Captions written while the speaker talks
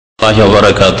الله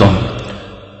وبركاته.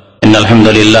 إن الحمد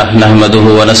لله نحمده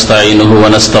ونستعينه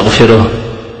ونستغفره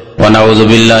ونعوذ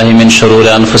بالله من شرور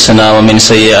أنفسنا ومن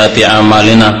سيئات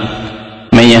أعمالنا.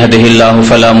 من يهده الله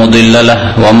فلا مضل له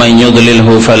ومن يضلله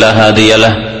فلا هادي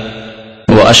له.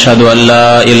 وأشهد أن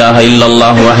لا إله إلا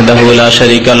الله وحده لا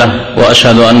شريك له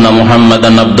وأشهد أن محمدا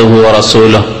عبده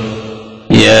ورسوله.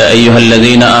 يا أيها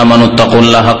الذين آمنوا اتقوا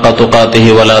الله حق تقاته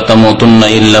ولا تموتن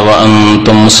إلا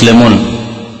وأنتم مسلمون.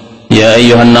 يا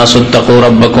أيها الناس اتقوا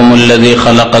ربكم الذي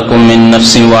خلقكم من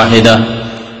نفس واحدة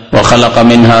وخلق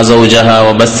منها زوجها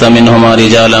وبث منهما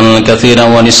رجالا كثيرا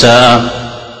ونساء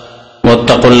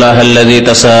واتقوا الله الذي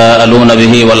تساءلون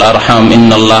به والأرحام إن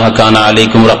الله كان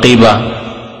عليكم رقيبا.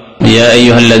 يا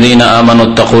أيها الذين آمنوا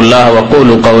اتقوا الله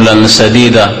وقولوا قولا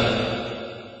سديدا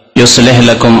يصلح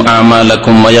لكم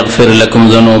أعمالكم ويغفر لكم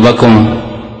ذنوبكم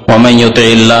ومن يطع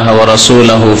الله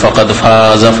ورسوله فقد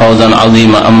فاز فوزا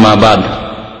عظيما. أما بعد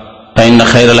فإن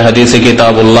خير الحديث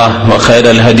كتاب الله وخير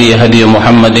الهدي هدي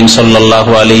محمد صلى الله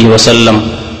عليه وسلم.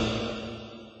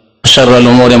 شر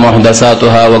الأمور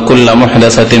محدثاتها وكل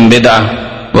محدثة بدعة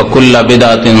وكل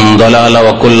بدعة ضلالة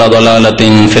وكل ضلالة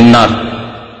في النار.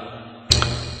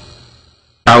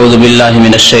 أعوذ بالله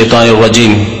من الشيطان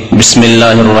الرجيم. بسم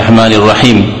الله الرحمن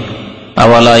الرحيم.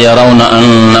 أولا يرون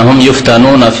أنهم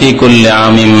يفتنون في كل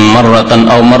عام مرة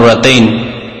أو مرتين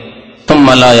ثم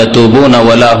لا يتوبون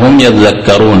ولا هم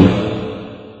يذكرون.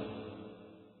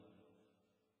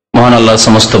 মহান আল্লাহর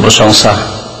সমস্ত প্রশংসা,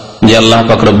 যে আল্লাহ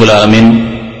পাক রব্বুল আলামিন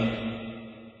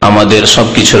আমাদের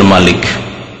সবকিছুর মালিক।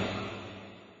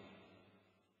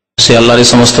 সে আল্লাহরই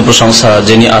সমস্ত প্রশংসা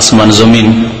যিনি আসমান জমিন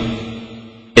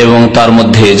এবং তার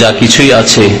মধ্যে যা কিছুই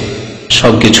আছে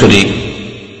সবকিছুরই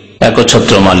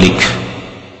একচ্ছত্র মালিক।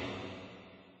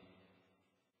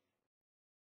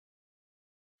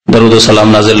 দরুদ ও সালাম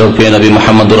নাযিল হোক নবী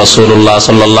মুহাম্মদ রাসূলুল্লাহ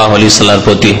সাল্লাল্লাহু আলাইহি সাল্লামের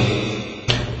প্রতি,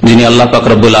 যিনি আল্লাহ পাক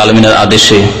রব্বুল আলামিনের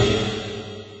আদেশে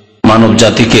মানব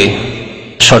জাতিকে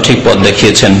সঠিক পথ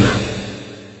দেখিয়েছেন।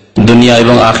 দুনিয়া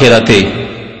এবং আখিরাতে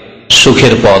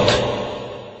সুখের পথ,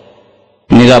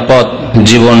 নিরাপদ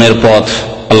জীবনের পথ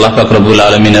আল্লাহ পাক রব্বুল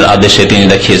আলামিনের আদেশে তিনি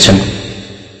দেখিয়েছেন।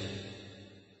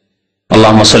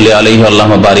 আল্লাহুম্মা সাল্লি আলাইহি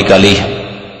আল্লাহুম্মা বারিক আলাইহি।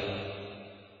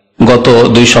 গত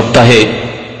 2 সপ্তাহে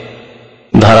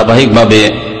ধারাবাহিকভাবে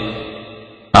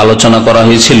আলোচনা করা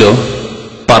হয়েছিল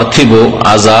পার্থিব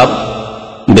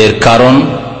আযাবের কারণ,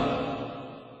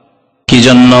 কি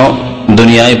জন্য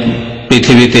দুনিয়ায়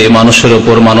পৃথিবীতে মানুষের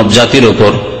উপর, মানব জাতির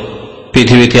উপর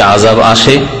পৃথিবীতে আযাব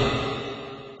আসে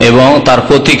এবং তার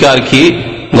প্রতিকার কি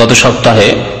গত সপ্তাহে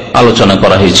আলোচনা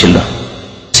করা হয়েছিল।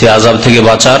 সে আযাব থেকে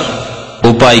বাঁচার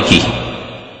উপায় কি,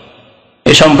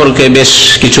 এ সম্পর্কে বেশ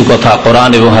কিছু কথা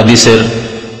কোরআন এবং হাদিসের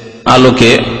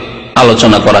আলোকে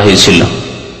আলোচনা করা হয়েছিল।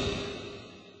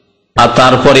 আর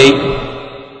তারপরে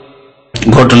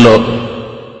ঘটল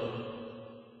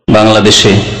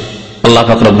বাংলাদেশে আল্লাহ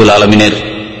পাক রব্বুল আলামিনের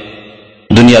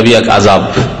দুনিয়াবি এক আযাব,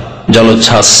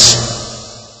 জলোচ্ছ্বাস,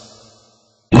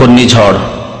 ঘূর্ণিঝড়,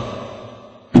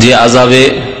 যে আযাবে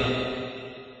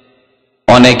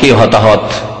অনেকেই হতাহত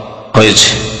হয়েছে।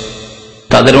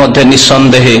 তাদের মধ্যে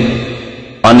নিঃসন্দেহে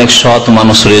অনেক সৎ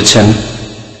মানুষ রয়েছেন,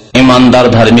 ইমানদার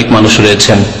ধার্মিক মানুষ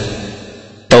রয়েছেন,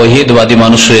 তাওহীদবাদী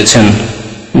মানুষ রয়েছেন,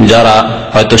 যারা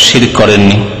হয়তো শিরক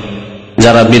করেননি,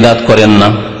 যারা বিদআত করেন না,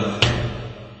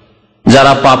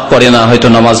 যারা পাপ করে না, হয়তো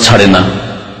নামাজ ছাড়ে না,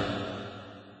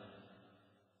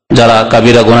 যারা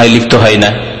কাবিরা গুনাহে লিপ্ত হয় না।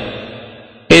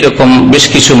 এইরকম বেশ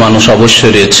কিছু মানুষ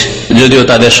অবশ্যই রয়েছে, যদিও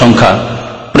তাদের সংখ্যা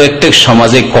প্রত্যেক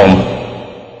সমাজে কম,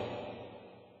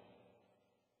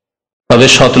 তবে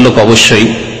সৎ লোক অবশ্যই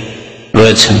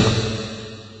রয়েছেন।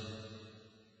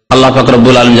 আল্লাহ পাক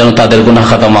রব্বুল আলামিন যেন তাদের গুনাহ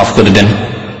খাতা মাফ করে দেন,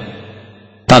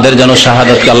 তাদের যেন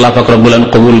শাহাদাতকে আল্লাহ পাক রব্বুল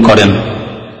আলামিন কবুল করেন,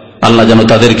 আল্লাহ যেন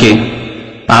তাদেরকে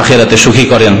আখিরাতে সুখী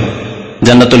করেন,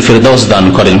 জান্নাতুল ফিরদাউস দান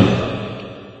করেন।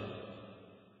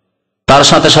 তার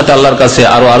সাথে সাথে আল্লাহর কাছে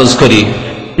আরো আরজ করি,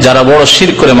 যারা বড়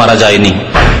শিরক করে মারা যায়নি,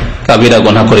 কাবিরা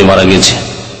গুনাহ করে মারা গেছে,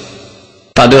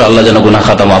 তাদের আল্লাহ যেন গুনাহ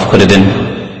খাতা মাফ করে দেন।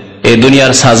 এই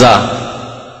দুনিয়ার সাজা,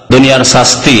 দুনিয়ার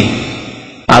শাস্তি,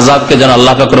 আযাবকে যেন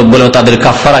আল্লাহ পাক রব্বুল আলামিন তাদের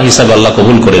কাফারা হিসাবে আল্লাহ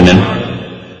কবুল করে নেন।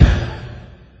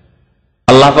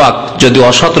 আল্লাহ পাক যদি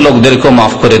অসৎ লোকদেরকেও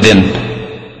মাফ করে দেন,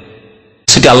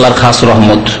 সেটি আল্লাহর খাস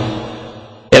রহমত,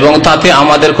 এবং তাতে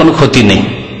আমাদের কোনো ক্ষতি নেই।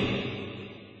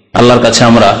 আল্লাহর কাছে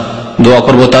আমরা দোয়া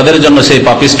করব তাদের জন্য, সেই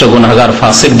পাপিষ্ঠ গুনাহগার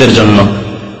ফাসিকদের জন্য,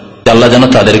 আল্লাহ যেন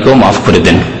তাদেরকেও মাফ করে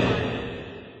দেন।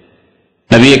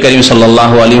 নবী করিম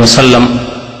সাল্লাল্লাহু আলাইহি ওয়াসাল্লাম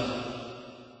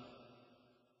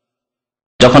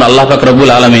যখন আল্লাহ পাক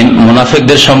রব্বুল আলামিন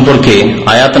মুনাফিকদের সম্পর্কে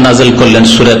আয়াত নাযিল করলেন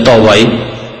সূরা তাওবায়,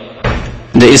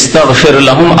 যে ইস্তাগফির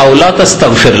লাহুম আও লা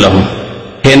তাস্তাগফির লাহুম,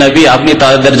 হে নবী, আপনি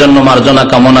তাদের জন্য মার্জনা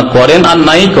কামনা করেন আর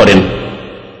নাই করেন,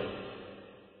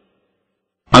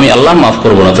 আমি আল্লাহ মাফ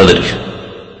করব না তাদেরকে।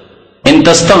 ইন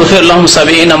তাস্তাগফির লাহুম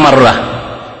 ৭০ মাররা,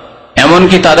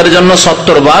 এমনকি তাদের জন্য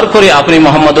 ৭০ বার করে আপনি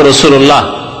মুহাম্মদুর রাসূলুল্লাহ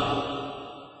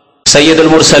সাইয়্যিদুল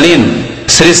মুরসালিন,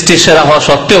 সৃষ্টি সেরা হওয়া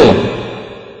সত্ত্বেও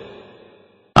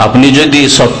আপনি যদি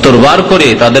 ৭০ বার করে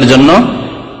তাদের জন্য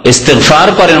ইস্তিগফার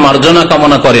করেন, মার্জনা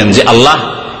কামনা করেন যে আল্লাহ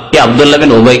কে আব্দুল্লাহ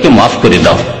বিন উবাইকে মাফ করে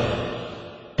দাও,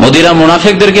 মদিরা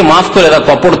মুনাফিকদেরকে মাফ করে দাও,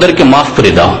 কপটদেরকে মাফ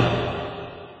করে দাও।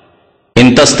 ইন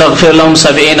তাস্তাগফির লাহুম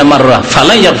 ৭০ মাররা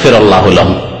ফালা ইয়াগফিরুল্লাহু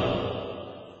লাহুম,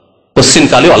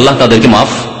 পশ্চিমকালেও আল্লাহ তাদেরকে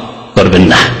মাফ করবেন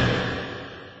না।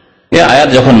 এই আয়াত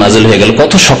যখন নাযিল হয়ে গেল,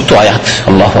 কত শক্ত আয়াত,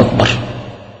 আল্লাহু আকবার।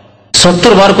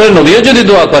 ৭০ বার করে নবীও যদি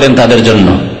দোয়া করেন তাদের জন্য,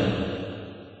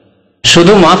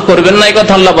 শুধু মাফ করবেন না এই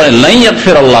কথা আল্লাহ বলেন, লা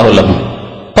ইয়াগফিরুল্লাহু লাহুম,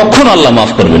 কখনো আল্লাহ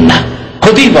মাফ করবেন না,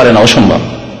 হতেই পারে না, অসম্ভব।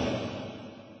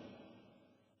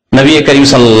 নবী করিম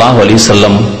সাল্লাল্লাহু আলাইহি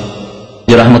সাল্লাম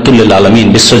যে রাহমাতুল লিল আলামিন,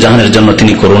 বিশ্বজাহানের জন্য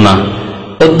তিনি করুণা,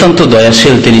 অত্যন্ত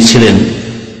দয়াশীল তিনি ছিলেন।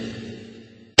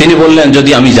 তিনি বললেন,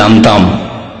 যদি আমি জানতাম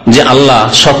যে আল্লাহ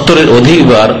 ৭০-এর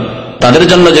অধিকবার তাদের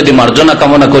জন্য যদি মার্জনা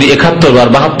কামনা করি, ৭১ বার,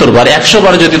 ৭২ বার, ১০০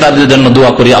 বার যদি তাদের জন্য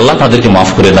দোয়া করি, আল্লাহ তাদেরকে মাফ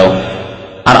করে দাও,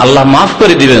 আর আল্লাহ মাফ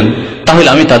করে দিবেন, তাহলে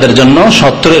আমি তাদের জন্য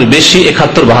 ৭০-এর বেশি,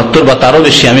 ৭১, ৭২ বা তারও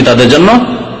বেশি আমি তাদের জন্য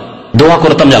দোয়া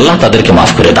করতাম যে আল্লাহ তাদেরকে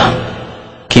মাফ করে দাও।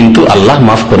 কিন্তু আল্লাহ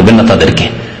মাফ করবেন না তাদেরকে।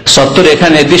 ৭০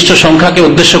 এখানে নির্দিষ্ট সংখ্যাকে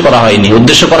উদ্দেশ্য করা হয়নি,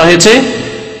 উদ্দেশ্য করা হয়েছে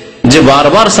যে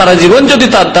বারবার সারা জীবন যদি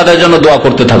তাদের জন্য দোয়া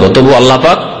করতে থাকো, তবু আল্লাহ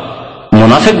পাক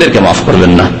মুনাফিকদেরকে মাফ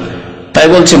করবেন না। তাই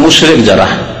বলছে, মুশরিক যারা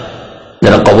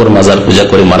কবর মাজার পূজা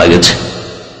করে মারা গেছে,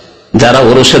 যারা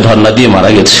ওরসে ধর্ণা দিয়ে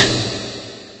মারা গেছে,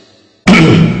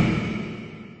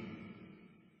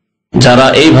 যারা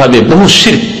এইভাবে বহু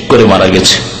শিরক করে মারা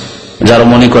গেছে, যারা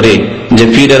মনে করে যে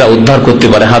পীরেরা উদ্ধার করতে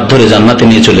পারে, হাত ধরে জান্নাতে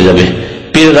নিয়ে চলে যাবে,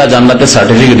 পীরেরা জান্নাতের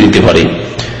সার্টিফিকেট দিতে পারে,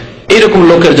 এইরকম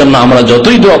লোকের জন্য আমরা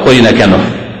যতই দোয়া করি না কেন,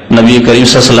 নবী করিম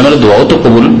সাল্লাল্লাহু আলাইহি ওয়াসাল্লামের দোয়াও তো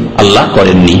কবুল আল্লাহ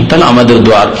করেননি, তাহলে আমাদের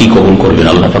দোয়া কি কবুল করবেন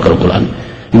আল্লাহ পাক রব্বুল আলামিন?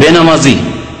 বেনামাজি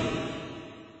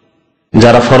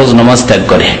যারা ফরজ নামাজ ত্যাগ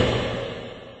করে,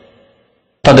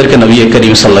 তাদেরকে নবী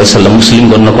করিম সাল্লাল্লাহু আলাইহি ওয়াসাল্লাম মুসলিম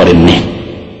গণ্য করেননি।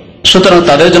 সুতরাং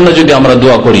তাদের জন্য যদি আমরা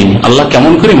দোয়া করি, আল্লাহ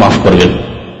কেমন করে মাফ করবেন?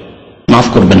 মাফ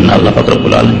করবেন না আল্লাহ পাক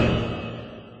রব্বুল আলামিন।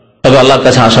 তবে আল্লাহর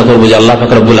কাছে আশা করবো যে আল্লাহ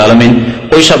পাক রব্বুল আলামিন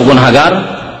ওই সব গুনাহগার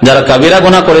যারা কাবিরা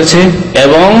গুনাহ করেছে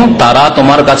এবং তারা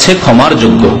তোমার কাছে ক্ষমার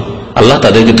যোগ্য, আল্লাহ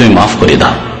তাদেরকে তুমি মাফ করে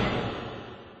দাও।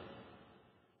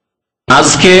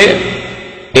 আজকে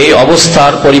এই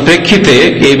অবস্থার পরিপ্রেক্ষিতে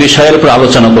এই বিষয়ের উপর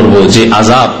আলোচনা করব যে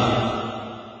আযাব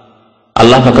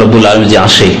আল্লাহ পাক রব্বুল আলামিন যে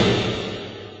আসে,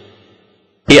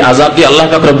 এই আযাব দিয়ে আল্লাহ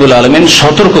পাক রব্বুল আলামিন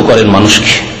সতর্ক করেন,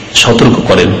 মানুষকে সতর্ক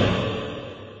করেন।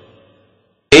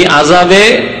 এই আযাবে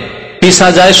পিছা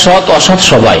যায় সৎ অসৎ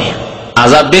সবাই,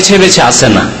 আযাব বেছে বেছে আসে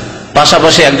না।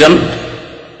 পাশাপাশি একজন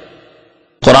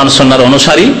কোরআন সুন্নাহর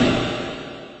অনুসারী,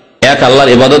 এক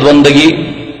আল্লাহর ইবাদত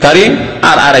বন্দেগীকারী,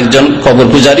 আর আরেকজন কবর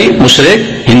পূজারী, মুশরিক,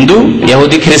 হিন্দু,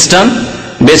 ইহুদি, খ্রিস্টান,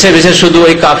 বেছে বেছে শুধু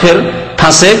ওই কাফের,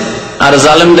 ফাসেক আর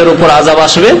জালেমদের উপর আযাব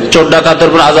আসবে, চোর ডাকাতের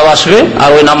উপর আযাব আসবে, আর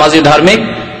ওই নামাজি ধার্মিক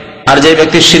আর যে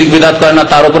ব্যক্তি শিরক বিদআত করে না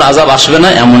তার উপর আযাব আসবে না,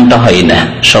 এমনটা হয় না।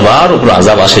 সবার উপর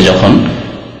আযাব আসে যখন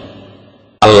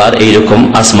আল্লাহর এইরকম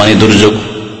আসমানি দুর্যোগ,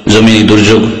 জমিনি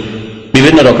দুর্যোগ,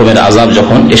 বিভিন্ন রকমের আযাব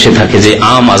যখন এসে থাকে, যে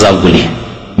আম আযাবগুলি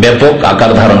ব্যাপক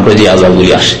আকার ধারণ করে যে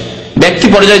আযাবগুলি আসে, ব্যক্তি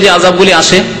পর্যায়ে যে আযাবগুলি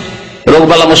আসে,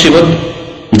 রোগবালা মুসিবত,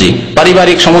 জি,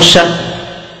 পারিবারিক সমস্যা,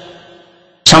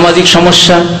 সামাজিক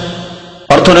সমস্যা,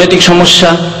 অর্থনৈতিক সমস্যা,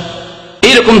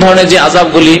 এইরকম ধরনের যে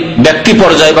আযাবগুলি ব্যক্তি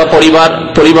পর্যায়ে বা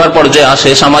পরিবার পর্যায়ে আসে,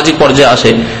 সামাজিক পর্যায়ে আসে,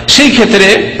 সেই ক্ষেত্রে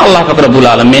আল্লাহ পাক রব্বুল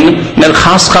আলামিনের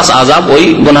খাস খাস আযাব ওই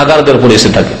গুনাহগারদের উপর এসে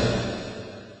থাকে।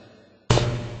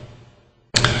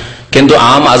 কিন্তু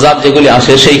আম আযাব যেগুলি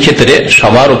আসে সেই ক্ষেত্রে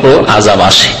সবার উপর আযাব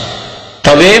আসে।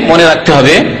 তবে মনে রাখতে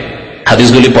হবে,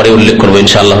 হাদিসগুলি পরে উল্লেখ করবো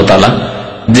ইনশাআল্লাহ তাআলা,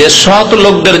 যে সৎ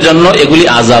লোকদের জন্য এগুলি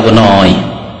আযাব নয়।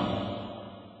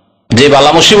 যে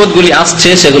বালা মুসিবত গুলি আসছে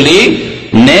সেগুলি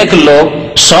নেক লোক,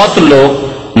 সৎ লোক,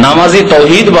 নামাজি,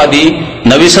 তৌহিদবাদী,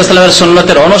 নবী সাল্লাল্লাহু আলাইহি ওয়াসাল্লামের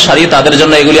সুন্নতের অনুসারী, তাদের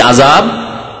জন্য এগুলি আযাব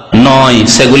নয়।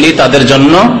 সেগুলি তাদের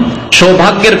জন্য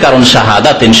সৌভাগ্যের কারণ,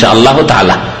 শাহাদাত ইনশাআল্লাহ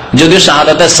তাআলা। যদিও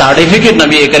শাহাদাতের সার্টিফিকেট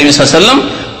নবী করিম সাল্লাল্লাহু আলাইহি ওয়াসাল্লাম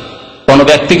কোন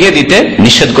ব্যক্তিকে দিতে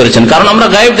নিষেধ করেছেন, কারণ আমরা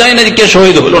গায়েব জানি না যে কে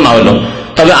শহীদ হলো না হলো।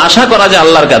 তবে আশা করা যায়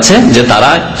আল্লাহর কাছে যে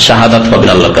তারা শাহাদাত পাবেন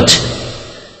আল্লাহর কাছে।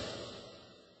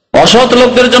 অসৎ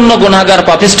লোকদের জন্য, গুনাহগার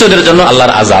পাপিষ্ঠদের জন্য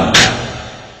আল্লাহর আযাব।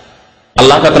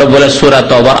 আল্লাহ পাক রব্বুল সূরা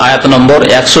তাওবার আয়াত নম্বর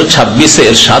 126-এ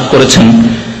ইরশাদ করেছেন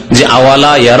যে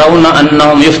আওয়ালা ইয়ারাউনা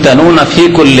আন্নাহুম ইফতানুনা ফি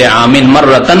কুল্লি আমিন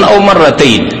মাররাতান আও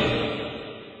মাররাতাইন,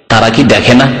 তারা কি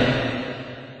দেখে না?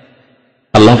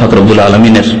 আল্লাহ পাক রব্বুল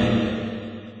আলামিনের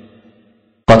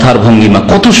কথার ভঙ্গিমা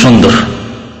কত সুন্দর।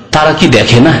 তারা কি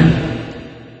দেখে না?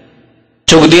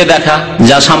 চোখ দিয়ে দেখা,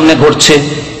 যা সামনে ঘটছে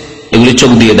এগুলি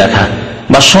চোখ দিয়ে দেখা,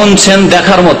 বা শুনছেন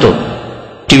দেখার মতো,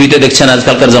 টিভিতে দেখছেন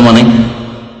আজকালকার জামানায়,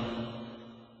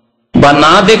 বা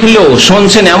না দেখলেও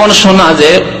শুনছেন, এমন শোনা যে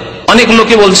অনেক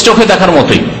লোকে বলছে চোখে দেখার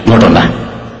মতোই ঘটনা।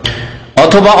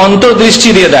 অথবা অন্তর্দৃষ্টি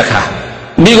দিয়ে দেখা,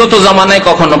 বিগত জামানায়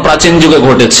কখনো প্রাচীন যুগে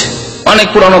ঘটেছে, অনেক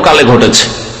পুরানো কালে ঘটেছে,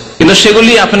 কিন্তু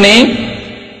সেগুলি আপনি,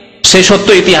 সেই সত্য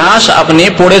ইতিহাস আপনি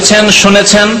পড়েছেন,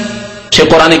 শুনেছেন, সে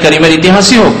কোরআন কারীমের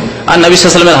ইতিহাসই হোক আর নবী সাল্লাল্লাহু আলাইহি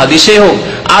ওয়াসাল্লামের হাদিসেই হোক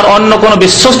আর অন্য কোন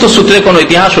বিশ্বস্ত সূত্রে কোন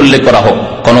ইতিহাস উল্লেখ করা হোক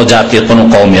কোন জাতির, কোন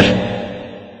কওমের,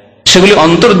 সেগুলি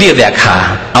অন্তর দিয়ে দেখা।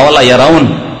 আওয়ালা ইয়ারাউন,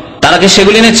 তারা কি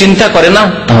সেগুলি নিয়ে চিন্তা করে না?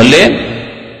 তাহলে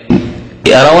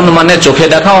ইয়ারাউন মানে চোখে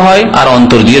দেখাও হয় আর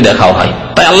অন্তর দিয়ে দেখাও হয়।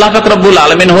 তাই আল্লাহ পাক রব্বুল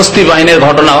আলামিন হস্তি বাহিনীর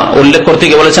ঘটনা উল্লেখ করতে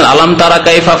গিয়ে বলেছেন, আলাম তারা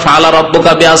কাইফা ফাআলা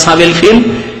রাব্বুকা বিআসহাবিল ফিল,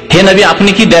 হে নবী আপনি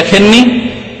কি দেখেননি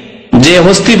যে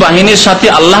হস্তি বাহিনীর সাথে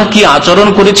আল্লাহ কি আচরণ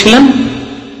করেছিলেন?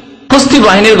 হস্তি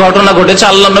বাহিনীর ঘটনা ঘটেছে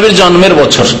আল্লাহ নবীর জন্মের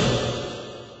বছর,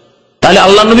 তাহলে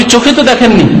আল্লাহ নবী চোখে তো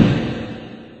দেখেননি,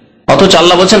 অথচ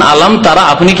আল্লাহ বলছেন আলাম তারা,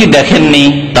 আপনি কি দেখেননি?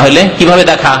 তাহলে কিভাবে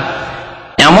দেখা?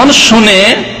 এমন শুনে,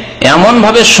 এমন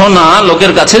ভাবে শোনা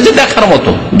লোকের কাছে যে দেখার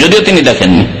মতো, যদিও তিনি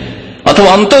দেখেননি, অথবা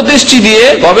অন্তর্দৃষ্টি দিয়ে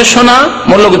গবেষণা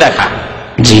মূলক দেখা,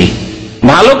 জি,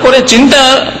 ভালো করে চিন্তা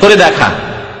করে দেখা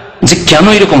যে কেন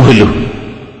এরকম হইল।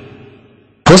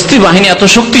 হস্তি বাহিনী এত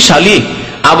শক্তিশালী,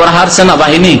 আবরাহার সেনা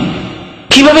বাহিনী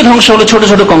কিভাবে ধ্বংস হলো ছোট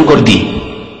ছোট কঙ্কর দিয়ে?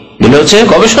 এগুলো হচ্ছে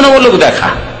গবেষণামূলক দেখা,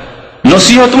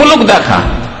 নসিহতমূলক দেখা,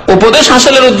 উপদেশ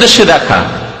হাসিলের উদ্দেশ্যে দেখা,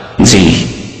 জি,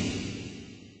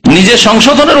 নিজের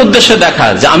সংশোধনের উদ্দেশ্যে দেখা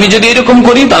যে আমি যদি এরকম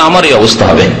করি তাহলে আমার এই অবস্থা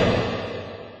হবে।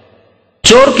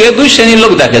 চোরকে দুই শ্রেণীর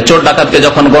লোক দেখে, চোর ডাকাতকে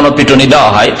যখন গণপিটুনি দেওয়া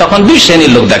হয় তখন দুই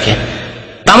শ্রেণীর লোক দেখে,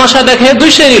 তামাশা দেখে দুই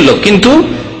শ্রেণীর লোক, কিন্তু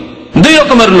দুই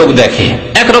রকমের লোক দেখে।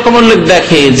 এক রকমের লোক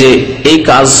দেখে যে এই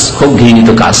কাজ খুব ঘৃণিত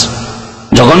কাজ,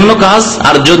 জঘন্য কাজ,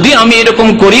 আর যদি আমি এরকম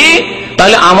করি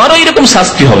তাহলে আমারও এরকম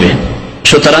শাস্তি হবে,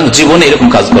 সুতরাং জীবনে এরকম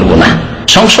কাজ করব না,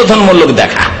 সংশোধনমূলক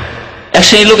দেখা। এক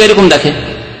শ্রেণীর লোক এরকম দেখে,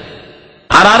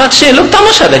 আর আর এক শ্রেণীর লোক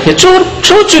তামাশা দেখে, চোর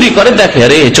চোর চুরি করে দেখে,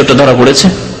 আরে চোরটা ধরা পড়েছে,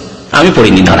 আমি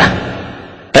পড়িনি ধরা,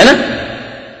 তাই না?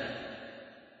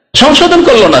 সংশোধন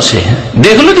করলো না, সে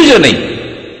দেখলো দুজনেই।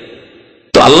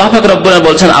 তো আল্লাহ পাক রব্বুল আলামিন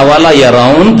বলছেন আওয়ালা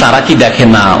ইয়ারাউন, তারা কি দেখে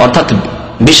না? অর্থাৎ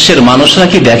বিশ্বের মানুষরা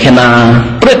কি দেখে না?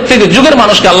 প্রত্যেক যুগের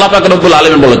মানুষকে আল্লাহ পাক রব্বুল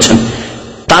আলামিন বলেছেন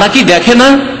তারা কি দেখে না?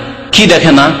 কি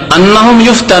দেখে না? আন্নাহুম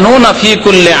ইফতানুনা ফি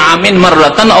কুল্লি আমিন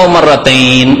মাররাতান আও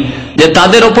মাররাতাইন, যে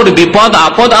তাদের উপর বিপদ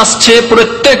আপদ আসছে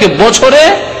প্রত্যেক বছরে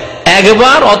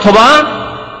একবার অথবা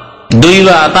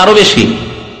দুইবার, তারও বেশি,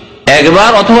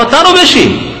 একবার অথবা তারও বেশি,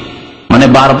 মানে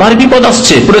বারবার বিপদ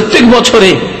আসছে প্রত্যেক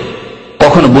বছরে।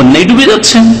 কখনো বন্যায় ডুবে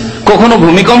যাচ্ছে, কখনো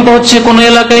ভূমিকম্প হচ্ছে কোন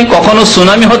এলাকায়, কখনো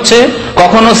সুনামি হচ্ছে,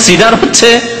 কখনো সিডার হচ্ছে,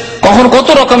 কখনো কত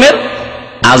রকমের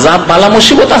আযাব বালা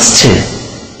মুসিবত আসছে।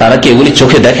 তারা কি এগুলি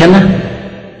চোখে দেখে না?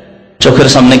 চোখের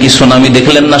সামনে কি সুনামি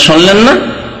দেখলেন না, শুনলেন না?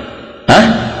 হ্যাঁ,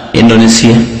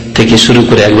 ইন্দোনেশিয়া থেকে শুরু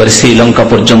করে একবার শ্রীলঙ্কা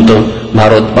পর্যন্ত,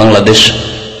 ভারত, বাংলাদেশ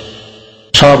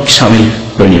সব সামিল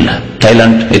করে নিল,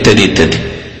 থাইল্যান্ড ইত্যাদি ইত্যাদি।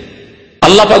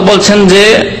 আল্লাহ পাক বলছেন যে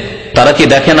তারা কি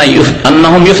দেখে না?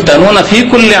 আন্নাহুম ইফতানুনা ফি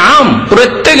কুল্লি আম,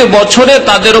 প্রত্যেক বছরে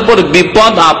তাদের উপর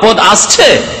বিপদ আপদ আসছে,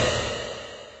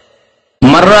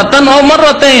 মাররাতান ও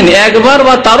মাররাতাইন, একবার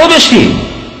বা তারও বেশি।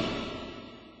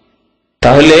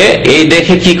 তাহলে এই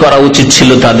দেখে কি করা উচিত ছিল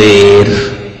তাদের?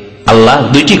 আল্লাহ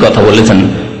দুইটি কথা বলেছেন,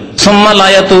 সুম্মা লা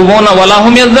ইয়াতুবুনা ওয়া লা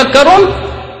হুম ইয়াযাক্কারুন,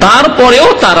 তারপরেও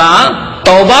তারা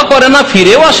তওবা করে না,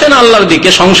 ফিরেও আসে না আল্লাহর দিকে,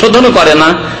 সংশোধনও করে না,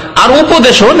 আর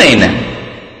উপদেশও নেয় না।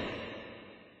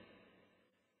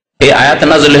 এই আয়াত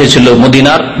নাযিল হয়েছিল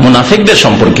মদিনার মুনাফিকদের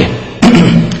সম্পর্কে,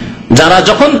 যারা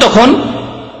যখন তখন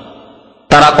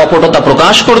তারা কপটতা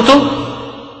প্রকাশ করত,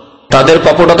 তাদের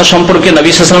কপটতা সম্পর্কে নবী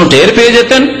সাল্লাল্লাহু আলাইহি ওয়াসাল্লাম টের পেয়ে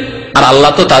যেতেন, আর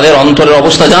আল্লাহ তো তাদের অন্তরের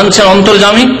অবস্থা জানছেন,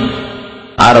 অন্তর্যামী,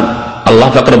 আর আল্লাহ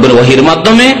পাক রব্বুল ওহীর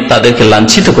মাধ্যমে তাদেরকে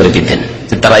লাঞ্ছিত করে দিতেন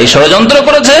যে তারা এই ষড়যন্ত্র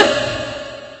করেছে,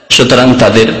 সুতরাং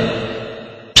তাদের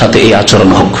সাথে এই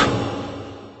আচরণ হোক।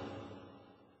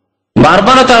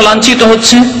 বারবার তারা লাঞ্ছিত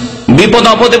হচ্ছে, বিপদ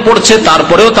আপদে পড়ছে,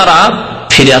 তারপরেও তারা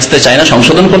ফিরে আসতে চায় না,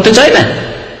 সংশোধন করতে চায় না,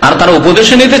 আর তারা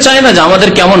উপদেশে নিতে চায় না যে আমাদের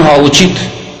কেমন হওয়া উচিত।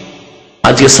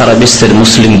 আজকে সারা বিশ্বের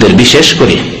মুসলিমদের বিশেষ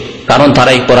করে, কারণ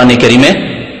তারা এই কোরআনে কারীমে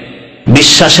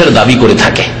বিশ্বাসের দাবি করে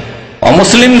থাকে,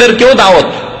 অমুসলিমদেরকেও দাওয়াত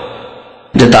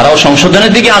যে তারাও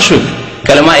সংশোধনের দিকে আসুক,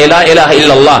 কালেমা লা ইলাহা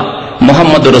ইল্লাল্লাহ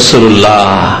মুহাম্মাদুর রাসূলুল্লাহ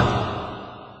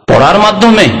পড়ার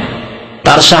মাধ্যমে,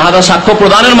 তার শাহাদা সাক্ষ্য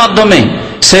প্রদানের মাধ্যমে,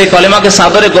 সেই কলেমাকে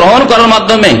সাদরে গ্রহণ করার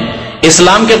মাধ্যমে,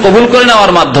 ইসলামকে কবুল করে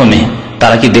নেওয়ার মাধ্যমে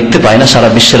তারা কি দেখতে পায় না সারা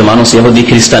বিশ্বের মানুষ, ইহুদি,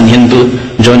 খ্রিস্টান, হিন্দু,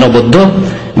 জৈন, বৌদ্ধ,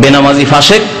 বেনামাজি,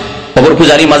 ফাসেক, কবর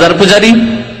পূজারী, মাজার পূজারী,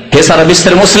 হে সারা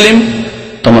বিশ্বের মুসলিম,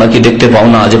 তোমরা কি দেখতে পাও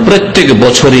না যে প্রত্যেক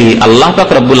বছরই আল্লাহ পাক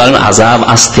রব্বুল আলামিন আযাব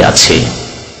আসতে আছে,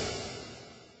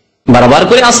 বারবার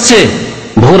করে আসছে,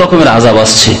 বহু রকমের আযাব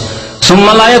আসছে।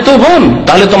 সুম্মা লা ইয়াতুবুন,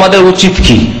 তাহলে তোমাদের উচিত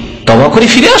কি? তওবা করে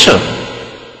ফিরে আসো।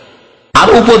 আর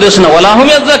উপদেশ না, ওয়ালা হুম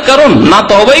ইয়াযাক্কারুন, না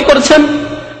তওবাই করছেন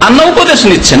আর না উপদেশ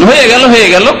নিচ্ছেন। হয়ে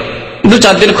গেল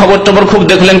 2-4 দিন খবর টবর খুব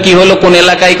দেখলেন, কি হলো, কোন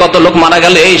এলাকায় কত লোক মারা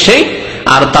গেল, এই সেই,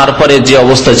 আর তারপরে যে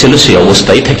অবস্থা ছিল সেই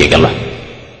অবস্থায় থেকে গেল।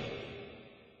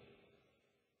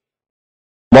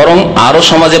 বরং আরো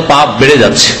সমাজে পাপ বেড়ে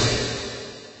যাচ্ছে।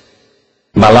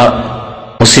 বালা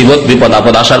মুসিবত, বিপদ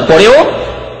আপদ আসার পরেও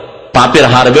পাপের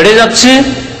হার বেড়ে যাচ্ছে,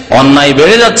 অন্যায়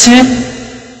বেড়ে যাচ্ছে,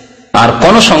 আর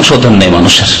কোন সংশোধন নেই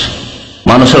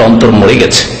মানুষের অন্তর মরে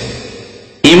গেছে,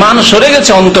 ঈমান সরে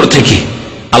গেছে অন্তর থেকে।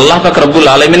 আল্লাহ পাক রব্বুল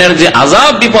আলামিনের যে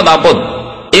আযাব, বিপদ আপদ,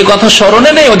 এই কথা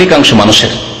স্মরণে নেই অধিকাংশ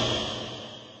মানুষের।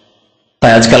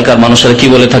 তাই আজকালকার মানুষেরা কি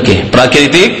বলে থাকে?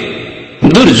 প্রাকৃতিক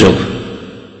দুর্যোগ,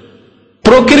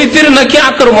 প্রকৃতির নাকি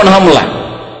আক্রমণ, হামলা,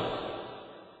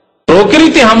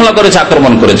 প্রকৃতি হামলা করেছে,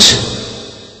 আক্রমণ করেছে।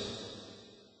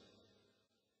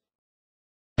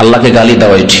 আল্লাহকে গালি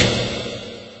দেওয়া এটি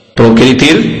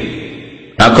প্রকৃতির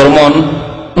আক্রমণ,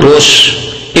 রোষ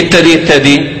ইত্যাদি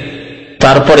ইত্যাদি।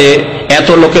 তারপরে এত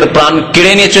লোকের প্রাণ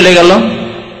কেড়ে নিয়ে চলে গেল।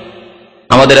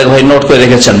 আমাদের এক ভাই নোট করে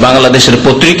রেখেছেন, বাংলাদেশের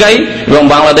পত্রিকায় এবং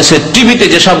বাংলাদেশের টিভিতে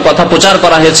যেসব কথা প্রচার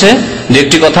করা হয়েছে, যে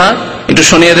একটি কথা একটু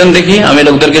শুনিয়ে দেন দেখি, আমি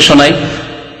লোকদেরকে শোনাই।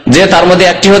 যে তার মধ্যে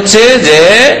একটি হচ্ছে যে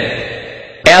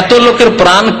এত লোকের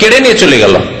প্রাণ কেড়ে নিয়ে চলে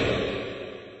গেল,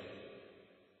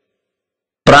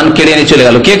 প্রাণ কেড়ে নিয়ে চলে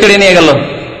গেল। কে কেড়ে নিয়ে গেল?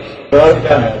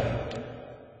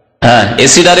 হ্যাঁ,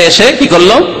 এসিডারে এসে কি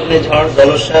করলো? ঝড়,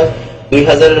 জলোচ্ছ্বাস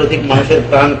 2000-এর অধিক মানুষের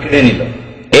প্রাণ কেড়ে নিল।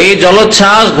 এই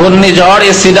জলোচ্ছ্বাস, ঘূর্ণিঝড়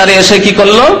এসিডারে এসে কি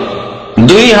করলো?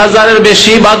 2000-এর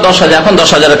বেশি বা 10,000, এখন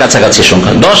 10,000-এর কাছাকাছি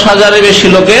সংখ্যা, 10,000-এর বেশি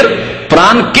লোকের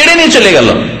প্রাণ কেড়ে নিয়ে চলে গেল।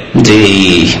 জি,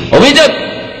 অভিযোগ।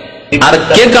 আর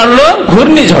কে কাটলো?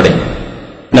 ঘূর্ণিঝড়ে।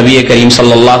 নবী করিম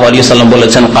সাল্লাল্লাহু আলাইহি ওয়াসাল্লাম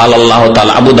বলেছেন, কাল আল্লাহ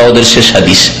তাআলা, আবু দাউদের শেষ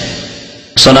হাদিস,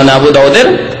 সুনানে আবু দাউদের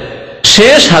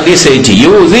শেষ হাদিস এইটি,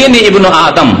 ইউযিনি ইবনু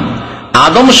আদম,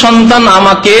 আদম সন্তান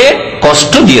আমাকে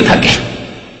কষ্ট দিয়ে থাকে।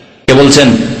 কে বলছেন?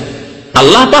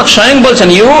 আল্লাহ পাক স্বয়ং বলছেন,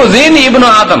 ইউযিনি ইবনু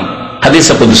আদম,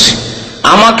 হাদিসে কুদসি,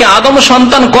 আমাকে আদম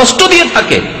সন্তান কষ্ট দিয়ে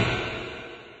থাকে।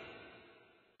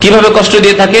 কিভাবে কষ্ট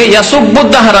দিয়ে থাকে? ইয়াসুব্বুদ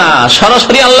দাহরা,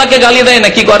 সরাসরি আল্লাহকে গালি দেয় না,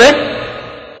 কি করে?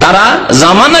 তারা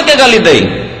জামানাকে গালি দেয়,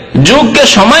 যুগকে,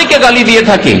 সময়কে গালি দিয়ে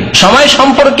থাকে, সময়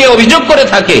সম্পর্কে অভিযোগ করে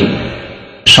থাকে,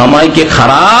 সময়কে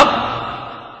খারাপ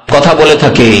কথা বলে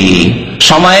থাকে।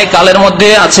 সময়ে কালের মধ্যে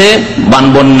আছে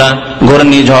বানবন্যা,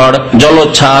 ঘূর্ণিঝড়,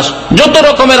 জলোচ্ছ্বাস, যত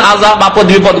রকমের আযাব, আপদ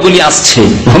বিপদগুলি আসছে,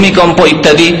 ভূমিকম্প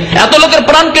ইত্যাদি। এত লোকের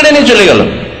প্রাণ কেড়ে নিয়ে চলে গেল।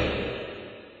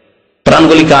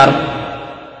 প্রাণগুলি কার?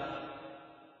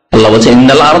 আল্লাহ বলছে,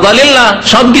 ইন্নাল আরদা লিল্লাহ,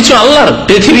 সবকিছু আল্লাহর,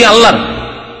 পৃথিবী আল্লাহর।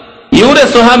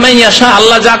 ইউরিসুহা মান ইয়াশা,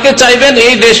 আল্লাহ যাকে চাইবেন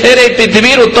এই দেশের, এই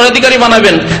পৃথিবীর উত্তরাধিকারী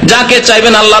বানাবেন। যাকে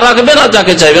চাইবেন আল্লাহ রাখবেন, আর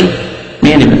যাকে চাইবেন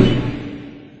নিয়ে নেবেন।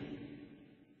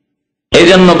 এই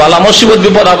জন্য বালা মুসিবত,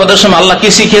 বিপদ আপদের সময় আল্লাহ কি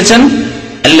শিখিয়েছেন?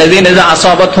 আল্লাযীনা ইযা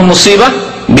আসাবাতহুম মুসিবা,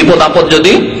 বিপদ আপদ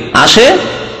যদি আসে,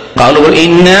 ক্বালু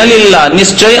ইন্না লিল্লাহ,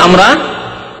 নিশ্চয়ই আমরা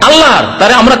আল্লাহর।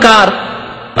 তারে আমরা কার?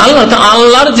 আল্লাহ। তা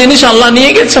আল্লাহর জিনিস আল্লাহ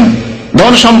নিয়ে গেছেন।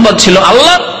 ধন সম্পদ ছিল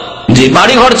আল্লাহর, জি,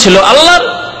 বাড়ি ঘর ছিল আল্লাহর,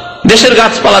 দেশের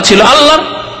গাছপালা ছিল আল্লাহর,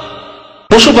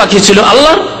 পশু পাখি ছিল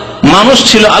আল্লাহর, মানুষ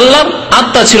ছিল আল্লাহর,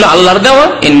 আত্মা ছিল আল্লাহর দেওয়া।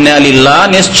 ইন্না লিল্লাহ,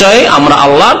 নিশ্চয় আমরা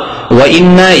আল্লাহর, ওয়া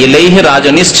ইন্না ইলাইহি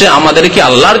রাজিউন, নিশ্চয় আমাদেরকে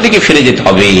আল্লাহর দিকে ফিরে যেতে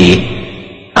হবে।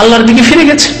 আল্লাহর দিকে ফিরে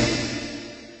গেছে।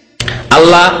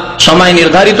 আল্লাহ সময়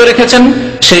নির্ধারিত রেখেছেন,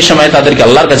 সেই সময় তাদেরকে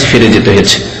আল্লাহর কাছে ফিরে যেতে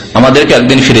হয়েছে। আমাদেরকে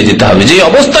একদিন ফিরে যেতে হবে, যে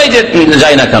অবস্থায়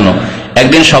যাই না কেন,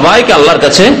 একদিন সবাইকে আল্লাহর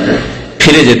কাছে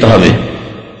ফিরে যেতে হবে।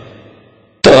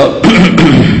 তো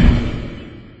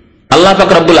আল্লাহ পাক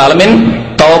রব্বুল আলামিন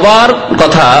তওবার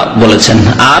কথা বলেছেন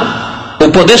আর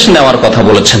উপদেশ নেওয়ার কথা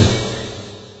বলেছেন।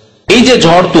 এই যে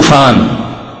ঝড় তুফান,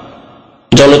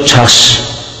 জলোচ্ছ্বাস,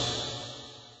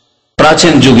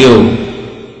 প্রাচীন যুগেও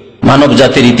মানব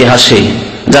জাতির ইতিহাসে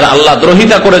যারা আল্লাহ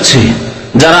দ্রোহিতা করেছে,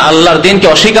 যারা আল্লাহর দিনকে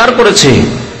অস্বীকার করেছে,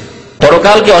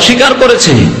 পরকালকে অস্বীকার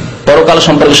করেছে, পরকাল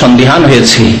সম্পর্কে সন্দিহান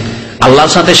হয়েছে,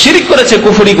 আল্লাহর সাথে শিরক করেছে,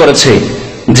 কুফরি করেছে,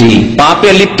 জি, পাপে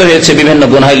লিপ্ত হয়েছে, বিভিন্ন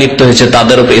গুনাহে লিপ্ত হয়েছে,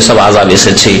 তাদের উপর এসব আযাব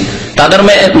এসেছে। তাদের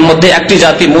মধ্যে একটি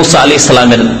জাতি মুসা আলাইহিস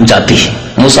সালামের জাতি।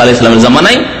 মুসা আলাইহিস সালামের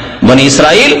জামানায় বনি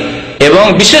ইসরাইল এবং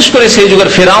বিশেষ করে সেই যুগের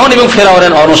ফেরাউন এবং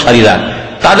ফেরাউনের অনুসারীরা,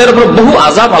 তাদের উপর বহু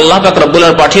আযাব আল্লাহ পাক রব্বুল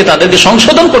আলামিন পাঠিয়ে তাদেরকে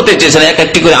সংশোধন করতে চেয়েছেন, এক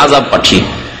একটি করে আযাব পাঠিয়ে।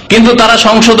 কিন্তু তারা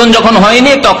সংশোধন যখন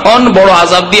হয়নি তখন বড়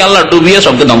আযাব দিয়ে আল্লাহ ডুবিয়ে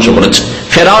সবকে ধ্বংস করেছে।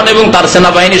 ফেরাউন এবং তার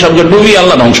সেনাবাহিনী সবকে ডুবিয়ে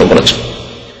আল্লাহ ধ্বংস করেছে।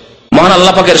 মহান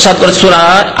আল্লাহ পাক ইরশাদ করেছেন সূরা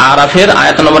আরাফের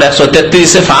আয়াত নম্বর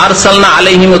 133 এ, ফারসালনা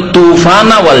আলাইহিমুত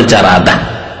তুফানা ওয়াল জারাদা।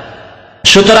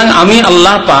 সুতরাং আমি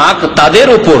আল্লাহ পাক তাদের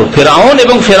উপর, ফেরাউন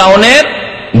এবং ফেরাউনের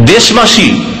দেশবাসী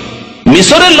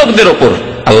মিশরের লোকদের উপর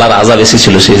আল্লাহর আযাব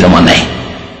এসেছিল সেই জামানায়।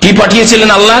 কি পাঠিয়েছিলেন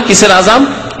আল্লাহ? কিসের আযাব?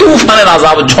 তুফানের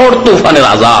আযাব, ঝড় তুফানের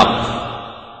আযাব।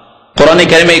 কোরআনে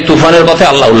কারিমে এই তুফানের কথা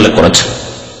আল্লাহ উল্লেখ করেছেন,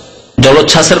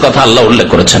 জলোচ্ছ্বাসের কথা আল্লাহ উল্লেখ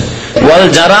করেছেন। ওয়াল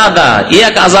জারাদা,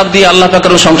 এক আযাব দিয়ে আল্লাহ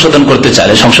পাকের সংশোধন করতে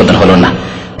চাইলে সংশোধন হলো না,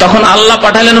 তখন আল্লাহ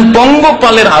পাঠালেন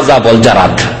পঙ্গপালের আযাব। ওয়াল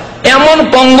জারাদ, এমন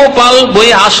পঙ্গপাল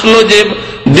বয়ে আসলো যে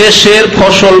দেশের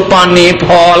ফসল, পানি,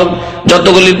 ফল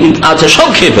যতগুলি আছে সব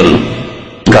খেয়ে ফেললো,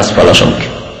 গাছপালা সবকে।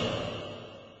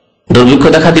 দুর্ভিক্ষ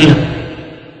দেখা দিল,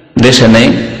 দেশে নেই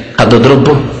খাদ্যদ্রব্য,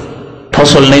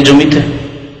 ফসল নেই জমিতে,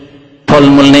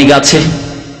 ফলমূল নেই গাছে,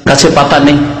 গাছে পাতা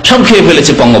নেই, সব খেয়ে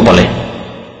ফেলেছে পঙ্গপালে।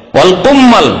 ওয়াল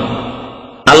কুম্মাল,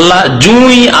 আল্লাহ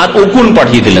জুঁই আর উকুন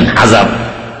পাঠিয়ে দিলেন আযাব।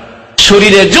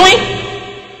 শরীরে জুঁই,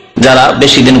 যারা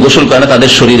বেশি দিন গোসল করে না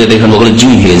তাদের শরীরে দেখেন ওগুলো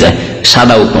জুঁই হয়ে যায়,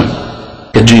 সাদা উকুন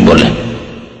জুঁই বলে।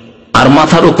 আর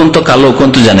মাথার উকুন তো কালো উকুন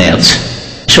তো জানাই আছে,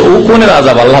 সে উকুনের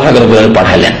আযাব আল্লাহ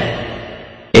পাঠাইলেন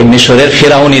এই মিশরের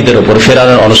ফেরাউনীদের উপর,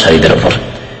 ফেরাউনের অনুসারীদের উপর।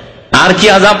 আর কি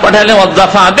আযাব পাঠাইলেন?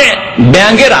 ওয়াদাফাতে,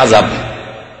 ব্যাঙের আযাব।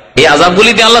 এই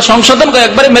আযাবগুলি দিয়ে আল্লাহ সংশোধন করে,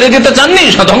 একবারে মেরে দিতে চাননি,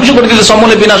 ধ্বংস করে দিতে,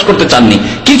 সমূলে বিনাশ করতে চাননি।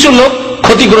 কিছু লোক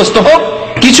ক্ষতিগ্রস্ত হোক,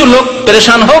 কিছু লোক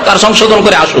পেরেশান হোক আর সংশোধন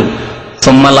করে আসুক।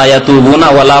 সুম্মা লা ইয়াতুবুনা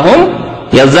ওয়া লাহুম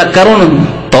ইয়াযাক্কারুন,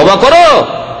 তওবা করো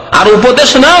আর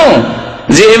উপদেশ নাও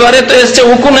যে এবারে তো এসেছে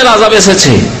উকুনের আযাব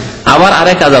এসেছে, আবার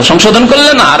আরেক আযাব সংশোধন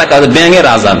করলে না, আরেক আযাব ব্যাঙের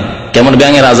আযাব। কেমন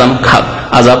ব্যাঙের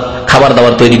আযাব? খাবার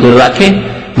দাবার তৈরি করে রাখে,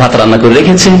 ভাত রান্না করে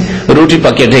রেখেছে, রুটি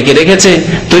পাকিয়ে ঢেকে রেখেছে,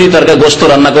 তৈরি তরকারি গোস্ত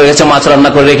রান্না করে রেখেছে, মাছ রান্না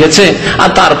করে রেখেছে, আর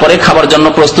তারপরে খাবার জন্য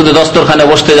প্রস্তুতি দস্তরখানে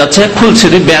বসতে যাচ্ছে, খুলছে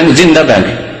ব্যাঙ, জিন্দা ব্যাঙ,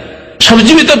 সব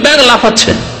জীবিত ব্যাঙ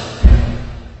লাফাচ্ছে।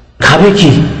 খাবে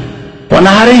কি?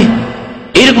 অনাহারে।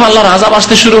 এইরকম আল্লাহর আযাব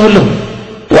আসতে শুরু হলো।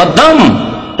 ওয়াদাম,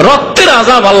 রক্তের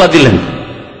আযাব আল্লাহ দিলেন।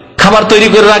 খাবার তৈরি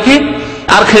করে রাখি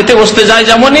আর খেতে বসতে যায়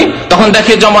যেমনই, তখন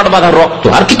দেখে জমাট বাঁধা রক্ত,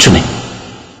 আর কিছু নেই,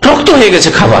 রক্ত হয়ে গেছে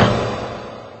খাবার,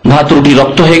 ভাত রুটি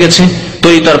রক্ত হয়ে গেছে,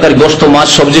 তৈরি তরকারি গোস্ত মাছ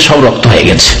সবজি সব রক্ত হয়ে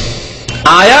গেছে।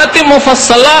 আয়াতে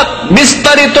মুফাসসালাত,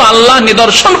 বিস্তারিত আল্লাহ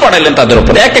নিদর্শন পাঠালেন তাদের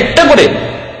উপর, এক একটা করে,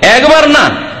 একবার না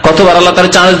কতবার আল্লাহ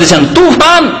তার চান্স দিচ্ছেন।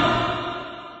 তুফান,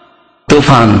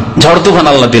 তুফান, ঝড় তুফান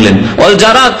আল্লাহ দিলেন। ওয়াল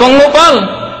জারাদ, পঙ্গপাল,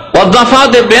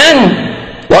 ওয়াদাফাত, ব্যাঙ,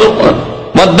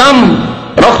 ওয়াদাম,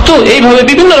 রক্ত, এইভাবে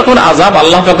বিভিন্ন রকম আযাব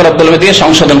আল্লাহ পাক রব্বুল আলামিন দিয়ে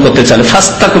সংশোধন করতে চান।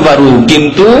 ফাস্তাকবারু,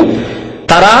 কিন্তু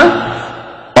তারা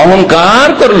অহংকার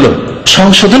করলো,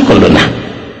 সংশোধন করলো না।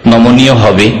 নমনীয়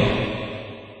হবে,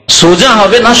 সোজা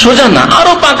হবে না, সোজা না,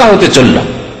 আরো পাকা হতে চলল।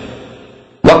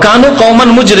 ওয়া কানু কওমান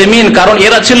মুজরিমিন, কারণ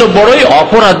এরা ছিল বড়ই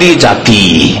অপরাধী জাতি,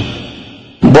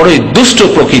 বড়ই দুষ্ট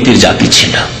প্রকৃতির জাতি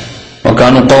ছিল। ওয়া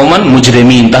কানু কওমান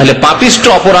মুজরিমিন, তাহলে পাপিষ্ঠ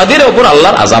অপরাধীর উপর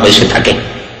আল্লাহর আযাব এসে থাকে।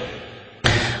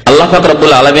 আল্লাহ পাক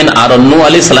রব্বুল আলামিন আর নূহ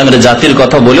আলাইহিস সালামের জাতির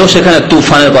কথা বলেও সেখানে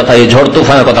তুফানের কথা, এই ঝড়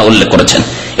তুফানের কথা উল্লেখ করেছেন,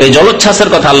 এই জলোচ্ছ্বাসের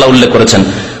কথা আল্লাহ উল্লেখ করেছেন।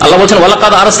 আল্লাহ বলছেন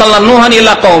ওয়ালাকাদ আরসালনা নূহান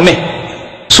ইলা কওমিহি,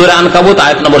 সূরা আনকাবুত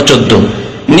আয়াত নম্বর 14,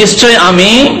 নিশ্চয় আমি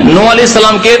নূহ আলাইহিস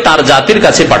সালামকে তার জাতির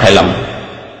কাছে পাঠাইলাম।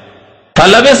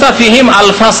 ফালাবিসা ফিহিম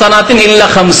আলফা সানাতিন ইল্লা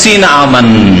 50 আমান,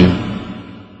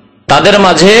 তাদের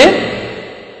মাঝে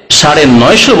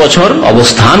 950 বছর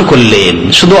অবস্থান করলেন।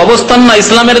 শুধু অবস্থান না,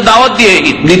 ইসলামের দাওয়াত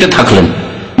দিতে থাকলেন।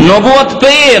 নবুয়ত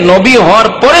পেয়ে নবী হওয়ার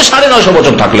পরে 950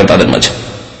 বছর থাকলেন তাদের মাঝে।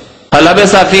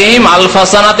 ফালাবিসা ফিহিম আলফা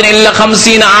সানাতিন ইল্লা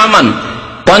 50 আমান,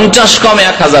 50 কম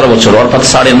 1000 বছর, অর্থাৎ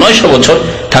 950 বছর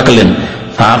থাকলেন।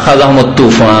 ফাআখাযাহুমুত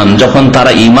তুফান, যখন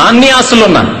তারা ঈমান নিয়ে আসলো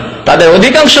না, তাদের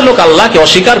অধিকাংশ লোক আল্লাহকে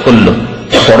অস্বীকার করলো,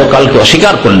 পরকালকে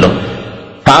অস্বীকার করলো।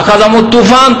 ফাআখাযাহুমুত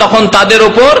তুফান, তখন তাদের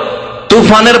উপর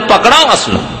তুফানের পাকড়াও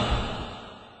আসলো।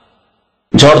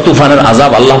 ঝড় তুফানের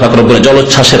আযাব আল্লাহ পাক রব্বুল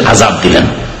জলোচ্ছ্বাসের আযাব দিলেন।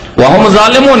 ওয়া হুম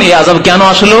যালিমুন, এই আযাব কেন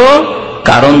আসলো?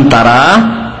 কারণ তারা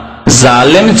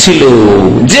জালেম ছিল।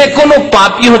 যে কোনো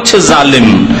পাপই হচ্ছে জালেম,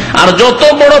 আর যত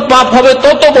বড় পাপ হবে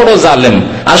তত বড় জালেম,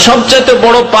 আর সবচেয়ে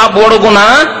বড় পাপ, বড়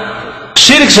গুনাহ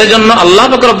শিরক। সেজন্য আল্লাহ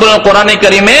পাক রব্বুল আলামিন কোরআনে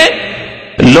কারীমে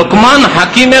লোকমান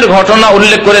হাকিমের ঘটনা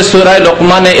উল্লেখ করে সূরা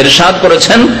লোকমানে ইরশাদ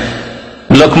করেছেন,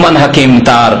 লোকমান হাকিম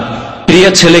তার প্রিয়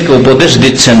ছেলেকে উপদেশ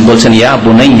দিচ্ছেন, বলছেন ইয়া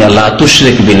বুনাইয়া লা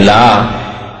তুশরিক বিল্লাহ,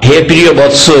 হে প্রিয়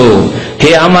বৎস,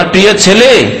 হে আমার প্রিয়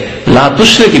ছেলে, লা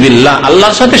তুশরিক বিল্লাহ,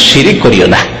 আল্লাহর সাথে শিরিক করিও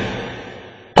না,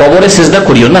 কবরে সিজদা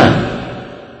করিও না,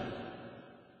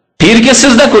 পীরকে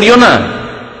সিজদা করিও না,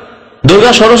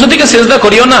 দুর্গা সরস্বতীকে সিজদা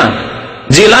করিও না,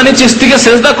 জিলানি চিশতিকে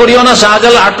সেজদা করিও না,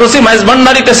 শাহজালাল আটরসি মাইজ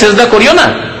ভান্ডারীকে সেজদা করিও না,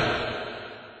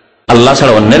 আল্লাহ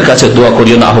ছাড়া অন্যের কাছে দোয়া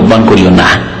করিও না, আহ্বান করিও না।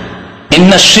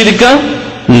 ইন্না শিরকা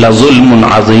লাযুলমুন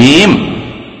আযীম,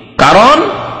 কারণ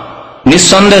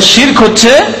নিঃসন্দেহে শিরক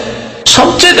হচ্ছে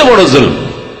সবচেয়ে বড় জুলম।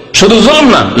 শুধু জুলম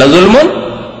না, লাযুলমুন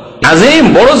আযীম,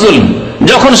 বড় জুলম।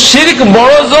 যখন শিরক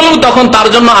বড় জুলম তখন তার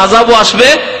জন্য আযাবও আসবে,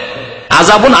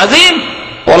 আযাবুন আযীম,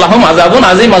 ওয়ালাহুম আযাবুন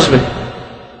আযীম আসবে।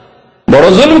 বড়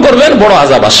জুলম করবেন, বড়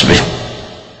আযাব আসবে।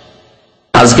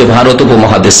 আজকে ভারত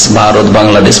উপমহাদেশ, ভারত,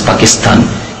 বাংলাদেশ, পাকিস্তান,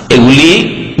 এগুলি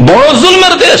বড়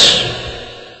জুলমের দেশ,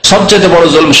 সবচেয়ে বড়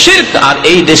জুলম শিরক। আর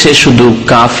এই দেশে শুধু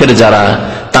কাফের যারা,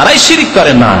 তারাই শিরক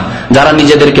করে না, যারা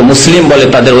নিজেদেরকে মুসলিম বলে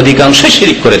তাদের অধিকাংশ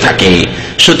শিরক করে থাকে।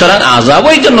 সুতরাং আযাব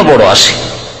ওই জন্য বড় আসে।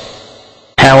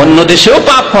 হ্যাঁ, অন্য দেশেও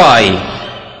পাপ হয়,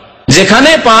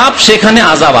 যেখানে পাপ সেখানে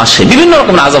আযাব আসে, বিভিন্ন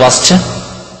রকমের আযাব আসছে।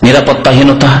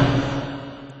 নিরাপত্তাহীনতা,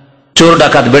 চোর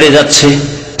ডাকাত বেড়ে যাচ্ছে,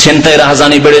 ছিনতাই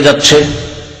রাহাজানি বেড়ে যাচ্ছে,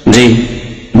 জি,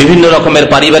 বিভিন্ন রকমের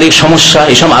পারিবারিক সমস্যা,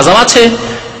 এসব আযাব আছে।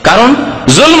 কারণ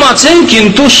জুলম আছে,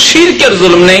 কিন্তু শিরকের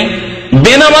জুলম নেই।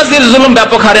 বেনামাজির জুলম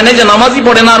ব্যাপক হারে নেই, যে নামাজি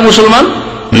পড়ে না আর মুসলমান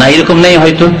না, এরকম নেই।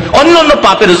 হয়তো অন্য অন্য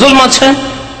পাপের জুলম আছে,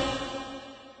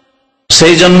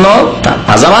 সেই জন্য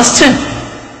আযাব আসছে।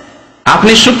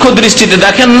 আপনি সূক্ষ্ম দৃষ্টিতে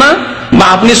দেখেন না, বা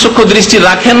আপনি সূক্ষ্ম দৃষ্টি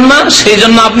রাখেন না, সেই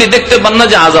জন্য আপনি দেখতে পান না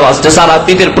যে আযাব আসছে। সারা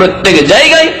পৃথিবীর প্রত্যেক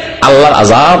জায়গায় আল্লাহর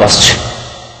আযাব আসছে।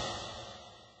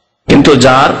 কিন্তু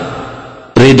যার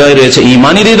হৃদয় রয়েছে,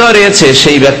 ঈমানী হৃদয় রয়েছে,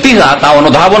 সেই ব্যক্তিরা তা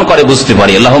অনুধাবন করে, বুঝতে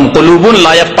পারে। লাহুম কুলুবুন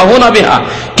লা ইয়াফকাহুনা বিহা,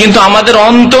 কিন্তু আমাদের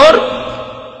অন্তর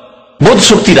বোধ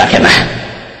শক্তি রাখে না,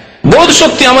 বোধ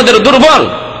শক্তি আমাদের দুর্বল,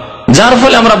 যার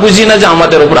ফলে আমরা বুঝি না যে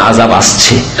আমাদের উপর আযাব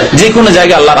আসছে। যে কোনো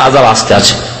জায়গায় আল্লাহর আযাব আসতে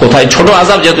আছে। কোথায় ছোট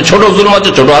আযাব, যেহেতু ছোট জুলম আছে,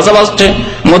 ছোট আযাব আসছে,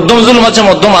 মধ্যম জুলম আছে,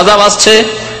 মধ্যম আযাব আসছে,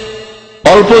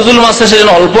 অল্প জুলম আসছে,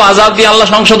 সেজন্য অল্প আযাব দিয়ে আল্লাহ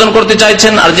সংশোধন করতে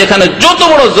চাইছেন। আর যেখানে যত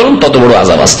বড় জুলম তত বড়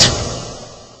আযাব আসছে।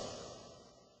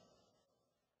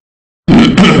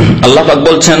 আল্লাহ পাক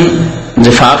বলছেন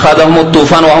যে ফাখাযাহুমুত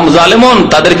তুফান ওয়া হুম যালিমুন,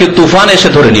 তাদেরকে তুফান এসে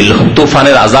ধরে নিল,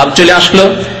 তুফানের আযাব চলে আসলো,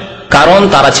 কারণ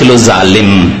তারা ছিল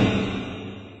জালিম।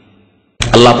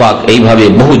 আল্লাহ পাক এইভাবে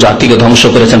বহু জাতিকে ধ্বংস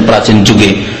করেছেন প্রাচীন যুগে।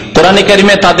 কোরআনে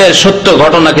কারিমে তাদের সত্য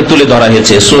ঘটনাকে তুলে ধরা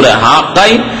হয়েছে। সূরা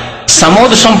হাক্কায়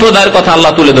সামুদ সম্প্রদায়ের কথা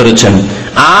আল্লাহ তুলে ধরেছেন,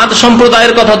 আদ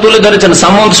সম্প্রদায়ের কথা তুলে ধরেছেন।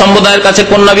 সামুদ সম্প্রদায়ের কাছে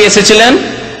কোন নবী এসেছিলেন,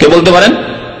 কে বলতে পারেন?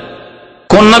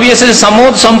 কোন নবী এসেছে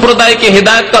সামুদ সম্প্রদায়কে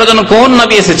হিদায়াত করার জন্য? কোন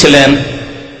নবী এসেছিলেন?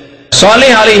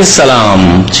 সালেহ আলাইহিস সালাম।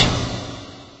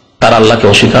 তারা আল্লাহকে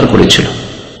অস্বীকার করেছিল,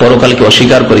 পরকালকে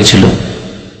অস্বীকার করেছিল,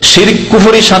 শিরক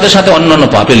কুফরির সাথে সাথে অন্যান্য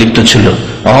পাপে লিপ্ত ছিল,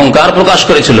 অহংকার প্রকাশ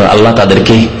করেছিল। আল্লাহ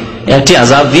তাদেরকে একটি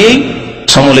আযাব দিয়েই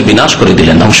সমূলে বিনাশ করে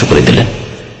দিলেন, ধ্বংস করে দিলেন।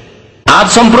 আদ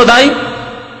সম্প্রদায়,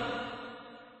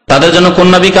 তাদের জন্য কোন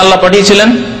নবীকে আল্লাহ পাঠিয়েছিলেন?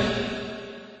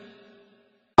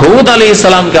 হুদ আলাইহিস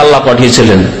সালামকে আল্লাহ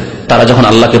পাঠিয়েছিলেন। তারা যখন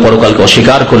আল্লাহকে পরকালকে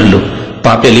অস্বীকার করল,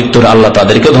 পাপে লিপ্ত, আল্লাহ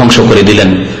তাদেরকে ধ্বংস করে দিলেন।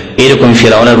 এরকম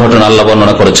ফিরআউনের ঘটনা আল্লাহ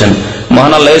বর্ণনা করেছেন।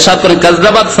 মহান আল্লাহ ইরশাদ করেন,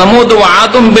 কাযযাবাত সামুদ ওয়া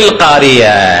আদুম বিল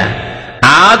কারিয়া।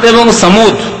 আদ এবং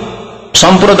সামুদ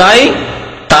সম্প্রদায়,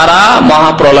 তারা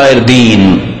মহাপ্রলয়ের দিন,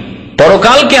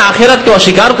 পরকালকে, আখিরাতকে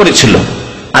অস্বীকার করেছিল।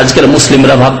 আজকের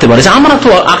মুসলিমরা ভাবতে পারে যে আমরা তো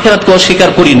আখিরাতকে অস্বীকার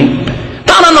করিনি।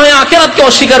 তারা নয়, আখিরাতকে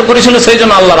অস্বীকার করেছিল, সেই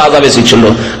জন্য আল্লাহর আযাব এসেছিল।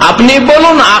 আপনি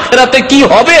বলুন, আখিরাতে কি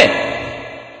হবে?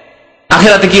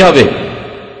 আখিরাতে কি হবে?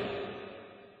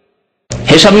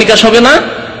 হিসাব নিকাশ হবে না?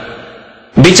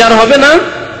 বিচার হবে না?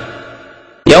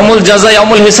 ইয়াউমুল জাযা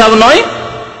ইয়াউমুল হিসাব নয়?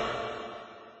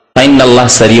 ইন্নাল্লাহ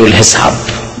সারিউল হিসাব,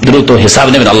 দ্রুত হিসাব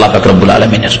নেবেন আল্লাহ পাক রব্বুল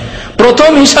আলামিনের।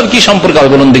 প্রথম হিসাব কি সম্পর্কে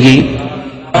হবে বলুন দেখি?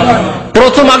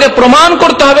 প্রথম আগে প্রমাণ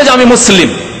করতে হবে যে আমি মুসলিম।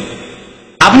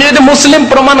 আপনি যদি মুসলিম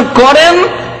প্রমাণ করেন,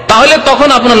 তাহলে তখন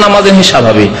আপনার নামাজের হিসাব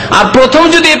হবে। আর প্রথম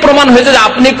যদি এই প্রমাণ হয়ে যায় যে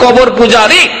আপনি কবর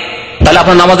পূজারী, তাহলে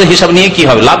আপনার নামাজের হিসাব নিয়ে কি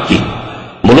হবে? লাভ কি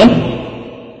বলুন?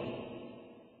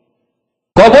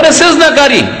 কবরে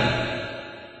সেজদাকারী,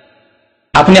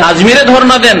 আপনি আজমিরে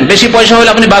ধর্ণা দেন, বেশি পয়সা হলে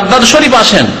আপনি বাগদাদ শরীফ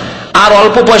আসেন, আর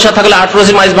অল্প পয়সা থাকলে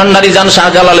আটরসি মাইজ ভান্ডারি যান,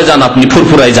 শাহজালালে যান, আপনি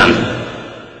ফুরফুরায় যান,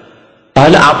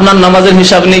 তাহলে আপনার নামাজের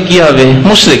হিসাব নিয়ে কি হবে?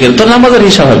 মুশরিকের তো নামাজের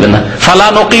হিসাব হবে না। ফালা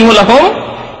নুকিমু লাহুম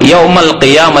ইয়াউমাল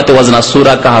কিয়ামাতি ওয়াজনা।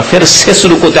 সূরা কাহফের শেষ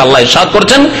রুকুতে আল্লাহ ইরশাদ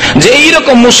করেছেন যে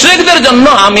এইরকম মুশরিকদের জন্য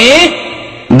আমি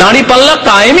দাঁড়ি পাল্লা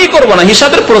কায়েমই করব না,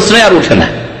 হিসাবের প্রশ্নে আর উঠে না,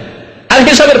 আর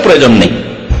হিসাবের প্রয়োজন নেই।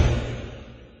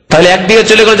 তাহলে একদিকে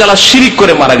চলে গেল যারা শিরিক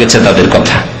করে মারা গেছে তাদের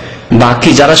কথা,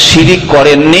 বাকি যারা শিরিক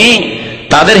করেননি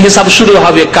তাদের হিসাব শুরু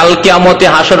হবে কাল কিয়ামতে।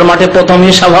 হাসর মাঠে প্রথম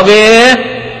হিসাব হবে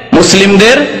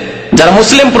মুসলিমদের। যারা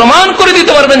মুসলিম প্রমাণ করে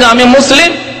দিতে পারবেন যে আমি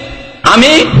মুসলিম,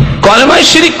 আমি কলেমায়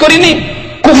শিরিক করিনি,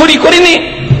 কুফরি করিনি,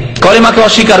 কলেমাকে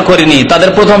অস্বীকার করিনি, তাদের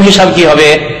প্রথম হিসাব কি হবে?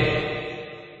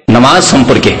 নামাজ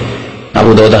সম্পর্কে।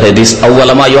 আবু দাউদ হাদিস,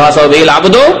 আউয়ালা মা ইউহাসাবু বিল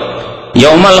আবদু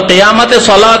ইয়াউমাল কিয়ামাতি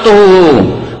সালাতুহু,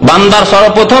 বান্দার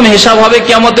সর্বপ্রথম হিসাব হবে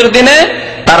কিয়ামতের দিনে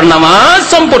তার নামাজ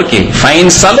সম্পর্কে। ফাইন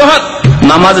সালুহাত,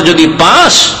 নামাজ যদি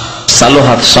পাস,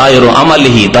 সালুহাত সায়রু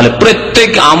আমালিহি, তাহলে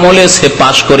প্রত্যেক আমলে সে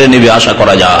পাস করে নেবে আশা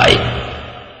করা যায়।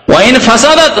 ওয়াইন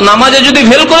ফাসাদাত, নামাজে যদি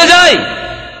ফেল করে যায়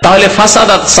তাহলে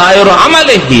ফাসাদাত সায়রু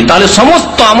আমালিহি, তাহলে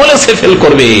সমস্ত আমলে সে ফেল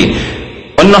করবে।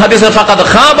 অন্য হাদিসে ফাকাদ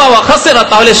খাবা ওয়া খাসিরা,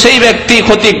 তাহলে সেই ব্যক্তি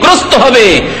ক্ষতিগ্রস্ত হবে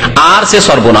আর সে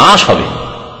সর্বনাশ হবে।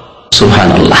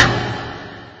 সুবহানাল্লাহ।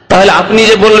 তাহলে আপনি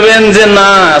যে বলবেন যে না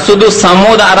শুধু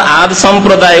সামুদ আর আদ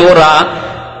সম্প্রদায়, ওরা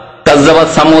কাযযাবাত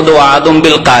সামুদ ওয়া আদম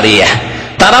বিল কারিয়াহ,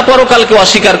 তারা পরকালকে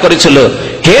অস্বীকার করেছিল।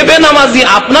 হে বেনামাজি,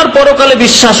 আপনার পরকালে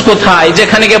বিশ্বাস কোথায়,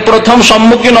 যেখানে গিয়ে প্রথম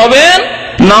সম্মুখীন হবেন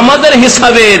নামাজের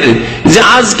হিসাবের, যে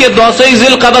আজকে 10ই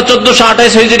জিলকাদা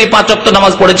 1428 হিজরি 5 ওয়াক্ত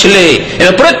নামাজ পড়েছিলে,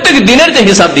 এবার প্রত্যেক দিনের যে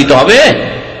হিসাব দিতে হবে।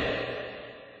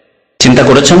 চিন্তা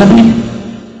করেছেন আপনি?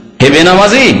 হে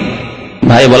বেনামাজি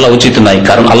ভাই বলা উচিত নাই,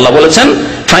 কারণ আল্লাহ বলেছেন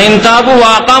ফাইন তাবু ওয়া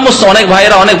আকামুস, অনেক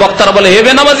ভাইরা অনেক বক্তারা বলে হে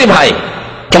বেনামাজি ভাই,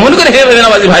 কেমন করে হে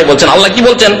বেনামাজি ভাই বলছেন? আল্লাহ কি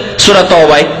বলছেন সূরা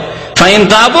তাওবায়? ফাইন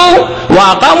তাবু ওয়া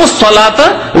আকামুস সালাতা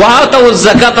ওয়া আতাউজ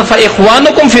যাকাতা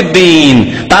ফাইখওয়ানুকুম ফিদ্দীন,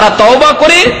 তারা তওবা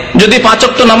করে যদি 5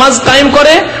 ওয়াক্ত নামাজ কায়েম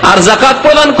করে আর যাকাত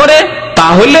প্রদান করে,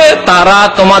 তাহলে তারা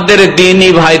তোমাদের দ্বীনি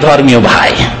ভাই, ধর্মীয়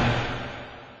ভাই।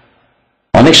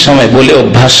 অনেক সময় বলে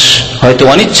অভ্যাস, হয়তো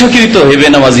অনিচ্ছাকৃত, হে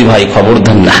বেনামাজি ভাই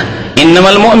খবরদার না,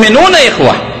 ইন্নামাল মুমিনুনা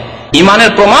ইখওয়া,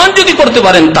 ইমানের প্রমাণ যদি করতে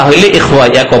পারেন তাহলে ইখওয়া,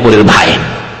 এক অপরের ভাই।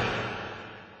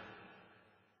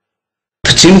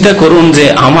 চিন্তা করুন যে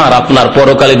আমার আপনার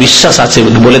পরকালে বিশ্বাস আছে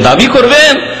বলে দাবি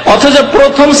করবেন, অথচ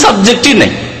প্রথম সাবজেক্টই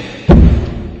নেই।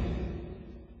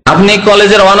 আপনি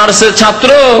কলেজের অনার্সের ছাত্র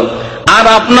আর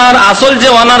আপনার আসল যে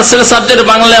অনার্সের সাবজেক্ট,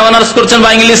 বাংলায় অনার্স করছেন বা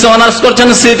ইংলিশে অনার্স করছেন,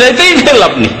 সেটাইতেই ফেল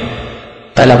আপনি।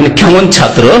 তাহলে আপনি কেমন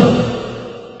ছাত্র?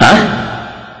 হ্যাঁ,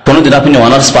 কোনদিন আপনি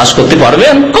অনার্স পাস করতে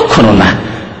পারবেন? কখনো না।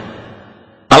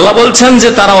 আল্লাহ বলছেন যে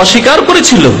তারা অস্বীকার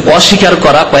করেছিল। অস্বীকার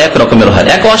করা কয়েক রকমের হয়।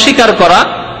 এক অস্বীকার করা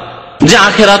যে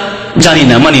আখেরাত জানি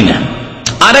না, মানি না।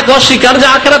 আর এক অস্বীকার যে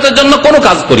আখেরাতের জন্য কোনো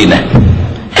কাজ করি না।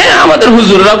 হ্যাঁ, আমাদের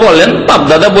হুজুররা বলেন,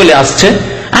 বাপদাদা বলে আসছে,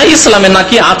 হ্যাঁ ইসলামে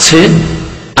নাকি আছে।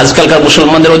 আজকালকার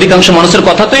মুসলমানদের অধিকাংশ মানুষের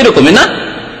কথা তো এরকমই না,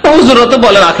 হুজুররা তো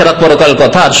বলেন আখেরাত পরকাল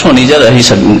কথা, আর শনি যে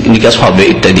হিসাব নিকাশ হবে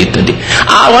ইত্যাদি ইত্যাদি।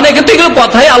 আর অনেকে তো এগুলো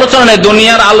কথাই আলোচনা নেই,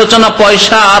 দুনিয়ার আলোচনা,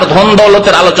 পয়সা আর ধন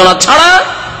দৌলতের আলোচনা ছাড়া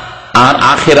আর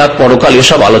আখেরাত পরকাল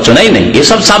এসব আলোচনাই নেই,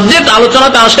 এসব সাবজেক্ট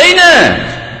আলোচনাতে আসেই না।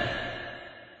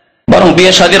 বরং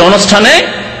বিয়ে শাদীর অনুষ্ঠানে,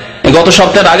 গত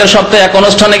সপ্তাহের আগের সপ্তাহে এক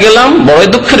অনুষ্ঠানে গেলাম, বড়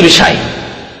দুঃখের বিষয়,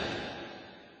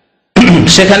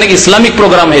 সেখানে ইসলামিক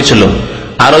প্রোগ্রাম হয়েছিল,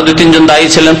 আরো 2-3 জন দায়ী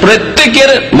ছিলেন,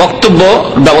 প্রত্যেকের বক্তব্য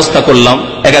ব্যবস্থা করলাম,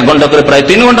 1 ঘন্টা করে প্রায়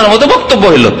 3 ঘন্টার মতো বক্তব্য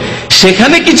হলো।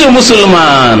 সেখানে কিছু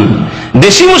মুসলমান,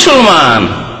 দেশি মুসলমান,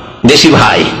 দেশি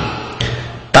ভাই,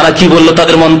 তারা কি বললো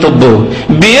তাদের মন্তব্য,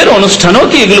 বিয়ের অনুষ্ঠানেও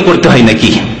কি এগুলো করতে হয়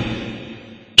নাকি?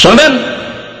 শুনবেন,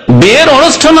 বিয়ের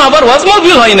অনুষ্ঠান আবার ওয়াজ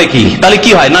মাহফিল হয় নাকি? তাহলে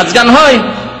কি হয়? নাচ গান হয়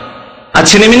আর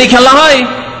ছিনিমিনি খেলা হয়,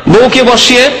 বউকে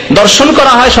বসিয়ে দর্শন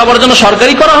করা হয়, সবার জন্য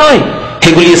সরকারি করা হয়,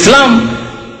 এগুলি ইসলাম?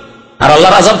 আর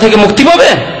আল্লাহর আযাব থেকে মুক্তি পাবে?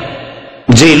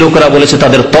 যে লোকেরা বলেছে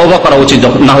তাদের তওবা করা উচিত,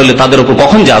 না হলে তাদের উপর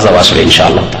কখন যে আযাব আসবে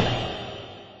ইনশাআল্লাহ।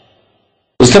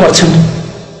 বুঝতে পারছেন?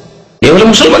 এ হলো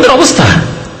মুসলমানদের অবস্থা।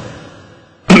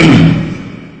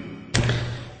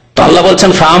 আল্লাহ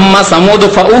বলছেন ফাম্মা সামুদ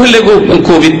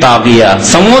ফাউহলিকু বিত্তাগিয়া,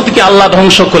 সামুদকে আল্লাহ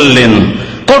ধ্বংস করলেন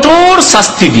কঠোর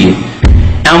শাস্তি দিয়ে।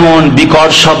 এমন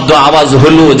বিকট শব্দ আওয়াজ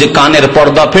হলো যে কানের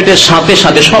পর্দা ফেটে সাথে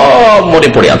সাথে সব মরে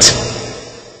পড়ে আছে।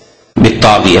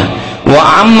 বিত্তাগিয়া ওয়া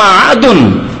আম্মা আদুন,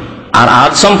 আর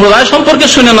আদ সম্প্রদায় সম্পর্কে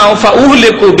শুনে নাও,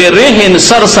 ফাউহলিকু বিরিহিন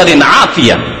সারসারিন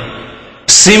আতিয়া,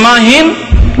 সীমাহীন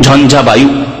ঝঞ্ঝা বায়ু,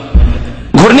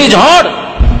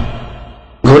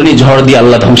 ঘূর্ণিঝড় দিয়ে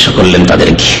আল্লাহ ধ্বংস করলেন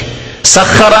তাদেরকে।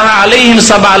 সাখখারাহা আলাইহিম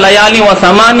সাবআ লায়ালি ওয়া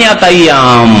সামানিয়াতা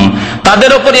আইয়াম,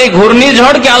 তাদের উপর এই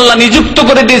ঘূর্ণিঝড়কে আল্লাহ নিযুক্ত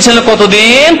করে দিয়েছিলেন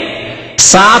কতদিন?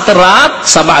 7 রাত,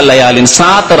 সাবআ লায়ালিন,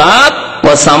 7 রাত,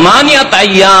 ওয়া সামানিয়াতা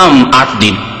আইয়াম, 8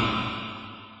 দিন।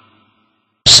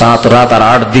 7 রাত আর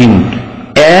 8 দিন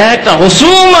একটা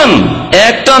হুসুমান,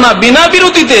 একটা না বিনা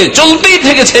বিরতিতে চলতেই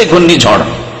থেকেছে ঘূর্ণিঝড়।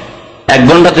 1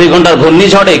 ঘন্টা 2 ঘন্টার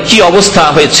ঘূর্ণিঝড়ে কি অবস্থা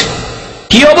হয়েছে,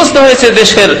 কি অবস্থা হয়েছে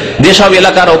দেশের, যেসব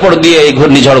এলাকার ওপর দিয়ে এই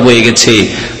ঘূর্ণিঝড় বয়ে গেছে।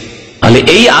 তাহলে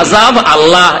এই আযাব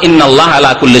আল্লাহ, ইন্নাল্লাহ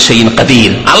আলা কুল্লি শাইইন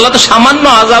কাদির, আল্লাহ তো সামান্য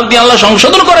আযাব দিয়ে আল্লাহ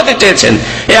সংশোধন করতে চেয়েছেন।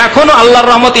 এখনো আল্লাহর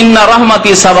রহমত, ইন্না রাহমাতি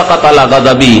সাবাকাত আলা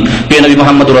গাযাবি, প্রিয় নবী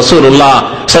মুহাম্মদ রাসূলুল্লাহ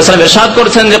সাল্লাল্লাহু আলাইহি ওয়াসাল্লাম ইরশাদ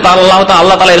করেছেন যে আল্লাহ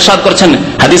তাআলা ইরশাদ করেছেন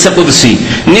হাদিসে কুদসি,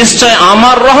 নিশ্চয়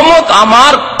আমার রহমত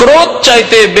আমার ক্রোধ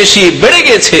চাইতে বেশি বেড়ে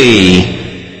গেছে।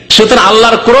 সুতরাং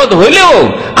আল্লাহর ক্রোধ হইলেও,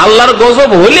 আল্লাহর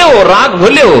গজব হইলেও, রাগ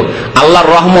হইলেও আল্লাহর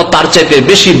রহমত তার চাইতে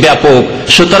বেশি ব্যাপক।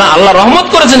 সুতরাং আল্লাহ রহমত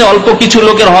করেছেন যে অল্প কিছু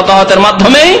লোকের হতাহতের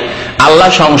মাধ্যমে আল্লাহ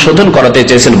সংশোধন করাতে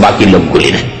চেয়েছেন বাকি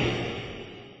লোকগুলির।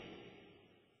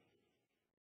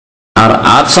 আর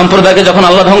আদ সম্প্রদায়কে যখন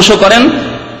আল্লাহ ধ্বংস করেন,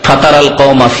 ফাতারাল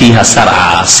কওমা ফিহা সারআ,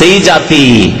 সেই জাতি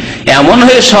এমন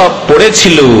হয়ে সব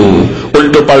পড়েছিল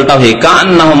উল্টো পাল্টা হয়ে,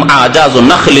 কান্নাহুম আজাজু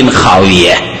নাখলিন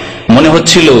খাওয়িয়া, মনে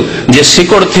হচ্ছিল যে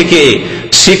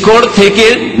শিকড় থেকে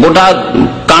গোটা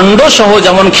কাণ্ড সহ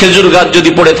যেমন খেজুর গাছ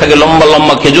যদি পড়ে থাকে, লম্বা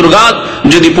লম্বা খেজুর গাছ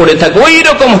যদি পড়ে থাকে, ওই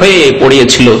রকম হয়ে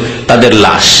পড়িয়েছিল তাদের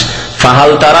লাশ।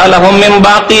 ফাহাল তারা লাহুম মিন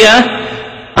বাকিয়া,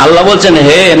 আল্লাহ বলছেন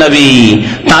হে নবী,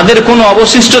 তাদের কোন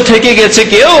অবশিষ্ট থেকে গেছে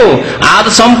কেউ? আদ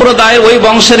সম্প্রদায়ের ওই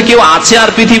বংশের কেউ আছে আর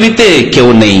পৃথিবীতে? কেউ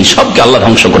নেই, সবকে আল্লাহ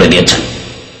ধ্বংস করে দিয়েছেন।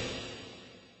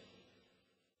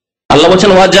 আল্লাহ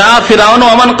বলছেন ওয়াজা ফিরাউন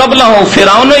ওয়া মান ক্বাবলাহু,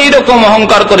 ফিরাউনও এইরকম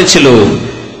অহংকার করেছিল,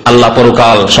 আল্লাহ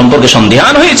পরকাল সম্পর্কে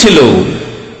সন্দিহান হয়েছিল।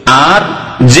 আর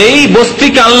যেই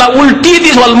বস্তিকে আল্লাহ উল্টিয়ে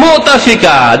দিয়েছিল,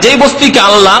 মুতাফিকা, যেই বস্তিকে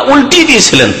আল্লাহ উল্টিয়ে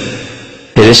দিয়েছিলেন,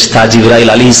 ফেরেশতা জিবরাইল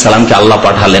আলাইহিস সালামকে আল্লাহ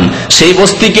পাঠালেন, সেই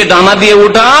বস্তিকে ডানা দিয়ে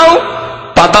উঠাও,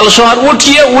 পাতাল শহর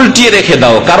উঠিয়ে উল্টিয়ে রেখে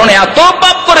দাও, কারণ এত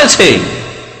পাপ করেছে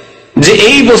যে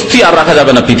এই বস্তি আর রাখা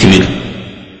যাবে না পৃথিবীর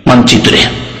মানচিত্রে।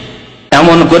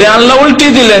 এমন করে আল্লাহ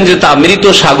উল্টিয়ে দিলেন যে তা মৃত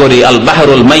সাগরে, আল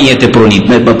বাহরুল মাইয়াতে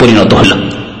পরিণত হল,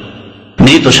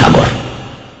 মৃত সাগর,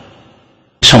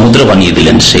 সমুদ্র বানিয়ে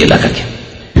দিলেন সেই এলাকাকে।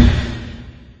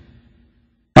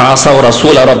 আসাউ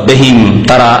রাসূল রাব্বিহিম,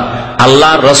 তারা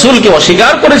আল্লাহর রাসূলকে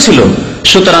অস্বীকার করেছিল।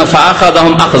 সুতরাং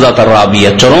ফাআখাযাহুম আখযাতার রাবিয়া,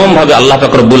 চরম ভাবে আল্লাহ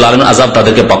পাক রব্বুল আলামিন আযাব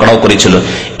তাদেরকে পাকড়াও করেছিল।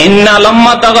 ইন্না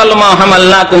লাম্মা তাগাল মা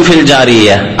হামালনাকুম ফিল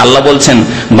জারিয়া, আল্লাহ বলছেন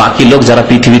বাকি লোক যারা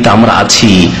পৃথিবীতে আমরা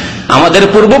আছি, আমাদের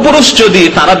পূর্বপুরুষ যদি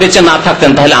তারা বেঁচে না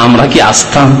থাকতেন তাহলে আমরা কি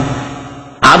আসতাম?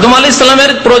 আদম আলাইহিস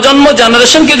সালামের প্রজন্ম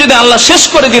জেনারেশনকে যদি আল্লাহ শেষ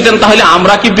করে দিতেন তাহলে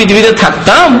আমরা কি পৃথিবীতে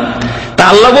থাকতাম? তা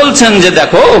আল্লাহ বলছেন যে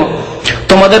দেখো,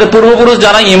 তোমাদের পূর্বপুরুষ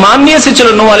যারা ঈমান নিয়ে এসেছিল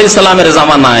নূহ আলাইহিস সালামের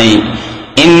জামানায়,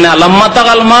 ইন্না লাম্মা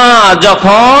তাগাল মা,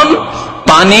 যখন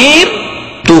পানির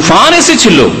তুফান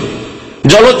এসেছিল,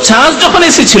 জলোচ্ছ্বাস যখন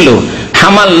এসেছিল,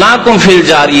 হামালনাকুম ফিল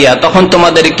জারিয়া, তখন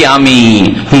তোমাদেরকে আমি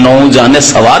নৌজানে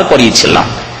সওয়ার করিয়েছিলাম।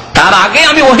 তার আগে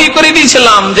আমি ওহী করে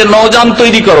দিয়েছিলাম যে নৌযান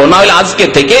তৈরি করো, না হলে আজকে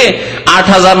থেকে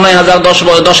 8,000, 9,000,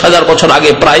 10,000 বছর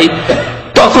আগে প্রায়,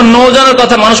 তখন নৌযানের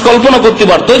কথা মানুষ কল্পনা করতে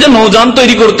পারতো যে নৌযান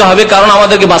তৈরি করতে হবে, কারণ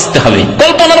আমাদেরকে বাঁচতে হবে,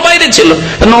 কল্পনার বাইরে ছিল।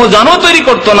 নৌযানও তৈরি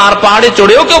করতো না, আর পাহাড়ে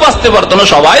চড়েও কেউ বাঁচতে পারতো না,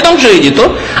 সবাই ধ্বংস হয়ে যেত,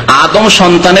 আদম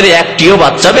সন্তানের একটিও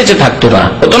বাচ্চা বেঁচে থাকতো না,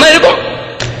 হতো না এরকম।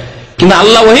 কিন্তু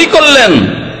আল্লাহ ওহী করলেন,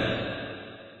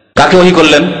 কাকে ওহী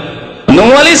করলেন? নূহ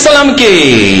আলাইহিস সালামকে,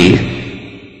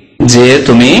 যে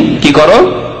তুমি কি করো,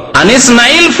 আনিস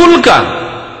নাইল ফুলকা,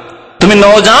 তুমি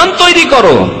নৌযান তৈরি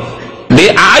করো,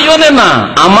 আয়নে না,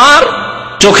 আমার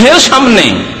চোখের সামনে।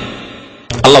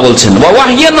 আল্লাহ বলছেন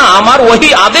ওয়াহিয়া না, আমার ওহী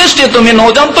আদেশ যে তুমি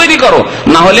নৌযান তৈরি করো,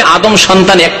 না হলে আদম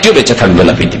সন্তান একটিও বেঁচে থাকবে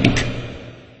না পৃথিবীতে,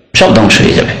 সব ধ্বংস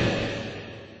হয়ে যাবে।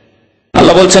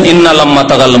 আল্লাহ বলছেন ইন্না লাম্মা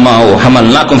তাগাল মাউ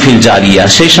হামালনাকুম ফিল জারিয়া,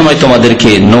 সেই সময় তোমাদেরকে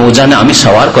নৌযানে আমি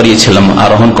সওয়ার করিয়েছিলাম,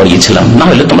 আরোহণ করিয়েছিলাম, না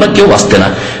হলে তোমরা কেউ বাঁচতে না।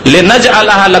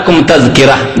 লিনাজআলাহা লাকুম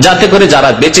তাযকিরা, যাতে করে যারা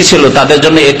বেঁচে ছিল তাদের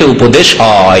জন্য এতে উপদেশ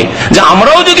হয় যে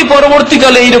আমরাও যদি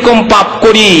পরবর্তীকালে এইরকম পাপ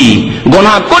করি,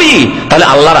 গুনাহ করি, তাহলে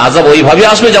আল্লাহর আযাব ওইভাবে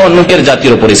আসবে যেমন নূহের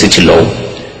জাতির উপর এসেছিল,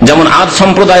 যেমন আদ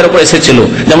সম্প্রদায়ের উপর এসেছিল,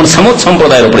 যেমন সামুদ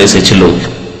সম্প্রদায়ের উপর এসেছিল।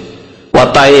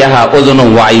 ওয়াতাইহা ওযুনু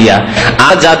ওয়াইয়া,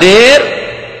 আর যাদের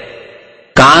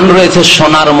কান রয়েছে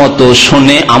শোনার মতো,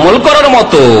 শুনে আমল করার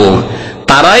মতো,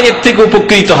 তারাই এর থেকে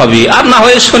উপকৃত হবে। আর না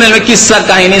হয়ে শুনে কিসসা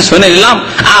কাহিনী শুনে নিলাম,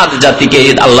 আদ জাতিকে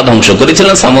আল্লাহ ধ্বংস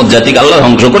করেছিলেন, সামুদ জাতিকে আল্লাহ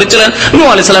ধ্বংস করেছিলেন, নূহ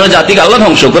আলাইহিস সালামের জাতিকে আল্লাহ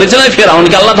ধ্বংস করেছিলেন,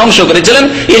 ফিরআউনকে আল্লাহ ধ্বংস করেছিলেন,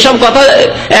 এসব কথা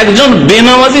একজন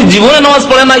বেনামাজি, জীবনে নামাজ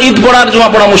পড়ে না, ঈদ পড়া আর জুমা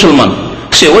পড়া মুসলমান,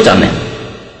 সেও জানে,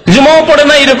 জুমাও পড়ে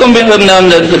না,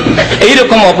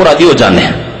 এইরকম অপরাধীও জানে,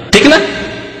 ঠিক না?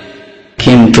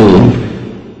 কিন্তু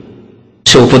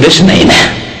সে উপদেশ নেই না,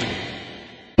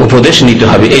 উপদেশ নিতে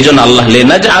হবে। এই জন্য আল্লাহ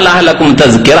লিনাজআলাহা লাকুম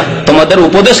তাযকিরা, তোমাদের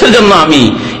উপদেশের জন্য আমি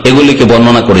এগুলিকে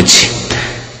বর্ণনা করেছি।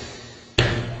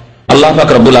 আল্লাহ পাক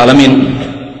রব্বুল আলামিন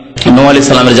নূহ আলাইহিস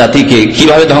সালামের জাতিকে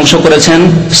কিভাবে ধ্বংস করেছেন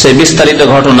সে বিস্তারিত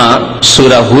ঘটনা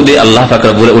সূরা হুদে আল্লাহ পাক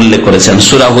রব্বুল উল্লেখ করেছেন।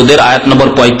 সূরা হুদের আয়াত নম্বর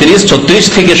 35, 36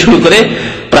 থেকে শুরু করে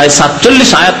প্রায় 47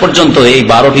 আয়াত পর্যন্ত, এই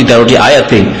 12-13টি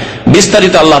আয়াতে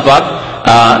বিস্তারিত আল্লাহ পাক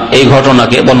এই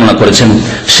ঘটনাকে বর্ণনা করেছেন।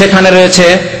 সেখানে রয়েছে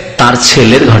তার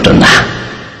ছেলের ঘটনা।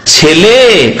 ছেলে,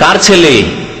 কার ছেলে?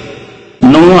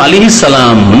 নূহ আলাইহিস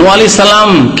সালাম। নূহ আলাইহিস সালাম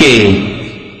কে?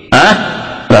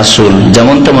 রাসূল,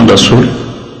 যেমন তেমন রাসূল।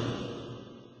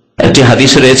 একটি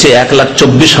হাদিস রয়েছে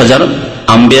 1,24,000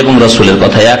 আম্বিয়া এবং রাসূলের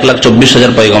কথা,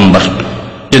 1,24,000 পয়গম্বর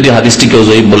যদি হাদিসটি কেউ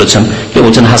জয়ীফ বলেছেন, কেউ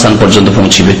বলছেন হাসান পর্যন্ত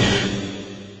পৌঁছিবে।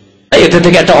 এতে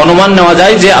থেকে একটা অনুমান নেওয়া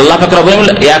যায় যে আল্লাহ পাক রব্বুল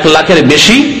আলামিন 1 লাখের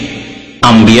বেশি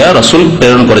আম্বিয়া রাসূল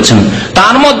প্রেরণ করেছেন।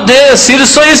 তার মধ্যে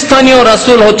শীর্ষস্থানীয়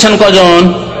রাসূল হচ্ছেন কজন?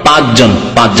 5 জন।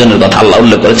 5 জনের কথা আল্লাহ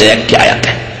উল্লেখ করেছে একটি আয়াতে।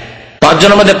 5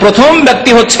 জনের মধ্যে প্রথম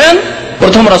ব্যক্তি হচ্ছেন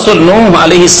প্রথম রাসূল নূহ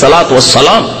আলাইহিস সালাতু ওয়াস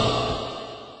সালাম।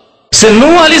 সে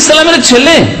নূহ আলাইহিস সালামের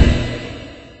ছেলে,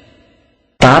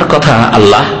 তার কথা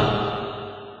আল্লাহ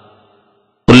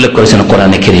উল্লেখ করেছেন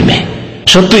কোরআনে কারীমে,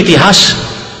 সত্য ইতিহাস।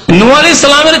 নূহ আলাইহিস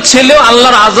সালামের ছেলেও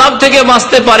আল্লাহর আযাব থেকে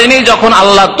বাঁচতে পারেনি যখন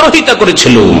আল্লাহ ত্রহিতা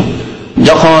করেছিল,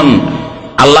 যখন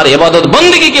আল্লাহর ইবাদত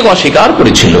বন্দেগীকে অস্বীকার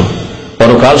করেছিল,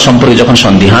 পরকাল সম্পর্কে যখন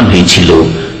সন্দিহান হয়েছিল,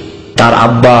 তার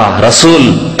আব্বা রাসূল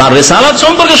তার রিসালাত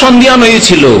সম্পর্কে সন্দিহান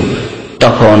হয়েছিল,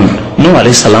 তখন নূহ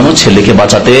আলাইহিস সালামও ছেলেকে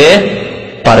বাঁচাতে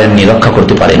পারেননি, রক্ষা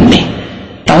করতে পারেননি।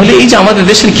 তাহলে এই যে আমাদের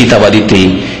দেশের কিতাবাদিতে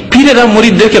পীরেরা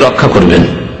মুরিদদেরকে রক্ষা করবেন,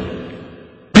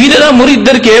 পীরেরা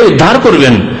মুরিদদেরকে উদ্ধার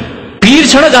করবেন, পীর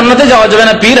ছাড়া জান্নাতে যাওয়া যাবে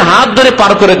না, পীর হাত ধরে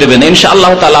পার করে দেবেন,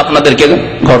 ইনশাআল্লাহ তাআলা আপনাদেরকে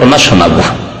ঘটনা শোনাবো।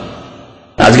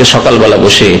 আজকে সকালবেলা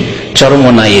বসে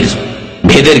চরমনাইয়ের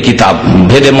ভেদের কিতাব,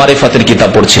 ভেদে মারিফাতের কিতাব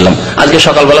পড়ছিলাম। আজকে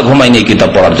সকালবেলা ঘুমাইনি এই কিতাব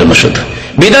পড়ার জন্য, শুধু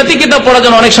বিদাতি কিতাব পড়ার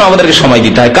জন্য অনেক সময় আমাদেরকে সময়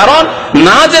দিতে হয়, কারণ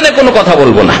না জেনে কোনো কথা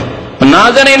বলবো না, না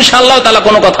জানে ইনশাআল্লাহ তাআলা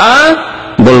কোনো কথা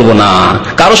বলবো না।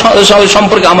 কারো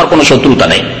সম্পর্কে আমার কোনো শত্রুতা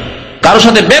নেই, কারোর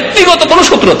সাথে ব্যক্তিগত কোনো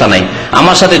শত্রুতা নাই,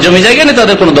 আমার সাথে জমি জায়গা নেই,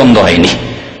 তাদের কোনো দ্বন্দ্ব হয়নি,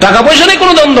 টাকা পয়সা নেই,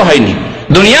 কোনো দ্বন্দ্ব হয়নি,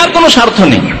 দুনিয়ার কোনো স্বার্থ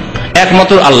নেই,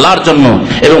 একমাত্র আল্লাহর জন্য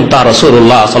এবং তার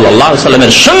রাসূলুল্লাহ সাল্লাল্লাহু আলাইহি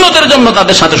ওয়াসাল্লামের সুন্নতের জন্য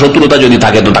তাদের সাথে শত্রুতা যদি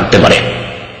থাকে তো থাকতে পারে।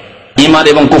 ঈমান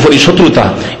এবং কুফরি শত্রুতা,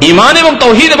 ঈমান এবং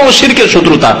তাওহীদ এবং শিরকের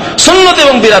শত্রুতা, সুন্নাত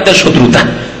এবং বিদআতের শত্রুতা।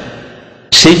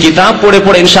 সেই কিতাব পড়ে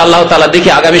পড়ে ইনশাআল্লাহ তাআলা দেখি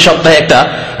আগামী সপ্তাহে একটা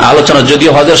আলোচনা,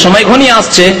 যদিও হজের সময় ঘনিয়ে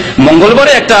আসছে,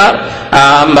 মঙ্গলবারে একটা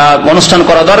অনুষ্ঠান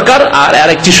করা দরকার আর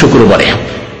আরেকটি শুক্রবারে,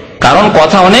 কারণ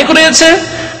কথা অনেক রয়েছে।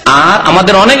 আর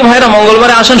আমাদের অনেক ভাইরা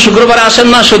মঙ্গলবারে আসেন, শুক্রবারে আসেন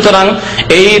না, সুতরাং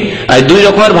এই 2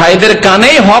 রকমের ভাইদের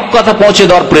কানেই হক কথা পৌঁছে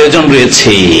দেওয়ার প্রয়োজন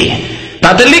রয়েছে।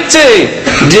 তাতে লিখছে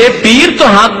যে পীর তো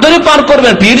হাত ধরে পার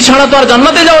করবেন, পীর ছাড়া তো আর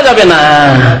জান্নাতে যাওয়া যাবে না।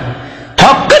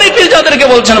 হক্কানি পীর যাদেরকে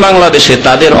বলছেন বাংলাদেশে,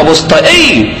 তাদের অবস্থা এই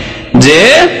যে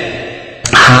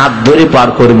হাত ধরে পার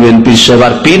করবেন পীর সাহেব,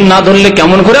 আর পীর না ধরলে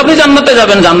কেমন করে আপনি জান্নাতে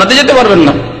যাবেন? জান্নাতে যেতে পারবেন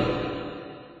না,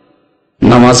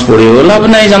 নামাজ পড়েও লাভ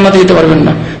নাই, জান্নাতে যেতে পারবেন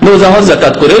না, রোজা হজ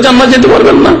যাকাত করেও জান্নাতে যেতে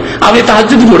পারবেন না, আপনি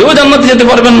তাহাজ্জুদ পড়েও জান্নাতে যেতে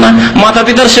পারবেন না, মাতা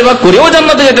পিতার সেবা করেও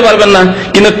জান্নাতে যেতে পারবেন না।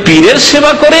 কিন্তু পীরের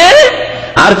সেবা করে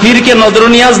আর পীরকে নজর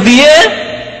নিয়াজ দিয়ে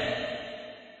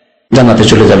জান্নাতে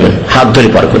চলে যাবেন, হাত ধরে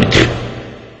পার করে।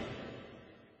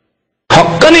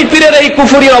 হক্কানি পীরের এই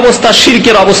কুফরির অবস্থা,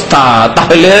 শিরকের অবস্থা,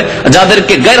 তাহলে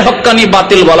যাদেরকে গায়র হক্কানি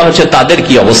বাতিল বলা হচ্ছে তাদের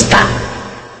কি অবস্থা?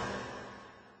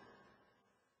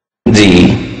 জি,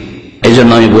 এই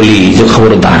জন্য আমি বলি যে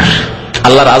খবরদার,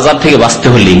 আল্লাহর আযাব থেকে বাঁচতে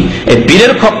হলে এই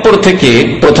পীরের খপ্পর থেকে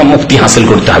প্রথম মুক্তি হাসিল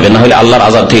করতে হবে, না হলে আল্লাহর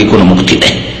আযাব থেকে কোনো মুক্তি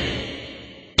নেই।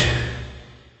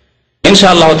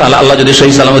 ইনশাআল্লাহ তাআলা আল্লাহ যদি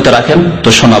সহি সালামতে রাখেন তো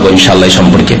শোনাবো ইনশাআল্লাহ এই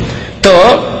সম্পর্কে। তো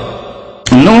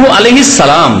নূহ আলাইহিস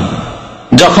সালাম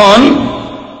যখন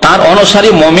তার অনুসারী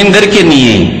মুমিনদেরকে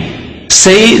নিয়ে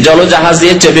সেই জলজাহাজে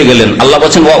চেপে গেলেন, আল্লাহ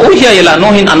বলেন ওয়া উহিয়া ইলা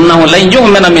নূহিন আন্নাহু লা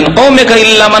ইউমিনা মিন কওমিকা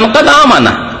ইল্লা মান কাদ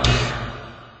আমানা।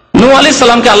 নূহ আলাইহিস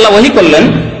সালামকে আল্লাহ ওহী করলেন,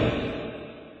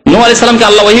 নূহ আলাইহিস সালামকে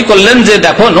আল্লাহ ওহী করলেন যে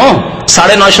দেখো নূহ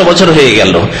 950 বছর হয়ে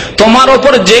গেল, তোমার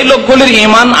উপর যে লোকগুলির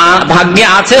ঈমান ভাগ্যে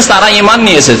আছে তারা ঈমান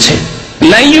নিয়ে এসেছে,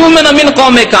 লা ইউমিনা মিন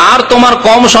কওমিকা, আর তোমার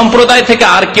কওম সম্প্রদায় থেকে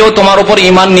আর কেউ তোমার উপর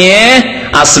ঈমান নিয়ে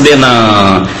আসবে না।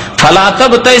 ফালা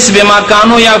তাবতাইস বিমা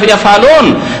কানু ইয়াফালুন,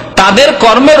 তাদের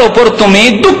কর্মের উপর তুমি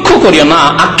দুঃখ করিও না,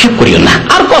 আক্ষেপ করিও না,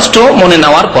 আর কষ্ট মনে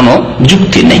নেওয়ার কোনো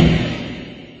যুক্তি নেই।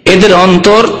 এদের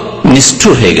অন্তর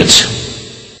নিষ্ঠুর হয়ে গেছে,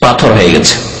 পাথর হয়ে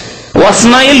গেছে।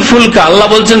 ওয়াসনাইল ফুলকা, আল্লাহ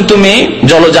বলছেন তুমি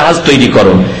জলজাহাজ তৈরি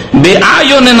করো,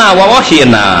 বেআয়ুনিনা ওয়া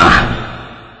ওয়াহিনা।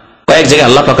 কয়েক জায়গায়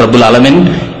আল্লাহ পাক রব্বুল আলামিন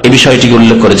এই বিষয়টিকে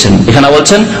উল্লেখ করেছেন। এখানে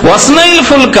বলছেন ওয়াসনাইল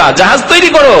ফুলকা, জাহাজ তৈরি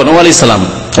করো, নূহ আলাইহিস সালাম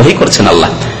ওহী করছেন আল্লাহ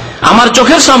আমার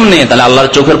চোখের সামনে। তাহলে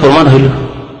আল্লাহর চোখের প্রমাণ হইল,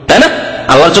 তাই না?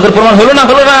 আল্লাহর চোখের প্রমাণ হলো না?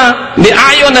 হলো না।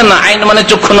 বেআয়ুনিনা, আইন মানে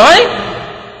চক্ষু নয়।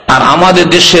 আর আমাদের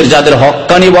দেশের যাদের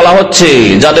হক্কানি বলা হচ্ছে,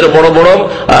 যাদের বড় বড়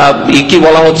কি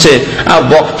বলা হচ্ছে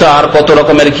বক্তা, আর কত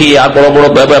রকমের কি, আর বড় বড়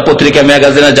পত্রিকা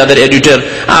ম্যাগাজিনের যাদের এডিটর,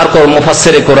 আর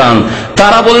মুফাসসিরে কোরআন,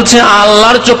 তারা বলছে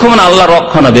আল্লাহর চক্ষু মানে আল্লাহ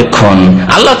রক্ষণাবেক্ষণ।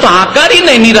 আল্লাহ তো আকারই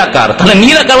নেই, নিরাকার। তাহলে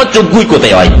নিরাকার চোখই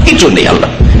কোথায় হয়? কিছু নেই।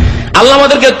 আল্লাহ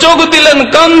আমাদেরকে চোখ দিলেন,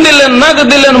 কান দিলেন, নাক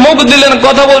দিলেন, মুখ দিলেন,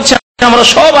 কথা বলছে আমরা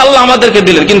সব আল্লাহ আমাদেরকে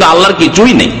দিলেন, কিন্তু আল্লাহর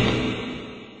কিছুই নেই।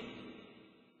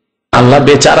 আল্লাহ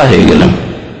বেচারা হয়ে গেলেন।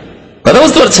 কথা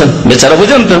বুঝতে পারছেন? বেচারা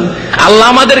বুঝেন তো? আল্লাহ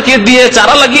আমাদেরকে দিয়ে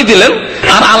চারা লাগিয়ে দিলেন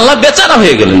আর আল্লাহ বেচারা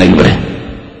হয়ে গেলেন একবারে।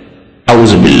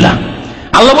 আউযুবিল্লাহ।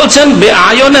 আল্লাহ বলছেন বে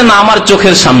আয়নে না, আমার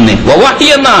চোখের সামনে, ওয়া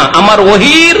ওয়াহিয়া না, আমার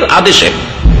ওহীর আদেশে।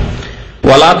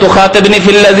 ওয়ালা তুখাতিবনি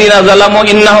ফিল্লাযিনা যালামু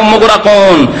ইন্নাহুম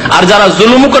মুগরাকুন, আর যারা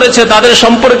জুলুম করেছে তাদের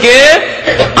সম্পর্কে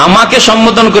আমাকে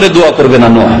সম্বোধন করে দোয়া করবে না।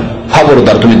 নূহ,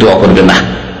 খবরদার তুমি দোয়া করবে না।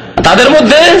 তাদের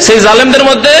মধ্যে, সেই জালেমদের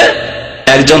মধ্যে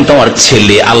একজন তোমার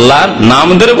ছেলে। আল্লাহ নাম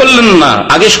ধরে বললেন না,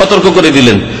 আগে সতর্ক করে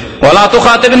দিলেন। ওয়ালা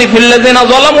তুখাতিবনি ফিল্লাযিনা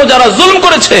যালামু, যারা জুলুম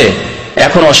করেছে,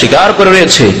 এখন অস্বীকার করে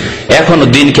রয়েছে, এখনো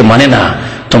দিনকে মানে না,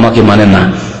 তোমাকে মানে না,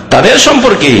 তাদের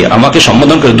সম্পর্কে আমাকে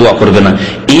সম্বোধন করে দোয়া করবে না।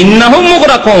 ইন্নাহুম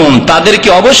মুগরাকুন, তাদেরকে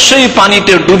অবশ্যই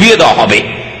পানিতে ডুবিয়ে দেওয়া হবে।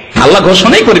 আল্লাহ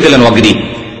ঘোষণাই করে দিলেন অগ্নি,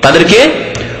 তাদেরকে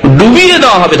ডুবিয়ে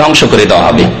দেওয়া হবে, ধ্বংস করে দেওয়া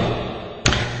হবে।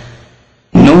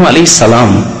 নূহ আলাইহিস সালাম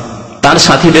তার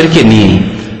সাথীদেরকে নিয়ে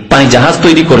পানি জাহাজ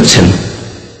তৈরি করছেন।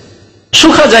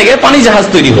 শুখা জায়গায় পানি জাহাজ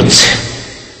তৈরি হচ্ছে।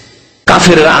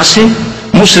 কাফেররা আসে,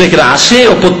 মুশরিকরা আসে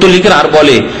ও পত্তলিকরা আর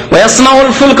বলে,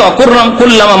 ওয়াসনাউল ফুলকা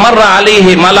কুল্লামা মাররা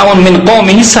আলাইহি মালাউন মিন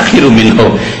কওমিহি সাখিরু মিনহু,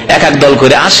 এক এক দল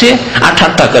করে আসে আর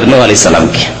ঠাট্টা করে নূহ আলাইহিস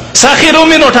সালামকে। সাখিরু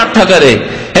মিনহু, ঠাট্টা করে,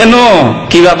 হে নূহ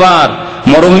কি ব্যাপার,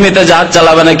 মরুভূমিতে জাহাজ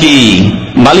চালাবে নাকি,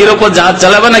 বালির ওপর জাহাজ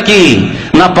চালাবে নাকি,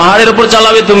 না পাহাড়ের উপর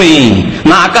চালাবে তুমি,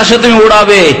 না আকাশে তুমি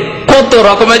উড়াবে? কত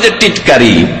রকমের যে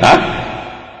টিটকারি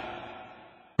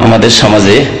আমাদের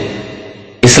সমাজে,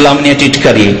 ইসলাম নিয়ে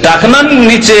টিটকারি। টাকনার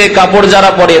নিচে কাপড়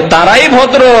যারা পরে তারাই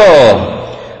ভদ্র,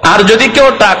 আর যদি কেউ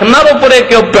টাকনার উপরে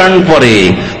কেউ প্যান্ট পরে,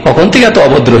 কখন থেকে এত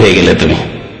অভদ্র হয়ে গেলে তুমি?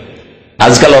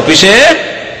 আজকাল অফিসে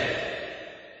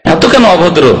এত কেন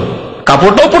অভদ্র?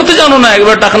 কাপড়টাও পরতে জানো না,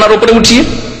 একবার টাকনার উপরে উঠিয়ে,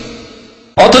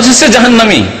 অথচ সে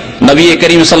জাহান্নামী। নবী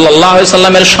করিম সাল্লাল্লাহু আলাইহি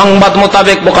সাল্লামের সংবাদ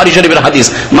মোতাবেক বুখারী শরীফের হাদিস,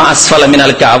 মা আসফালা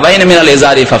মিনাল কাবাইন মিনাল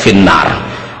ইজারি ফাফিন নার,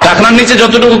 টাকনার নিচে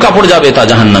যতটুকু কাপড় যাবে তা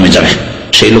জাহান্নামে যাবে,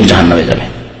 সেই লোক জাহান্নামে যাবে,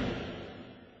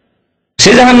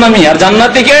 সে জাহান্নামী। আর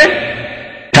জান্নাতীকে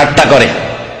ঠাট্টা করে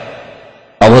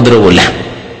অভদ্র বলে,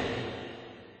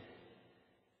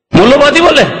 মৌলবাদী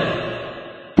বলে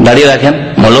দাঁড়িয়ে রাখেন,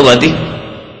 মৌলবাদী।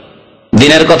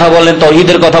 দিনের কথা বলেন,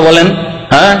 তাওহীদের কথা বলেন,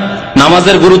 হ্যাঁ,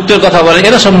 নামাজের গুরুত্বের কথা বলেন,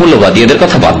 এরা সব মূল্যবাদী, এদের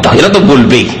কথা বাদ দাও, এরা তো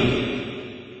বলবেই।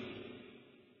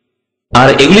 আর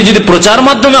এগুলি যদি প্রচার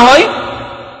মাধ্যমে হয়,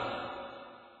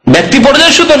 ব্যক্তি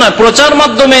পর্যায়ে শুধু না, প্রচার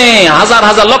মাধ্যমে হাজার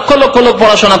হাজার লক্ষ লক্ষ লোক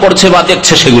পড়াশোনা করছে বা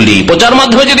দেখছে, সেগুলি প্রচার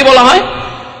মাধ্যমে যদি বলা হয়,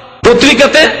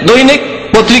 পত্রিকাতে, দৈনিক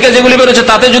পত্রিকা যেগুলি বেরোচ্ছে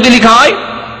তাতে যদি লেখা হয়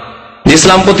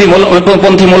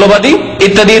ইসলামপন্থী মৌলবাদী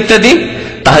ইত্যাদি ইত্যাদি,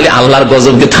 তাহলে আল্লাহর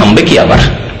গজবকে থামবে কি? আবার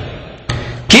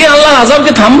কি আল্লাহর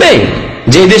আযাবকে থামবে?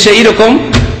 যে দেশে এইরকম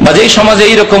বা যে সমাজে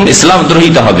এইরকম ইসলাম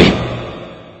দ্রোহিতা হবে।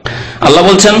 আল্লাহ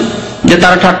বলছেন যে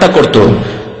তারা ঠাট্টা করত।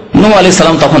 নূহ আলাইহিস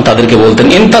সালাম তখন তাদেরকে বলতেন,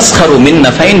 ইন তাসখারু মিন্না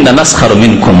ফাইন্না নাসখারু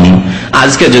মিনকুম,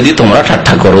 আজকে যদি তোমরা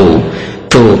ঠাট্টা করো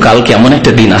তো কালকে এমন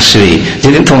একটা দিন আসবে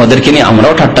যেদিন তোমাদেরকে নিয়ে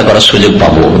আমরাও ঠাট্টা করার সুযোগ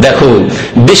পাবো। দেখো,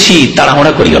 বেশি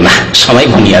তাড়াহুড়া করিও না, সময়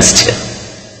ঘনিয়ে আসছে।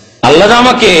 আল্লাহ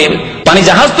আমাকে পানি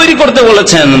জাহাজ তৈরি করতে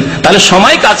বলেছেন, তাহলে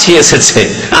সময় কাছে এসেছে।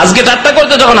 আজকে ঠাট্টা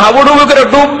করতে যখন হাবুডুবু করে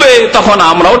ডুববে, তখন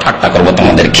আমরাও ঠাট্টা করবো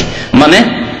তোমাদেরকে। মানে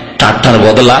ঠাট্টার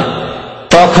বদলা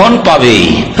তখন পাবে,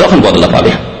 তখন বদলা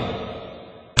পাবে।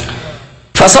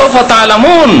 ফাসাউফা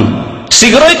তা'লামুন,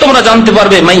 শীঘ্রই তোমরা জানতে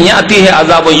পারবে, মাইয়াতিহি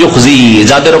আযাবু ইউখজি,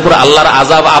 যাদের উপর আল্লাহর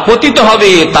আযাব আপতিত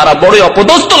হবে তারা বড়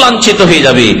অপদস্থ, লাঞ্ছিত হয়ে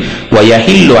যাবে। ওয়া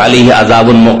ইয়াহিল্লু আলাইহি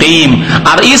আযাবুন মুকিম,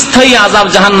 আর স্থায়ী আযাব,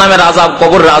 জাহান্নামের আযাব,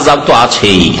 কবরের আযাব তো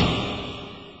আছেই।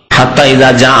 হাত্তা ইযা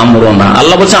জা আমরুনা,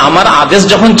 আল্লাহ বলছে আমার আদেশ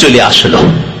যখন চলে আসলো,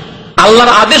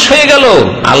 আল্লাহর আদেশ হয়ে গেল।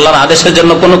 আল্লাহর আদেশের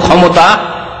জন্য কোনো ক্ষমতা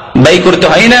ব্যয় করতে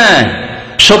হয় না,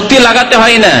 শক্তি লাগাতে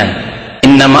হয় না।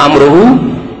 ইন্নামা আমরুহু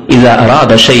ইযা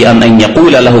আরাদা শাইআন আন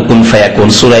ইয়াকুলা লাহু কুন ফায়াকুন,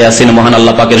 সূরা ইয়াসিন মহান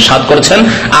আল্লাহ পাক ইরশাদ করেছেন,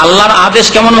 আল্লাহর আদেশ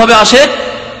কেমন ভাবে আসে?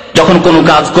 যখন কোনো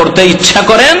কাজ করতে ইচ্ছা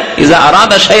করেন, ইযা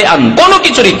আরাদা শাইআন, কোনো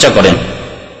কিছুর ইচ্ছা করেন,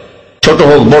 ছোট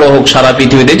হোক বড় হোক, সারা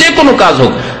পৃথিবীতে যে কোনো কাজ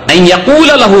হোক, আন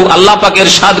ইয়াকুলা লাহু, আল্লাহ পাক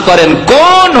ইরশাদ করেন,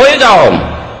 কোন হয়ে যাও,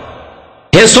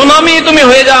 হে সুনামি তুমি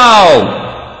হয়ে যাও,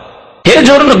 হে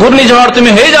ঘূর্ণিঝড়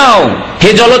তুমি হয়ে যাও, হে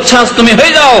জলোচ্ছ্বাস তুমি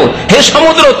হয়ে যাও, হে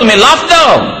সমুদ্র তুমি লাফ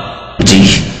দাও। জি,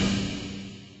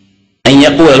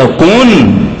 কুন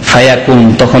ফায়াকুন,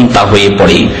 তখন তা হয়ে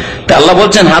পড়ে। তা আল্লাহ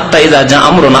বলছেন হাত্তা ইযা জা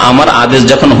আমরুনা, আমার আদেশ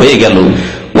যখন হয়ে গেল।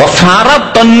 ওয়া ফারাত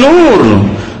তান্নুর,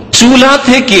 চুলা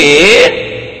থেকে,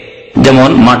 যেমন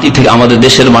মাটি থেকে, আমাদের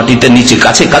দেশের মাটিতে নিচে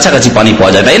কাছাকাছি পানি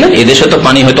পাওয়া যায়, তাই না? এদেশে তো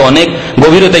পানি হয়তো অনেক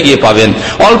গভীরতা গিয়ে পাবেন,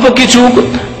 অল্প কিছু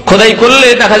খোদাই করলে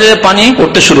দেখা যায় পানি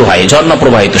উঠতে শুরু হয়, ঝর্ণা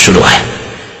প্রবাহিত শুরু হয়।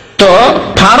 তো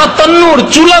ফারাত তান্নুর,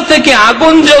 চুলা থেকে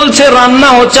আগুন জ্বলছে, রান্না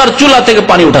হচ্ছে, আর চুলা থেকে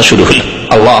পানি ওঠা শুরু হলো।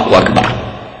 আল্লাহু আকবার।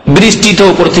 বৃষ্টি তো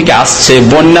উপর থেকে আসছে,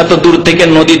 বন্যা তো দূর থেকে,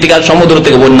 নদী থেকে আর সমুদ্র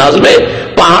থেকে বন্যা আসবে,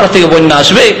 পাহাড় থেকে বন্যা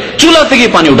আসবে, চুলা থেকে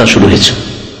পানি ওঠা শুরু হয়েছে,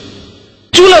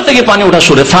 চুলা থেকে পানি ওঠা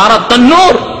শুরু। ফারাত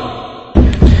তান্নুর,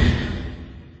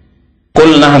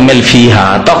 কুলনা হামিল ফিহা,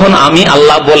 তখন আমি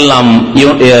আল্লাহ বললাম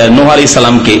নূহ আলাইহিস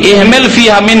সালামকে, ইহমিল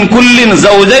ফিহা মিন কুল্লিন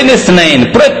যাওজাইন ইসনাইন,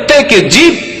 প্রত্যেক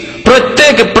জীব,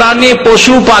 প্রত্যেক প্রাণী,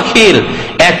 পশু পাখির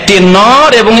একটি নর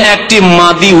এবং একটি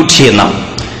মাদি উঠিয়ে নাও,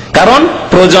 কারণ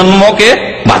প্রজন্মকে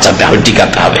বাঁচাতে হবে,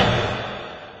 টিকাতে হবে।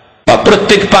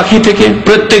 প্রত্যেক পাখি থেকে,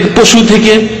 প্রত্যেক পশু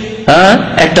থেকে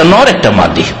একটা নর একটা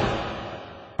মাদি।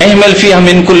 ইহমিল ফিহা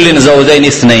মিন কুল্লিন যাওজাইন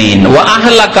ইসনাইন ওয়া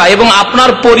আহলাকা, এবং আপনার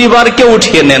পরিবারকে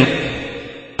উঠিয়ে নেন।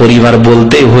 পরিবার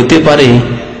বলতে হতে পারে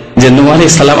যে নূহ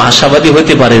আলাইহিস সালাম আশাবাদী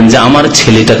হতে পারেন যে আমার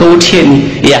ছেলেটাকে উঠিয়ে নি,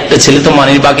 এই একটা ছেলে তো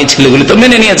মানেনি, বাকি ছেলেগুলি তো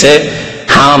মেনে নিয়েছে,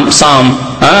 হাম, সাম,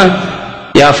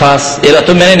 ইয়াফাস, এরা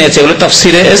তো মেনে নিয়েছে, এগুলো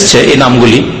তাফসিরে এসছে এই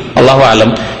নামগুলি, আল্লাহু আলাম।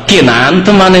 কেনান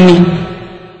তো মানেনি,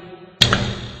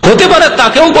 হতে পারে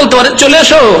তাকেও বলতে পারে চলে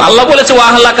এসো, আল্লাহ বলেছে ওয়া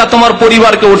আহলাকা, তোমার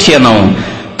পরিবারকে উঠিয়ে নাও।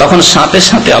 তখন সাথে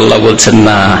সাথে আল্লাহ বলছেন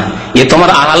না, এ তোমার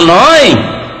আহাল নয়,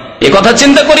 এ কথা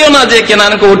চিন্তা করিও না যে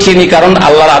কেনানকে উঠিয়ে নি, কারণ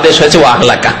আল্লাহর আদেশ হয়েছে ওয়া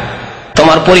আহলাকা,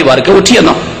 তোমার পরিবারকে উঠিয়ে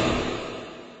নাও।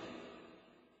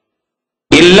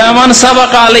 ইল্লা মান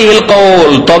সাবাকা আলাইহিল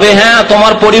কওল, তবে হ্যাঁ,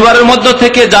 তোমার পরিবারের মধ্য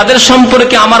থেকে যাদের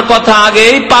সম্পর্কে আমার কথা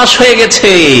আগেই পাশ হয়ে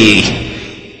গেছে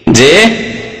যে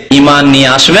ঈমান নিয়ে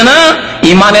আসবে না,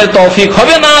 ঈমানের তৌফিক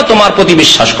হবে না, তোমার প্রতি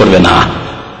বিশ্বাস করবে না।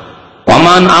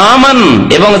 ওমান আমান,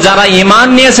 এবং যারা ঈমান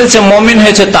নিয়ে এসেছে, মুমিন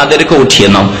হয়েছে, তাদেরকে উঠিয়ে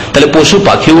নাও। তাহলে পশু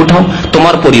পাখি উঠাও,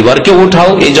 তোমার পরিবারকে উঠাও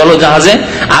এই জলজাহাজে,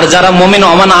 আর যারা মুমিন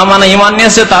ওমান আমানা ঈমান নিয়ে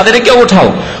এসেছে তাদেরকে উঠাও।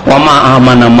 ওমা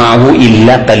আমানা মাহু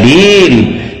ইল্লা কালিল,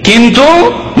 কিন্তু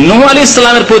নূহ আলাইহিস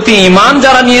সালামের প্রতি ঈমান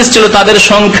যারা নিয়ে এসেছিল তাদের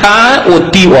সংখ্যা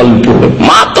অতি অল্প,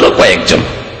 মাত্র কয়েকজন,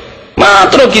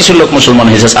 মাত্র কিছু লোক মুসলমান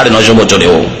হয়েছে 950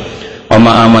 বছরেও।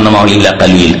 ওমা আমানা মাহু ইল্লা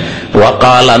কালিল।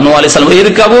 ওয়াকালা, নূহ আলাইহিস সালাম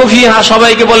ইরকাবু ফিহা,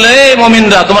 সবাইকে বললেন এই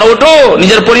মুমিনরা তোমরা ওঠো,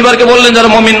 নিজের পরিবারকে বললেন যারা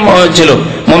মুমিন ছিল,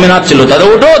 মুমিনাত ছিল, তাদের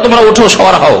ওঠো, তোমরা ওঠো,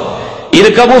 সওয়ার হও।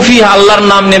 ইরকাবু ফিহা, আল্লাহর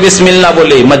নাম নিয়ে বিসমিল্লাহ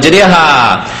বলে, মাজরিহা,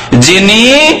 যিনি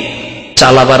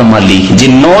চালাবার মালিক, যে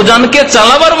নৌজানকে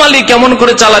চালাবার মালিক, কেমন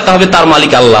করে চালাতে হবে তার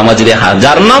মালিক আল্লাহ, মাজরিহা,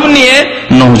 যার নাম নিয়ে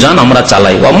নৌজান আমরা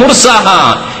চালাই। ওয়া মুরসাহা,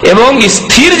 এবং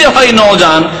স্থির যে হয়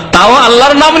নৌজান তাও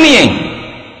আল্লাহর নাম নিয়ে।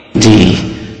 জি,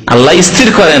 আল্লাহ স্থির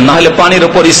করেন, না হলে পানির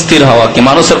উপর স্থির হওয়া কি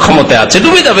মানুষের ক্ষমতা আছে?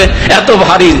 ডুবে যাবে, এত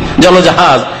ভারী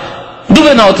জলজাহাজ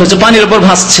ডুবে না, অথচ পানির উপর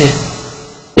ভাসছে।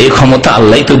 এই ক্ষমতা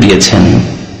আল্লাহ তো দিয়েছেন,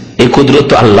 এই কুদরত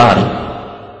তো আল্লাহর।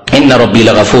 ইন্না রাব্বি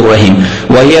লাগাফুর রহিম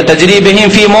ওয়া হিয়া তাজরি বিহিম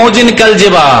ফি মাওজিন কাল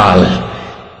জিবাল,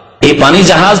 এই পানি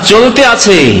জাহাজ চলতে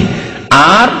আছে,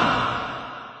 আর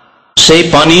সেই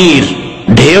পানির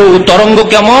ঢেউ তরঙ্গ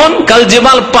কেমন, কাল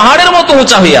জিবাল, পাহাড়ের মতো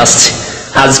উঁচা হয়ে আসছে।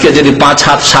 আজকে যদি 5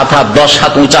 হাত 7 হাত 10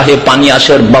 হাত উঁচা হয়ে পানি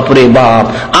আসে, বাপরে বাপ,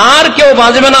 আর কেউ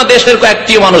বাঁচবে না, দেশের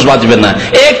একটিও মানুষ বাঁচবে না,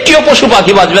 একটিও পশু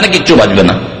পাখি বাঁচবে না, কিচ্ছু বাঁচবে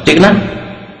না, ঠিক না?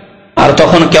 আর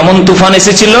তখন কেমন তুফান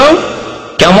এসেছিল,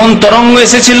 কেমন তরঙ্গ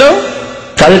এসেছিল,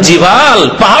 কাল জিবাল,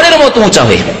 পাহাড়ের মতো উঁচা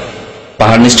হয়ে,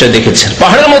 পাহাড় নিশ্চয় দেখেছেন,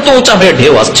 পাহাড়ের মতো উঁচা হয়ে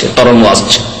ঢেউ আসছে, তরঙ্গ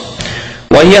আসছে।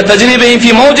 ওয়াহিয়া তাজরি বিহিম ফি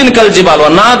মাওজিন কাল জিবাল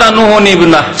ওয়া নাদা নূহুন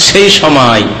ইবনাহ, সেই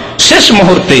সময় শেষ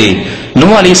মুহূর্তে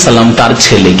নূহ আলাইহিস সালাম তার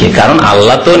ছেলেকে, কারণ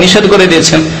আল্লাহ তো নিষেধ করে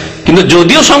দিয়েছেন, কিন্তু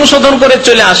যদিও সংশোধন করে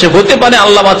চলে আসে, হতে পারে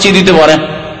আল্লাহ বাঁচিয়ে দিতে পারেন,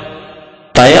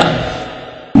 তাই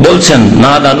বলছেন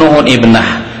নাদা নূহুন ইবনাহ,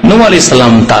 নূহ আলাইহিস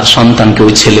সালাম তার সন্তানকে,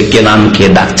 ওই ছেলে কেনানকে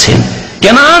ডাকছেন,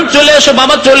 কেনান চলে এসো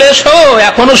বাবা, চলে এসো,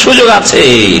 এখনো সুযোগ আছে।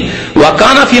 ওয়া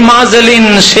কানা ফি মাযলিন,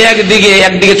 সে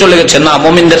একদিকে চলে গেছে, না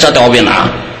মুমিনদের সাথে হবে না,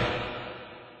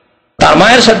 তার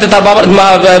মায়ের সাথে, তার বাবার,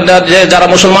 যারা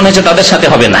মুসলমান হয়েছে তাদের সাথে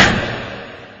হবে না।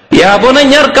 ইয়া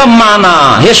বুনাইয়া রকাব মানা,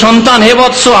 হে সন্তান, হে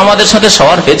বৎস, আমাদের সাথে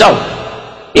সওয়ার হয়ে যাও,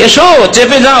 এসো,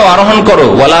 চেপে যাও, আরোহণ করো।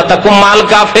 ওয়ালা তাকুম মাল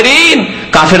কাফিরিন,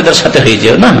 কাফেরদের সাথে হয়ে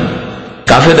যেও না,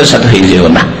 কাফেরদের সাথে হয়ে যেও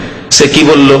না। সে কি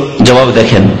বললো, জবাব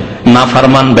দেখেন, না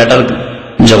ফারমান বেটার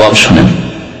জবাব শুনেন।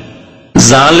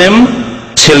 জালেম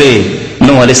ছেলে,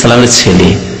 নূহ আলাইহিস সালামের ছেলে,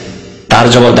 তার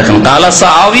জবাব দেখেন। কালা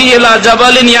সাআবি ইলা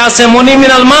জাবালিন ইয়াসিমুনি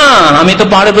মিনাল মা, আমি তো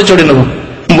পাহাড়ের উপর চড়ে নেবো,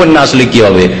 বন্যা আসলে কি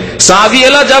হবে। সাআবি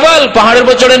ইলা জাবাল, পাহাড়ের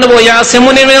উপর চড়ে নেবো,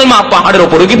 ইয়াসিমুনি মিনাল মা, পাহাড়ের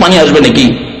উপরে কি পানি আসবে নাকি?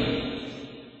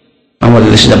 আমাদের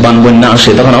দেশে বান বন্যা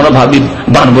আসে, তখন আমরা ভাবি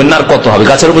বান বন্যার কত হবে,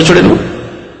 গাছের উপর চড়ে নেবো,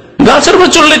 গাছের উপর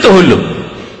চড়লেই তো হইল,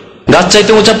 গাছ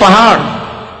চাইতে উঁচা পাহাড়।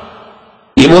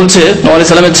 কি বলছে নূহ আলাইহিস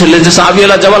সালামের ছেলে যে সাআবি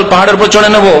ইলা জাবাল, পাহাড়ের উপর চড়ে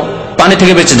নেবো, পানি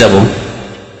থেকে বেঁচে যাবো।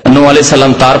 নূহ আলাইহিস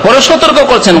সালাম তারপরে সতর্ক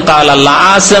করছেন, কালা লা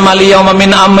আসিমা আল-ইয়াওমা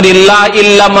মিন আমরিল্লাহ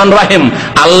ইল্লা মান রাহিম,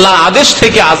 আল্লাহ আদেশ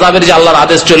থেকে, আযাবের যে আল্লাহর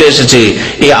আদেশ চলে এসেছে,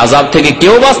 এই আযাব থেকে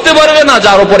কেউ বাঁচতে পারবে না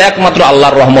যার উপর একমাত্র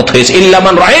আল্লাহর রহমত হয়েছে, ইল্লা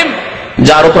মান রাহিম,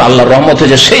 যার উপর আল্লাহর রহমত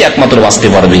হয়েছে সেই একমাত্র বাঁচতে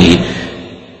পারবে।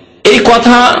 এই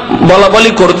কথা বলা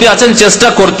বলি করতে আছেন, চেষ্টা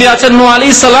করতে আছেন নূহ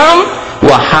আলাইহিস সালাম,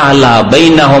 ওয়াহালা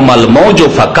বাইনাহুমাল মাউজু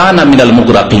ফাকানা মিনাল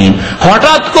মুগরাকিন।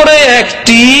 হঠাৎ করে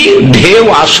একটি ঢেউ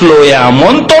আসলো,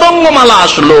 এমন তরঙ্গমালা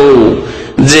আসলো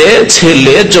যে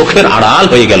ছেলে চোখের আড়াল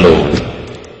হয়ে গেল।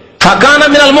 ফাকানা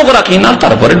মিনাল মুগরাকিন, আর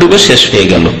তারপরে ডুবে শেষ হয়ে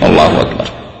গেল। আল্লাহু আকবার।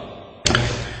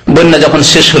 বন্যা যখন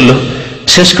শেষ হলো,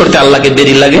 শেষ করতে আল্লাহকে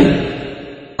দেরি লাগে,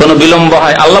 কোন বিলম্ব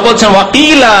হয়? আল্লাহ বলছেন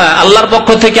ওয়াকিলা, আল্লাহর পক্ষ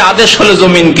থেকে আদেশ হলো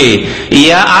জমিনকে,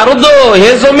 ইয়া আরদো,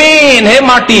 হে জমিন, হে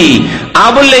মাটি,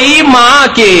 আবলেই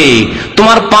মাকে,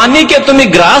 তোমার পানিকে তুমি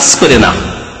গ্রাস করে নাও,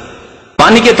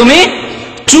 পানিকে তুমি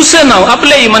চুষে নাও।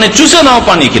 আবলেই মানে চুষে নাও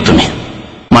পানিকে তুমি।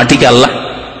 মাটিকে আল্লাহ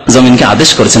জমিনকে আদেশ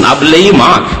করেছেন আবলেই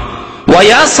মা।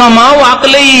 ওয়া সামাও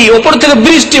আকলেই, উপর থেকে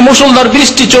বৃষ্টি, মুষলধার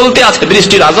বৃষ্টি চলতে আছে,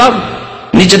 বৃষ্টির আযাব,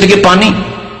 নিচে থেকে পানি।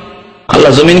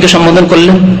 আল্লাহ জমিনকে সম্বোধন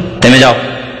করলেন, থেমে যাও,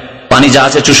 পানি যা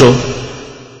আছে চুষো।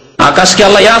 আকাশকে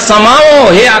আল্লাহ ইয়া সামাও,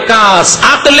 হে আকাশ,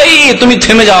 আকলেই, তুমি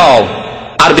থেমে যাও,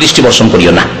 আর বৃষ্টি বর্ষণ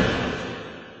করিও না।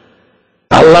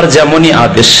 আল্লাহর যেমনই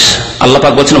আদেশ, আল্লাহ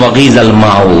পাক বলছেন ওয়াগিজাল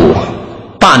মাউ,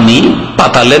 পানি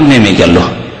পাতালে নেমে গেল।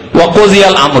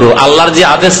 ওয়াকুজিয়াল আমরু, আল্লাহর যে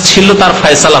আদেশ ছিল তার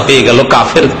ফয়সালা হয়ে গেল,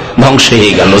 কাফের ধ্বংস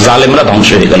হয়ে গেল, জালেমরা ধ্বংস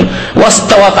হয়ে গেল।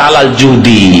 ওয়াস্তাওয়াত আলাল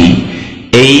জুদি,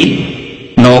 এই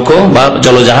নৌকো বা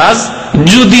জলজাহাজ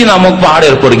জুদি নামক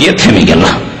পাহাড়ের উপর গিয়ে থেমে গেল।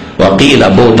 ওয়াকিলা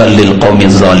বুদাল লিল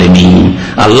কওমিজ জালিমিন,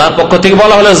 আল্লাহর পক্ষ থেকে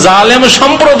বলা হলো জালেম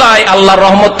সম্প্রদায় আল্লাহর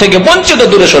রহমত থেকে বঞ্চিত,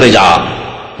 দূরে সরে যা,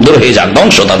 দূর হয়ে যাক,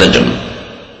 ধ্বংস তাদের জন্য।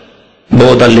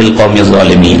 বুদাল লিল কওমিজ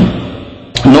জালিমিন।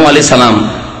 নূহ আলাইহিস সালাম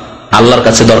আল্লাহর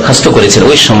কাছে দরখাস্ত করেছেন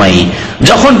ওই সময়,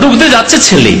 যখন ডুবতে যাচ্ছে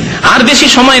ছেলে, আর বেশি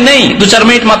সময় নেই, 2-4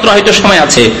 মিনিট মাত্র হয়তো সময়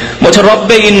আছে। বলছে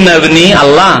রব্বে ইন্নাবনি,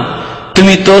 আল্লাহ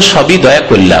তুমি তো সবই দয়া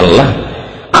করলে আল্লাহ,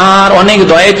 আর অনেক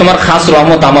দয়ায় তোমার খাস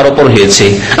রহমত আমার উপর হয়েছে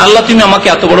আল্লাহ, তুমি আমাকে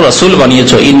এত বড় রাসূল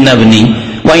বানিয়েছো। ইন্নাবনি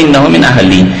ওয়া ইন্নাহু মিন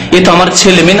আহলি, এ তো আমার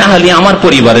ছেলে, মিন আহলি আমার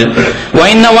পরিবারের। ওয়া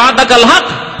ইন্না ওয়াদাকাল হক,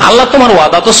 আল্লাহ তোমার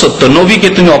ওয়াদা তো সত্য, নবীকে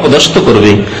তুমি অপদস্থ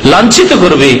করবে, লাঞ্ছিত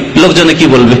করবে, লোকজনে কি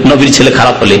বলবে নবীর ছেলে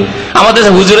খারাপ হলে? আমাদের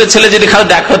হুজুরের ছেলে যদি খারাপ,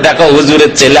 দেখো দেখো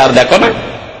হুজুরের ছেলে, আর দেখো না,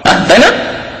 তাই না?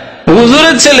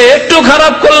 হুজুরের ছেলে একটু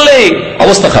খারাপ করলে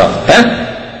অবস্থা খারাপ। হ্যাঁ,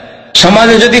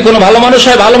 সমাজে যদি কোনো ভালো মানুষ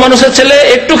হয়, ভালো মানুষের ছেলে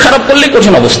একটু খারাপ করলে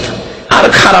কঠিন অবস্থা। আর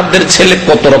খারাপদের ছেলে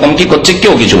কত রকম কি করছে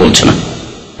কেউ কিছু বলছে না,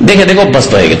 দেখে দেখে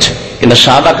অভ্যস্ত হয়ে গেছে। কিন্তু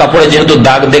সাদা কাপড়ে যেহেতু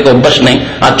দাগ দেখে অভ্যাস নেই,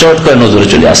 আর চট করে নজরে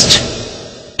চলে আসছে।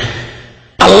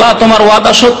 আল্লাহ তোমার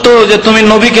ওয়াদা সত্য যে তুমি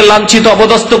নবীকে লাঞ্ছিত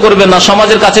অপদস্থ করবে না।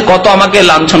 সমাজের কাছে কত আমাকে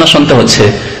লাঞ্ছনা শুনতে হচ্ছে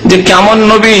যে কেমন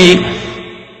নবী,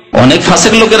 অনেক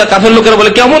ফাসেক লোকেরা, কাফের লোকেরা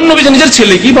বলে কেমন নবী যে নিজের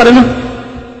ছেলে কি পারে না,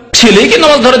 ছেলেকে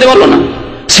নামাজ ধরাতে পারলো না,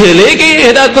 ছেলেকে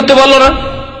হেদায়েত করতে পারলো না,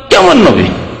 কেমন নবী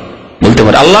বলতে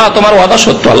পারে। আল্লাহ তোমার ওয়াদা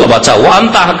সত্য, আল্লাহ বাঁচা। ওয়া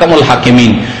আনতা আহকামুল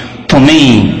হাকিমিন, তুমি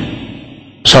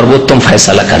সর্বোত্তম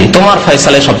ফয়সালাকারী, তোমার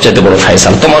ফয়সালায় সবচেয়ে বড়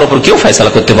ফয়সালা, তোমার উপর কেউ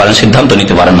ফয়সালা করতে পারে না, সিদ্ধান্ত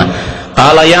নিতে পারে না।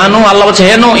 আল্লাহ বলছে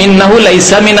হেন ইন্নাহু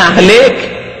লাইসা মিন আহলিক,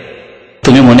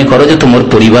 তুমি মনে করো যে তোমার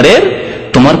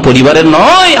পরিবারের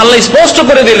নয়। আল্লাহ স্পষ্ট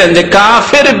করে দিলেন যে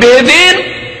কাফের, বেদিন,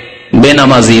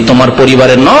 বেনামাজি তোমার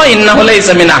পরিবারের নয়। ইন্নাহু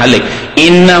লাইসা মিন আহলিক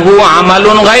ইন্নাহু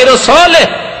আমালুন গায়রু সালিহ,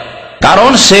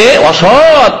 কারণ সে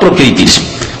অসৎ প্রকৃতির,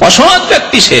 অসৎ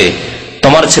ব্যক্তি সে।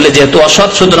 তোমার ছেলে যেহেতু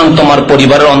অসৎ, সুতরাং তোমার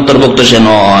পরিবারের অন্তর্ভুক্ত সে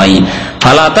নয়।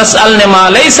 ফালা তাসআলনি মা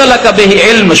লাইসা লাকা বিহি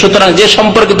ইলম, সুতরাং যে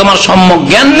সম্পর্কে তোমার সম্যক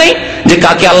জ্ঞান নেই, যে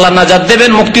কাকে আল্লাহ নাজাত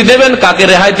দেবেন, মুক্তি দেবেন, কাকে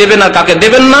রেহাই দেবেন আর কাকে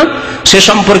দেবেন না, সে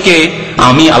সম্পর্কে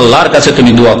আমি আল্লাহর কাছে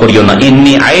তুমি দোয়া করিও না।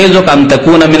 ইন্নী আইযুকা আন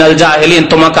তাকুনা মিনাল জাহিলিন,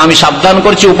 তোমাকে আমি সাবধান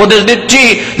করছি, উপদেশ দিচ্ছি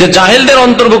যে জাহেলদের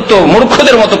অন্তর্ভুক্ত,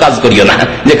 মূর্খদের মতো কাজ করিও না,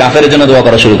 যে কাফেরের জন্য দোয়া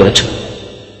করা শুরু করেছো,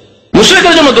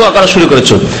 মুশরিকের জন্য দোয়া করা শুরু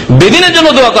করেছো, বেদিনের জন্য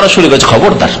দোয়া করা শুরু করেছো,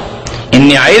 খবরদার।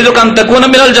 ইন্নী আইযুকা আন তাকুনা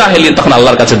মিনাল জাহিলিন, তখন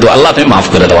আল্লাহর কাছে দোয়া, আল্লাহ তুমি মাফ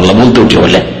করে দাও। আল্লাহ বলতে উঠে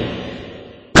বলে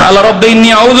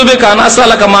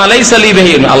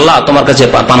আল্লাহ তোমার কাছে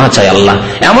পানাহ চাই, আল্লাহ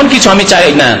এমন কিছু আমি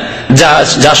চাই না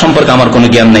যা সম্পর্কে আমার কোনো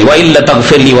জ্ঞান নেই।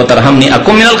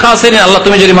 আল্লাহ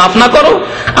তুমি যদি মাফ না করো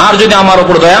আর যদি আমার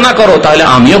উপর দয়া না করো, তাহলে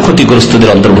আমিও ক্ষতিগ্রস্তদের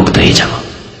অন্তর্ভুক্ত হয়ে যাব।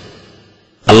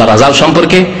 আল্লাহর আযাব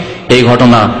সম্পর্কে এই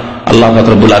ঘটনা আল্লাহ পাক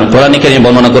রব্বুল আলামিন কোরআনে কারীমে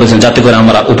বর্ণনা করেছেন, যাতে করে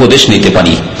আমরা উপদেশ নিতে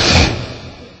পারি।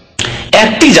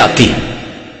 একটি জাতি,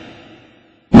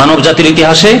 মানব জাতির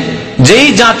ইতিহাসে যেই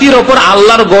জাতির ওপর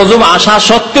আল্লাহর গজব আসা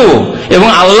সত্ত্বেও এবং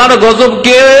আল্লাহর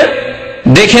গজবকে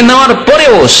দেখে নেওয়ার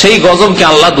পরেও সেই গজবকে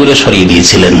আল্লাহ দূরে সরিয়ে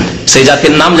দিয়েছিলেন, সেই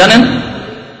জাতির নাম জানেন?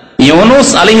 ইউনুস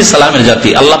আলাইহিস সালামের জাতি।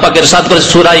 আল্লাহ পাক ইরশাদ করে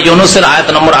সূরা ইউনুসের আয়াত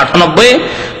নম্বর 98,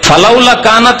 ফালাউলা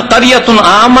কানাত কারিয়াতুন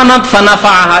আমানাত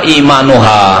ফানাফাআহা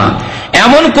ঈমানুহা,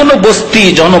 এমন কোন বস্তি,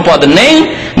 জনপদ নেই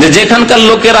যে যেখানকার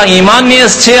লোকেরা ঈমান নিয়ে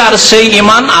এসেছে আর সেই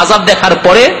ঈমান আযাব দেখার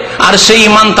পরে আর সেই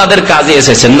ঈমান তাদের কাজে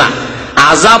এসেছে না।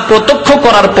 আযাব প্রত্যক্ষ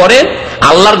করার পরে,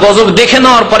 আল্লাহর গজব দেখে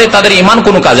নেওয়ার পরে তাদের ঈমান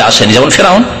কোনো কাজে আসেনি। যেমন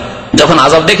ফিরআউন যখন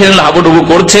আযাব দেখে নিল, হাবুডুবু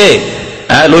করছে,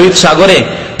 লোহিত সাগরে,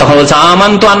 তখন বলছে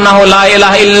আমানতু আন্নাহু লা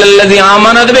ইলাহা ইল্লাল্লাযী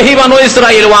আমানাত বিহি বানু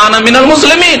ইসরাঈল ওয়া আনা মিনাল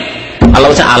মুসলিমিন। আল্লাহ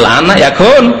বলছে আল আনা,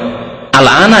 এখন, আল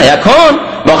আনা এখন,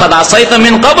 ওয়াকাদ আসাইতা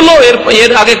মিন ক্বাবলু,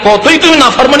 এর আগে কতই তুমি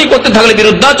নাফরমানি করতে থাকলে,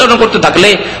 বিরুদ্ধাচরণ করতে থাকলে,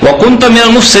 ওয়া কুনতা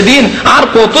মিনাল মুফসিদিন, আর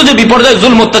কত যে বিপর্যয়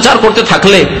জুলম অত্যাচার করতে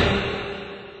থাকলে।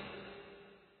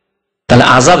 তাহলে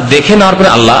আযাব দেখে নেওয়ার পরে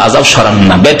আল্লাহ আযাব সরান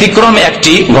না। ব্যতিক্রম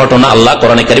একটি ঘটনা আল্লাহ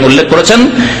কোরআনে কারীম উল্লেখ করেছেন,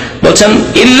 বলছেন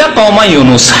ইল্লা কওমা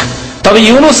ইউনুস, তবে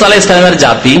ইউনুস আলাইহিস সালামের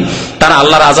জাতি, তারা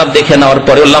আল্লাহর আযাব দেখে নেওয়ার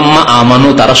পরে লাম্মা আমানু,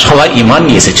 তারা সবাই ঈমান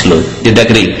নিয়ে এসেছিল। যে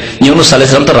দেখরি ইউনুস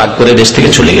আলাইহিস সালাম তো রাগ করে দেশ থেকে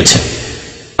চলে গেছে,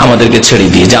 আমাদেরকে ছেড়ে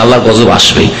দিয়ে, যে আল্লাহর গজব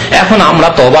আসবে, এখন আমরা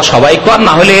তওবা সবাই কর,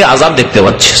 না হলে আযাব দেখতে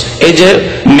পাচ্ছিস। এই যে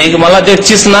মেঘমালা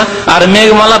দেখছিস না, আর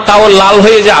মেঘমালা তাও লাল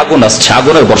হয়ে যে আগুন আসছে,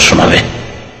 আগুনের বর্ষণ হবে।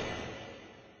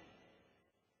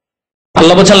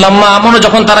 আল্লাহ বলছেন লাম্মা আমানু,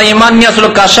 যখন তারা ঈমান নিয়ে আসলো,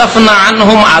 কাশাফনা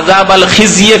আনহুম আযাবাল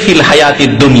খিজিয়ে ফিল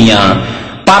হায়াতিদ দুনিয়া,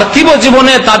 পার্থিব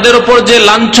জীবনে তাদের উপর যে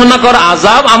লাঞ্ছনাকর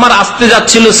আযাব আমার আসতে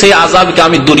যাচ্ছিল, সেই আযাবকে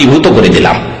আমি দূরীভূত করে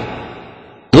দিলাম,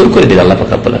 দূর করে দিল আল্লাহ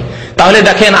পাক বলেন। তাহলে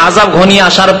দেখেন আযাব ঘনিয়ে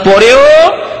আসার পরেও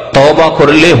তওবা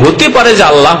করলে হতে পারে যে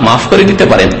আল্লাহ মাফ করে দিতে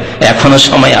পারেন। এখনো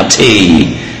সময় আছে,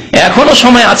 এখনো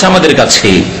সময় আছে আমাদের কাছে।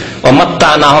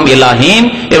 ওমাত্তানাহুম ইলাহিন,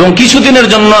 এবং কিছুদিনের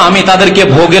জন্য আমি তাদেরকে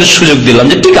ভোগের সুযোগ দিলাম,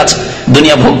 যে ঠিক আছে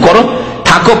দুনিয়া ভোগ করো,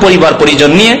 থাকো পরিবার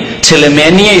পরিজন নিয়ে, ছেলে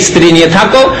মেয়ে নিয়ে, স্ত্রী নিয়ে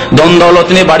থাকো, ধন দৌলত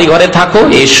নিয়ে বাড়ি ঘরে থাকো,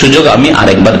 এই সুযোগ আমি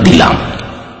আরেকবার দিলাম।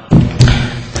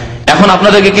 এখন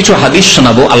আপনাদেরকে কিছু হাদিস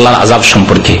শোনাবো আল্লাহর আযাব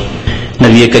সম্পর্কে।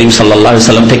 নবী করিম সাল্লাল্লাহু আলাইহি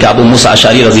ওয়াসাল্লাম থেকে আবু মুসা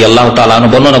আশআরী রাদিয়াল্লাহু তাআলা আনহু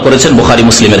বর্ণনা করেছেন, বুখারী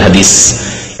মুসলিমের হাদিস,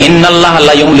 ইন্নাল্লাহা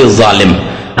লা ইউমলিজ জালিম,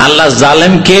 আল্লাহ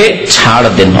জালেমকে ছাড়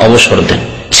দেন, অবসর দেন,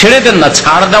 ছেড়ে দেন না।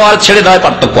 ছাড় দেওয়া আর ছেড়ে দেওয়ার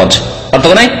পার্থক্য আছে,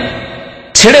 পার্থক্য নাই।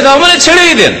 ছেড়ে দেওয়া মানে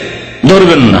ছেড়েই দেন,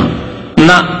 ধরবেন না,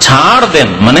 না ছাড় দেন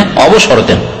মানে অবসর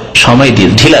দেন, সময় দিয়ে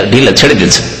ঢিলা ঢিলা ছেড়ে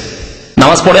দিয়েছে।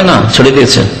 নামাজ পড়ে না, ছেড়ে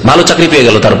দিয়েছে, ভালো চাকরি পেয়ে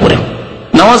গেল, তারপরে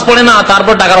নামাজ পড়ে না,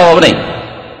 তারপর টাকার অভাব নেই,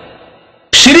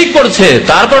 শিরিক করছে,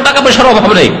 তারপর টাকা পয়সার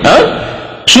অভাব নেই,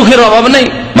 সুখের অভাব নেই,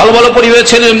 ভালো ভালো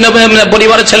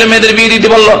পরিবারের ছেলে মেয়েদের বিয়ে দিতে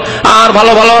পারলো, আর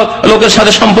ভালো ভালো লোকের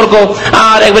সাথে সম্পর্ক,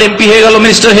 আর একবার এমপি হয়ে গেল,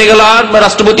 মিনিস্টার হয়ে গেল, আর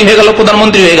রাষ্ট্রপতি হয়ে গেল,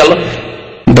 প্রধানমন্ত্রী হয়ে গেল।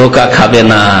 ধোকা খাবে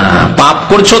না, পাপ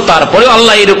করছো তারপরে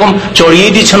আল্লাহ এরকম চড়িয়ে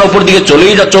দিচ্ছেন ওপর দিকে,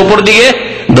 চলেই যাচ্ছে ওপর দিকে,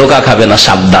 ধোকা খাবে না,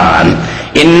 সাবধান।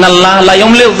 ইন্নাল্লাহ লা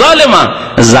ইউমলিজ জালিমা,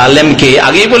 জালেমকে,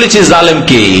 আগেই বলেছি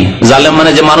জালেমকে, জালেম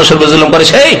মানে যে মানুষের উপর জুলুম করে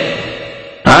সেই,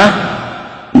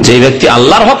 যে ব্যক্তি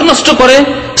আল্লাহর হক নষ্ট করে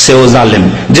সেও জালেম,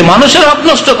 যে মানুষের হক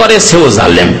নষ্ট করে সেও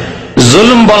জালেম।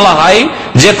 জুলুম বলা হয়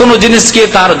যে কোনো জিনিসকে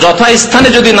তার যথাস্থানে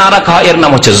যদি না রাখা হয়, এর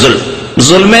নাম হচ্ছে জুলম।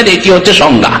 জুলমের এটি হচ্ছে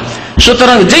সংজ্ঞা।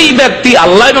 সুতরাং যেই ব্যক্তি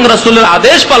আল্লাহ এবং রাসূলের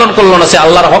আদেশ পালন করলো না, সে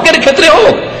আল্লাহর হকের ক্ষেত্রে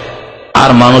হোক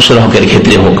আর মানুষের হকের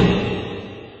ক্ষেত্রে হোক,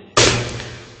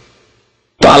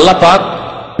 তো আল্লাহ পাক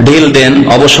ঢিল দেন,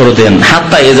 অবসর দেন,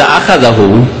 হাত্তা ইযা আখাযাহু,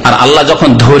 আর আল্লাহ যখন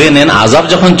ধরে নেন, আযাব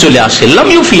যখন চলে আসে, লাম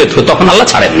ইউফলিতহু, তখন আল্লাহ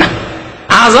ছাড়েন না।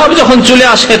 আযাব যখন চলে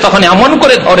আসে তখন এমন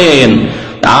করে ধরেন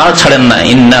আর ছাড়েন না।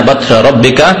 ইন্না বাতশা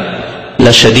রাব্বিকা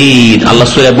লাশাদীদ, আল্লাহ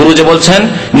সূরা বুরুজে বলছেন,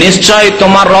 নিশ্চয়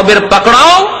তোমার রবের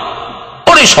পাকড়াও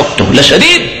বড়ই শক্ত,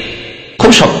 লাশাদীদ,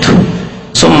 খুব শক্ত।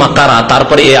 সুম্মা কারা,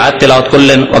 তারপরে এই আয়াত তেলাওয়াত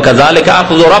করলেন, ওয়াকাযালিকা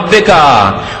আখযু রাব্বিকা,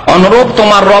 অনুরূপ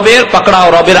তোমার রবের পাকড়াও,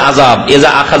 রবের আযাব, ইযা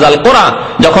আখাযাল কুরা,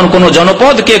 যখন কোন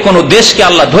জনপদকে, কোন দেশকে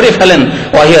আল্লাহ ধরে ফেলেন,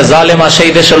 ওয়াহিয়া জালিমা,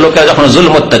 সেই দেশের লোকেরা যখন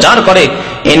জুলম অত্যাচার করে,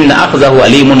 ইন্না আখযাহু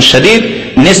আলীমুন শাদীদ,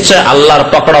 নিশ্চয় আল্লাহর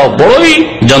পাকড়াও বড়ই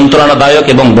যন্ত্রণাদায়ক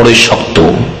এবং বড়ই শক্ত।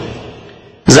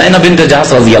 যায়নাব বিনতে জাহশ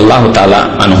রাদিয়াল্লাহু তাআলা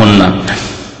আনহুন্না,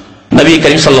 নবী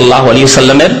করিম সাল্লাল্লাহু আলাইহি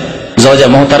ওয়াসাল্লামের জাওজা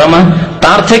মুহতারামা,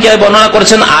 তার থেকে বর্ণনা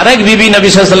করেছেন আরেক বিবি, নবী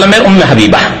সাল্লাল্লাহু আলাইহি ওয়াসাল্লামের উম্মে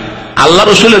হাবিবা। আল্লাহ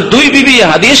রাসূলের দুই বিবি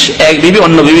হাদিস, এক বিবি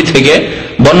অন্য বিবি থেকে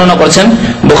বর্ণনা করেছেন,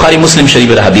 বুখারী মুসলিম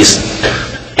শরীফের হাদিস।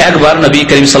 একবার নবী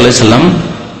করিম সাল্লাল্লাহু আলাইহি ওয়াসাল্লাম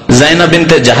যায়নাব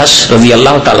বিনতে জাহশ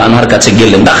রাদিয়াল্লাহু তাআলা আনহার কাছে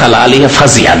গেলেন, দাখালা আলাইহা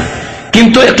ফাজিয়ান,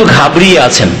 কিন্তু একটু ঘাবড়িয়ে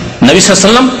আছেন। নবী সাল্লাল্লাহু আলাইহি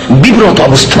ওয়াসাল্লাম বিব্রত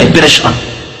অবস্থায়,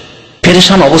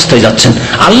 পেরেশান অবস্থায় যাচ্ছেন।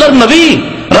 আল্লাহর নবী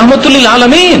রাহমাতুল লিল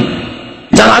আলামিন,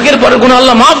 যার আগের পরের গুনাহ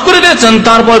আল্লাহ মাফ করে দিয়েছেন,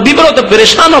 তারপর বিব্রত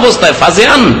পেরেশান অবস্থায়,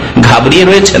 ফাজিয়ান, ঘাবড়িয়ে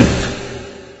রয়েছেন।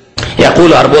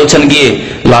 ইয়াকুল, আর বলছেন গিয়ে,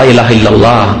 লা ইলাহা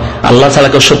ইল্লাল্লাহ, আল্লাহ ছাড়া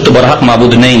কেউ সত্য বড় হক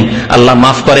মাবুদ নেই, আল্লাহ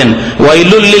মাফ করেন।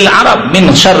 ওয়াইলুল লিল আরাব মিন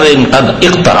শাররিন কাদ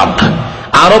ইকতারাব,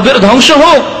 আরবের ধ্বংস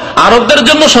হোক, আরবদের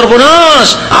জন্য সর্বনাশ,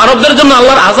 আরবদের জন্য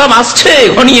আল্লাহর আযাব আসছে,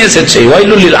 ঘনিয়ে এসেছে।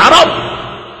 ওয়াইলুল লিল আরাব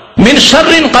মিন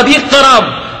শাররিন কাদ ইকতারাব,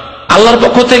 আল্লাহর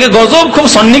পক্ষ থেকে গজব খুব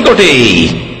সন্নিকটে,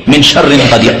 মিন শাররিন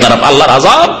কাদ ইকতারাব, আল্লাহর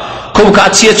আযাব খুব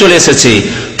কাছে চলে এসেছে।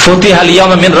 ফতিহাল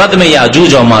ইয়াউমা মিন রাদমি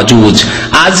ইয়াজুজ ওয়া মাজুজ,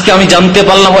 আজকে আমি জানতে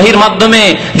পারলাম ওহীর মাধ্যমে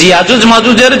যে ইয়াজুজ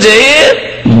মাজুজের যে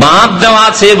বাঁধ দেওয়া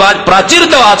আছে বা প্রাচীর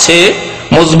দেওয়া আছে,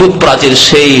 মজবুত প্রাচীর,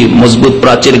 সেই মজবুত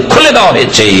প্রাচীর খুলে দেওয়া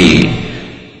হয়েছে।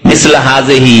 মিসলা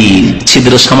হাযিহি,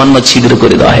 ছিদ্র সামান্য ছিদ্র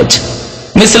করে দেওয়া হয়েছে।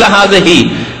 মিসলা হাযিহি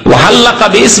ওয়া হাল্লাকা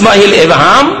বিইসবাহিল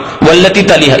ইবহাম ওয়াল্লাতি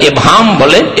তালিহা, ইবহাম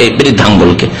বলে এই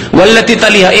বৃদ্ধাঙ্গুলকে, ওয়াল্লাতি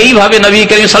তালিহা, এইভাবে নবী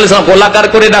করিম সাল্লাল্লাহু আলাইহি ওয়াসাল্লাম গোলাকার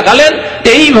করে দেখালেন।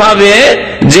 এইভাবে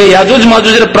যে ইয়াজুজ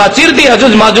মাজুজের প্রাচীর দিয়ে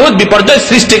ইয়াজুজ মাজুজ বিপর্যয়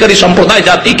সৃষ্টিকারী সম্প্রদায়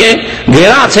জাতিকে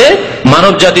ঘেরা আছে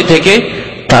মানব জাতি থেকে,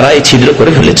 তারা এই ছিদ্র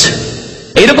করে ফেলেছে।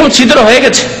 এইরকম ছিদ্র হয়ে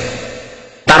গেছে,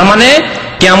 তার মানে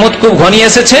কিয়ামত খুব ঘনিয়ে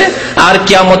এসেছে। আর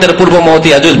কিয়ামতের পূর্ব মুহূর্তে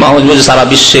ইয়াজুজ মাজুজ সারা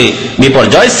বিশ্বে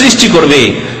বিপর্যয় সৃষ্টি করবে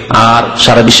আর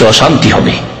সারা বিশ্বে অশান্তি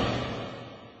হবে।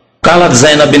 কালাত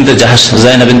যায়নাব বিনতে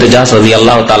জাহশ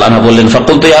রাদিয়াল্লাহু তাআলা আনহা বললেন,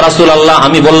 ফাকুলতু ইয়া রাসূলুল্লাহ,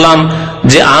 আমি বললাম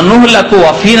যে আনুহলাকু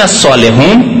ওয়া ফিনাস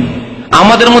সালিহুন,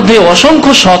 আমাদের মধ্যে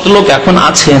অসংখ্য সৎ লোক এখন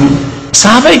আছেন,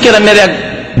 সাহাবায়ে কেরামের এক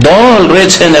দল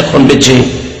রয়েছেন এখন বেঁচে,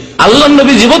 আল্লাহর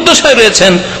নবী জীবদ্দশায়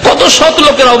রয়েছেন, কত সৎ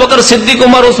লোকের, আবু বকর সিদ্দিক,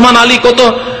 ওমর, ওসমান, আলী, কত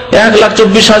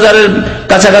 1,24,000-এর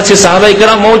কাছাকাছি সাহাবায়ে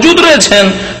কেরাম মওজুদ রয়েছেন,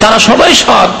 তারা সবাই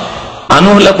সৎ।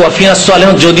 আনুহলাকু ওয়া ফিনাস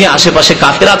সালিহুন, যদি আশেপাশে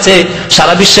কাফের আছে,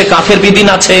 সারা বিশ্বে কাফের বিদিন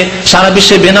আছে, সারা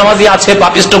বিশ্বে বেনামাজি আছে,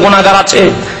 পাপিষ্ঠ গুনাহগার আছে,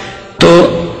 তো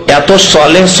এত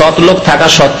সালেহ সৎ লোক থাকা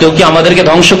সত্ত্বেও কি আমাদেরকে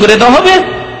ধ্বংস করে দেওয়া হবে?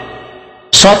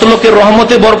 সৎ লোকের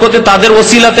রহমতে বরকতে তাদের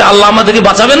ওসিলাতে আল্লাহ আমাদেরকে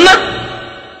বাঁচাবেন না?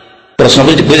 প্রশ্ন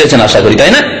বুঝেছেন আশা করি,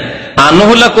 তাই না?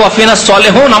 আনুহলাকু ওয়া ফিনাস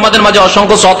সালিহুন, আমাদের মাঝে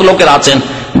অসংখ্য সৎ লোকের আছেন।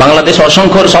 বাংলাদেশে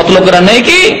অসংখ্য সৎ লোকেরা নেই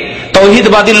কি?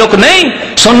 তৌহিদবাদী লোক নেই,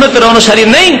 সুন্নতের অনুসারী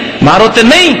নেই, ভারতে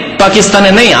নেই,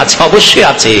 পাকিস্তানে নেই? আছে, অবশ্যই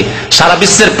আছে। সারা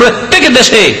বিশ্বের প্রত্যেক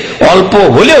দেশে অল্প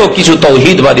হলেও কিছু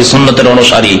তৌহিদবাদী সুন্নতের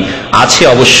অনুসারী আছে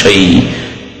অবশ্যই।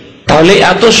 তাহলে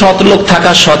এত সৎ লোক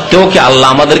থাকা সত্ত্বেও কি আল্লাহ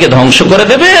আমাদেরকে ধ্বংস করে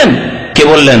দেবেন? কে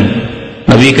বললেন?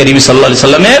 নবী করিম সাল্লাল্লাহু আলাইহি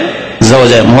সাল্লামের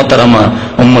জাওজা মুহতারামা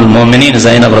উম্মুল মুমিনিন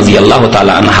যায়েনাব রাদিয়াল্লাহু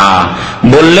তাআলা আনহা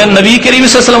বললেন নবী করিম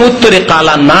সাল্লাল্লাহু আলাইহি ওয়াসাল্লাম উত্তরে,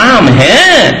 কালা নাম,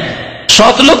 হ্যাঁ,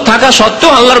 সৎ লোক থাকা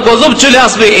সত্ত্বেও আল্লাহর গজব চলে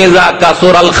আসবে। এযা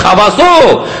কাসুরাল খাবাসু,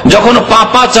 যখন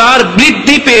পাপাচার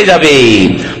বৃদ্ধি পেয়ে যাবে,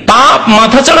 পাপ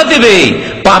মাথা চাড়া দেবে,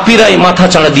 পাপীরাই মাথা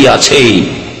চাড়া দিয়ে আছে।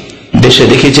 দেশে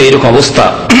দেখেছে এরকম অবস্থা,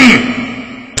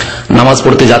 নামাজ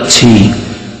পড়তে যাচ্ছি,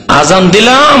 আজান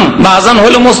দিলাম বা আজান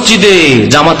হলো মসজিদে,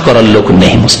 জামাত করার লোক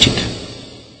নেই মসজিদে,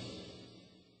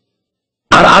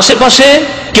 আর আশেপাশে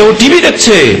কেউ টিভি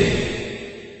দেখছে,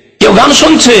 কেউ গান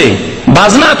শুনছে,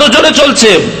 বাজনা এত জোরে চলছে,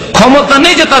 ক্ষমতা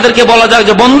নেই যে তাদেরকে বলা যাক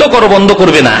যে বন্ধ করো, বন্ধ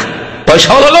করবে না।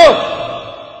 পয়সা হলো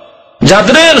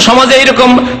যাদের সমাজে এইরকম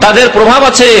তাদের প্রভাব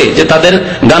আছে যে তাদের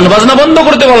গান বাজনা বন্ধ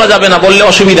করতে বলা যাবে না, বললে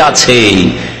অসুবিধা আছে,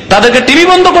 তাদেরকে টিভি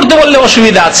বন্ধ করতে বললে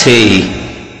অসুবিধা আছে।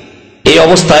 এই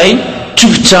অবস্থায়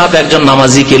চুপচাপ একজন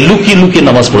নামাজিকে লুকিয়ে লুকিয়ে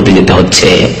নামাজ পড়তে যেতে হচ্ছে।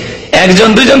 একজন,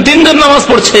 দুইজন, তিনজন নামাজ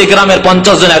পড়ছে, গ্রামের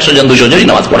 50 জন, 100 জন, 200 জনই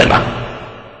নামাজ পড়ে না।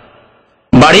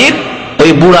 বাড়ির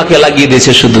ওই বুড়াকে লাগিয়ে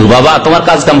দিয়েছে শুধু, বাবা তোমার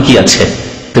কাজ কাম কি আছে,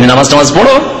 তুমি নামাজ টামাজ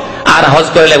পড়ো। আর হজ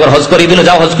করে একবার হজ করিয়ে দিল,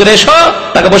 যাও হজ করে এসো,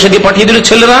 তাকে বসে দিয়ে পাঠিয়ে দিল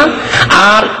ছেলেরা।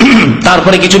 আর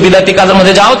তারপরে কিছু বিদাতি কাজের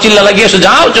মধ্যে যাও, চিল্লা লাগিয়ে এসো,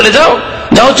 যাও চলে যাও,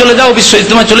 যাও চলে যাও, বিশ্ব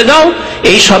ইজতেমায় চলে যাও,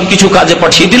 এই সব কিছু কাজে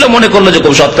পাঠিয়ে দিল, মনে করলো যে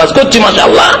খুব সৎ কাজ করছি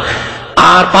মাশাআল্লাহ।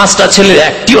 আর 5টা ছেলের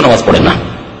একটিও নামাজ পড়ে না,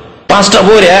 5টা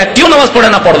বউয়ের একটিও নামাজ পড়ে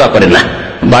না, পর্দা করে না,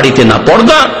 বাড়িতে না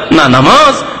পর্দা, না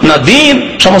নামাজ, না দিন,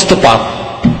 সমস্ত পাপ।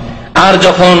 আর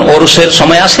যখন ওরসের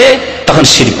সময় আসে তখন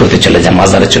শিরক করতে চলে যায়,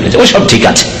 মাজারে চলে যায়, ওই সব ঠিক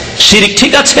আছে, শিরক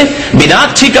ঠিক আছে, বিদআত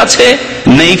ঠিক আছে,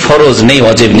 নেই ফরজ, নেই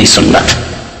ওয়াজিব, নেই সুন্নাত।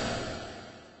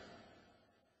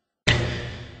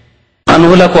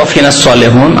 আনহুলাকু ওয়া ফিনাস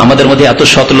সালিহুন, আমাদের মধ্যে এত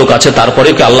সৎ লোক আছে,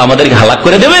 তারপরেও কি আল্লাহ আমাদেরকে হালাক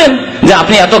করে দেবেন যে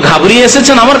আপনি এত ঘাবড়িয়ে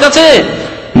এসেছেন আমার কাছে?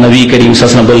 নবী করিম সাল্লাল্লাহু আলাইহি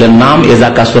ওয়াসাল্লাম বললেন, নাম এযা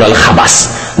কাসুরাল খাবাস,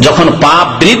 যখন পাপ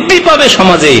বৃদ্ধি পাবে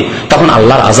সমাজে তখন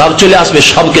আল্লাহর আযাব চলে আসবে,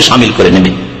 সবকে শামিল করে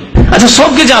নেবে। আচ্ছা,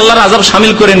 সবকে যে আল্লাহর আযাব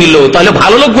শামিল করে নিল, তাহলে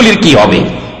ভালো লোকগুলির কি হবে?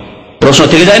 প্রশ্ন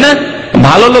থেকে যায় না,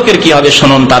 ভালো লোকের কি হবে?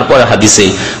 শুনুন তারপরে হাদিসে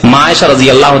মা আয়েশা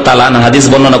রাদিয়াল্লাহু তাআলা আনহা হাদিস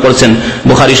বর্ণনা করেছেন,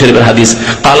 বুখারী শরীফের হাদিস।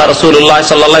 ক্বালা রাসূলুল্লাহ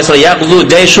সাল্লাল্লাহু আলাইহি ওয়াসাল্লাম ইয়াগযু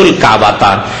জাইশুল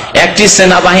কাবাতা, একটি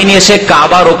সেনাবাহিনী এসে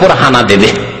কাবার উপর হানা দেবে।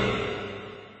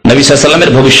 নবী সাল্লাল্লাহু আলাইহি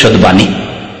ওয়াসাল্লামের ভবিষ্যৎবাণী,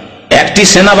 একটি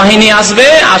সেনাবাহিনী আসবে,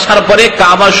 আসার পরে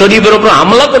কাবা শরীফের উপর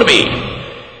হামলা করবে।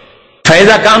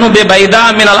 ফাইযা কানু বিবাইদা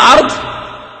মিনাল আরদ,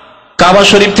 কাবা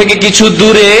শরীফ থেকে কিছু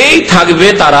দূরেই থাকবে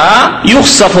তারা,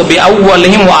 ইউখসাফু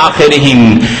বিআউয়ালিহিম ওয়া আখিরিহিম,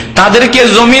 তাদেরকে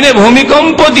জমিনে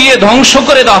ভূমিকম্প দিয়ে ধ্বংস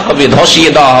করে দেওয়া হবে, ধসিয়ে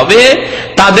দেওয়া হবে,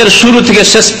 তাদের শুরু থেকে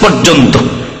শেষ পর্যন্ত,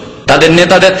 তাদের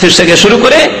নেতাদের থেকে শুরু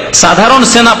করে সাধারণ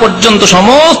সেনা পর্যন্ত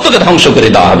সমস্তকে ধ্বংস করে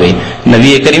দেওয়া হবে। নবী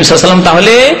করিম সাল্লাল্লাহু আলাইহি ওয়াসাল্লাম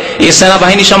তাহলে এই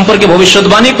সেনাবাহিনী সম্পর্কে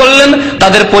ভবিষ্যৎবাণী করলেন,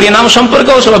 তাদের পরিণাম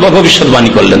সম্পর্কেও ভবিষ্যৎবাণী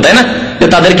করলেন, তাই না? যে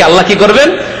তাদেরকে আল্লাহ কি করবেন?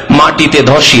 মাটিতে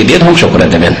ধসিয়ে দিয়ে ধ্বংস করে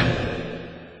দেবেন।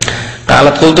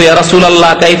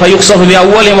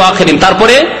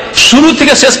 তারপরে শুরু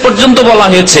থেকে শেষ পর্যন্ত বলা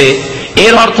হয়েছে,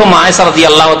 এর অর্থ মা আয়েশা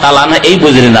রাদিয়াল্লাহু তাআলা আনহা এই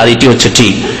বুঝলেন, আর এটি হচ্ছে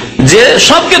ঠিক, যে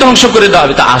সবকে ধ্বংস করে দেওয়া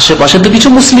হবে, তা আশেপাশে তো কিছু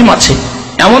মুসলিম আছে।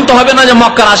 এমন তো হবে না যে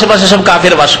মক্কার আশেপাশে সব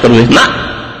কাফের বাস করবে, না,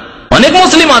 অনেক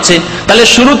মুসলিম আছে। তাহলে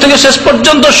শুরু থেকে শেষ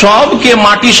পর্যন্ত সবকে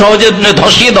মাটি সহজে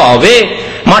ধসিয়ে দেওয়া হবে,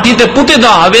 মাটিতে পুঁতে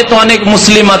দেওয়া হবে। তো অনেক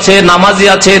মুসলিম আছে, নামাজি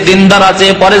আছে, দিনদার আছে,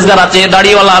 পরেশগার আছে,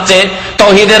 দাড়িওয়ালা আছে,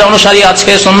 তাওহীদের অনুসারী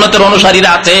আছে, সুন্নতের অনুসারীরা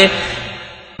আছে।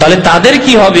 তাহলে তাদের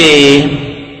কি হবে?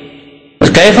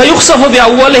 কাইফা ইউখসাফু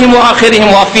বিআউয়ালিহিম ওয়া আখিরিহিম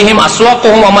ওয়া ফীহিম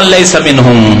আসওয়াকুহুম ওয়া মান লাইসা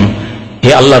মিনহুম।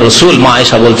 হে আল্লাহ রসুল, মা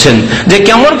আয়েশা বলছেন যে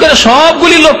কেমন করে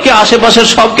সবগুলি লোককে, আশেপাশের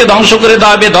সবকে ধ্বংস করে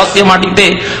দেওয়া হবে ধসে মাটিতে,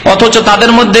 অথচ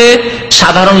তাদের মধ্যে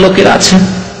সাধারণ লোকেরা আছে,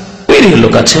 নিরীহ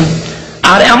লোক আছে,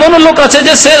 আর এমন লোক আছে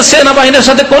যে সেনাবাহিনীর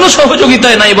সাথে কোনো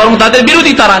সহযোগিতায় নাই, বরং তাদের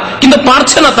বিরোধী তারা, কিন্তু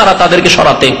পারছে না তারা তাদেরকে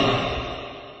সরাতে।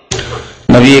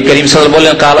 নবী করিম সাল্লাল্লাহু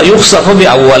আলাইহি ওয়াসাল্লাম বলেন, কালা ইউখসাফু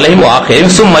বিআউয়ালিহিম ওয়া আখিরিহিম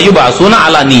সুম্মা ইউবআসুনা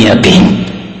আলা নিয়াতিহিম।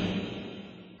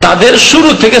 তাদের শুরু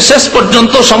থেকে শেষ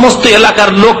পর্যন্ত সমস্ত এলাকার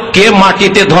লোককে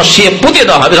মাটিতে ধসিয়ে পুঁতে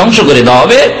দেওয়া হবে, ধ্বংস করে দেওয়া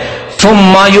হবে।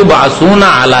 সুম্মা ইউবআসুনা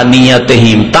আলা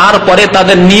নিয়াতিহিম, তারপরে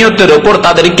তাদের নিয়তের উপর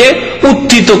তাদেরকে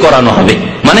উত্থিত করানো হবে।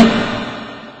 মানে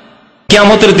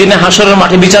কিয়ামতের দিনে হাসরের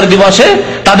মাঠে বিচার দিবসে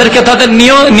তাদেরকে তাদের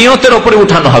নিয়তের উপরে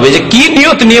উঠানো হবে, যে কি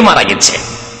নিয়ত নিয়ে মারা গেছে।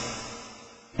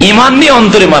 ঈমান নিয়ে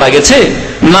অন্তরে মারা গেছে,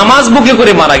 নামাজ বুকে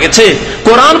করে মারা গেছে,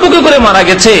 কোরআন বুকে করে মারা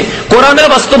গেছে, কোরআনের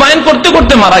বাস্তবায়ন করতে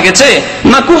করতে মারা গেছে,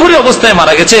 না কুফরি অবস্থায়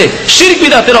মারা গেছে, শিরক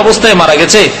বিদআতের অবস্থায় মারা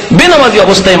গেছে, বেনামাজি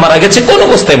অবস্থায় মারা গেছে, কোন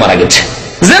অবস্থায় মারা গেছে,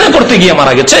 জিনা করতে গিয়ে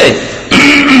মারা গেছে,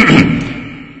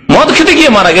 মদ খেতে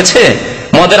গিয়ে মারা গেছে,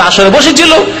 মদের আসরে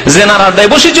বসেছিল, জেনার আড্ডায়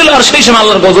বসেছিল, আর সেই সময়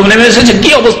আল্লাহর গজব নেমে এসেছে, কি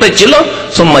অবস্থায় ছিল?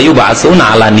 সুম্মা ইউবআসুনা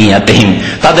আলা নিয়াতিহিম,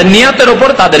 তাদের নিয়তের উপর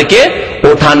তাদেরকে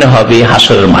ওঠানো হবে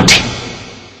হাসরের মাঠে।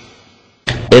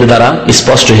 এর দ্বারা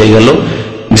স্পষ্ট হয়ে গেল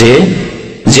যে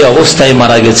যে অবস্থায়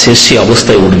মারা গেছে সে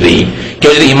অবস্থায় উঠবে।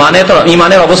 কেউ যদি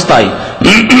ইমানের অবস্থায়,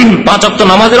 5 ওয়াক্ত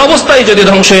নামাজের অবস্থায় যদি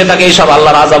ধ্বংস হয়ে থাকে এইসব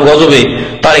আল্লাহর আযাব গজবে,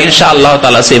 তার ইনশাআল্লাহ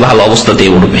তাআলা সে ভালো অবস্থাতেই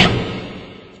উঠবে।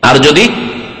 আর যদি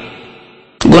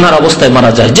গুনার অবস্থায়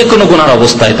মারা যায়, যে কোনো গুনার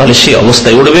অবস্থায়, তাহলে সে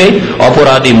অবস্থায় উঠবে,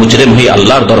 অপরাধী মুজরিম হয়ে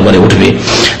আল্লাহর দরবারে উঠবে।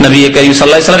 নবী করিম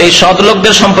সাল্লাল্লাহু আলাইহি ওয়াসাল্লাম এই সৎ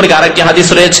লোকদের সম্পর্কে আরেকটি হাদিস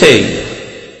রয়েছে,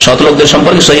 সৎ লোকদের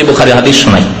সম্পর্কে সহিহ বুখারী হাদিস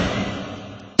শোনায়।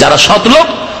 যারা সৎ লোক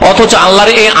অথচ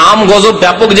আল্লাহর এই আম গজব,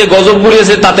 ব্যাপক যে গজব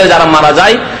গুলিয়েছে তাতে যারা মারা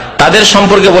যায়, তাদের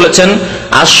সম্পর্কে বলেছেন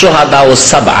আশ-শুহাদা ওয়াস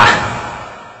সাবআ,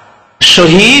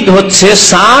 শহীদ হচ্ছে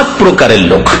 7 প্রকারের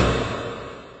লোক।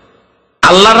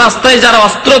 আল্লাহর রাস্তায় যারা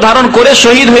অস্ত্র ধারণ করে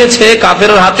শহীদ হয়েছে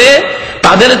কাফেরের হাতে,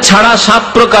 তাদের ছাড়া 7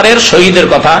 প্রকারের শহীদের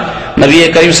কথা নবী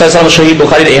করিম সাল্লাল্লাহু আলাইহি ওয়াসাল্লাম সহিহ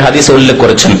বুখারীর এই হাদিসে উল্লেখ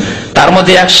করেছেন। তার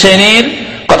মধ্যে এক শ্রেণীর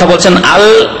কথা বলছেন আল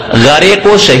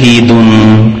গারিকু শাহীদুন,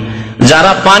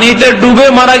 যারা পানিতে ডুবে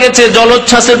মারা গেছে,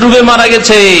 জলোচ্ছ্বাসে ডুবে মারা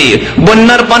গেছে,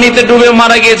 বন্যার পানিতে ডুবে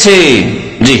মারা গেছে,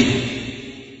 জি,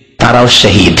 তারাও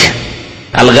শহীদ।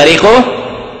 আল গারিকু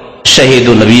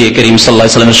শাহীদুন। নবী করিম সাল্লাল্লাহু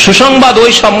আলাইহি ওয়াসাল্লামের সুসংবাদ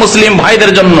ওই সব মুসলিম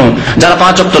ভাইদের জন্য যারা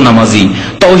 5 ওয়াক্ত নামাজি,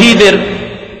 তাওহীদের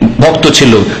ভক্ত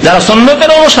ছিল, যারা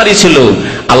সুন্নতের অনুসারী ছিল,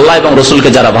 আল্লাহ এবং রাসূলকে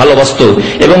যারা ভালোবাসতো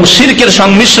এবং শিরকের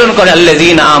সংমিশ্রণ করে,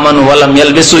 আল্লাযীনা আমানু ওয়া লাম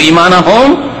ইয়ালবিসু ঈমানাহুম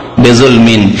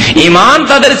বিজুলমিন, ঈমান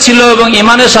তাদের ছিল এবং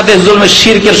ঈমানের সাথে জুলমের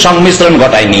শিরকের সংমিশ্রণ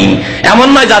ঘটায়নি। এমন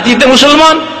নয় জাতিতে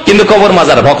মুসলমান কিন্তু কবর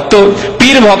মাজার ভক্ত,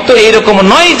 পীর ভক্ত, এইরকম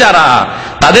নয় যারা,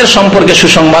 তাদের সম্পর্কে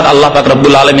সুসংবাদ আল্লাহ পাক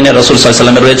রব্বুল আলামিনের রাসূল সাল্লাল্লাহু আলাইহি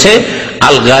ওয়াসাল্লামের রয়েছে।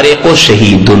 আল গারিকু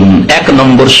শাহীদুন, 1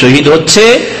 নম্বর শহীদ হচ্ছে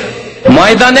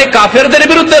ময়দানে কাফেরদের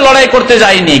বিরুদ্ধে লড়াই করতে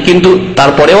যায়নি, কিন্তু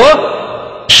তারপরেও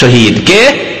শহীদ কে?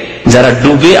 যারা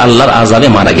ডুবে আল্লাহর আযাবে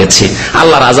মারা গেছে,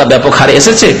 আল্লাহর আযাব ব্যাপক হারে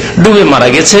এসেছে, ডুবে মারা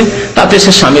গেছে, তাতে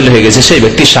সে শামিল হয়ে গেছে, সেই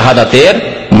ব্যক্তি শাহাদাতের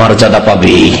মর্যাদা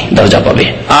পাবে, দরজা পাবে।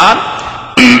 আর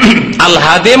আল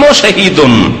হাদিমু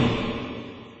শাহীদুন,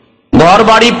 ঘর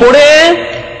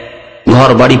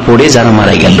বাড়ি পড়ে যারা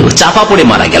মারা গেল, চাপা পড়ে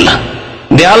মারা গেল,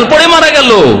 দেয়াল পড়ে মারা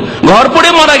গেল, ঘর পড়ে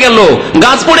মারা গেল,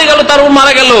 গাছ পড়ে গেল তার উপর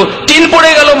মারা গেল, টিন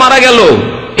পড়ে গেল মারা গেল,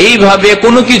 এইভাবে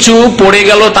কোনো কিছু পড়ে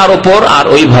গেল তার উপর আর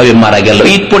ওইভাবে মারা গেল,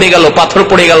 ইট পড়ে গেল, পাথর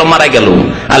পড়ে গেল, মারা গেল,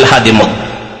 আল হাদিমু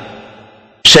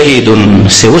শাহীদুন,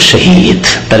 সেও শহীদ।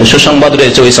 তাহলে সুসংবাদ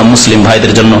রয়েছে ওই সব মুসলিম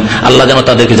ভাইদের জন্য, আল্লাহ যেন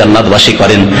তাদেরকে জান্নাতবাসী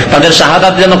করেন, তাদের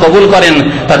শাহাদাত যেন কবুল করেন,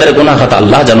 তাদের গুনাহ খাতা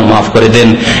আল্লাহ যেন মাফ করে দেন।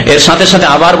 এর সাথে সাথে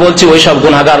আবার বলছি, ওই সব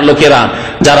গুনাহগার লোকেরা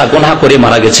যারা গুনাহ করে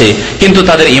মারা গেছে কিন্তু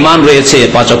তাদের ঈমান রয়েছে,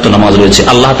 5 ওয়াক্ত নামাজ রয়েছে,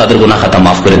 আল্লাহ তাদের গুনাহ খাতা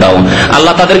মাফ করে দাও,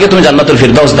 আল্লাহ তাদেরকে তুমি জান্নাতুল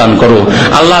ফিরদাউস দান করো,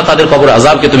 আল্লাহ তাদের কবর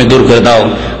আযাবকে তুমি দূর করে দাও,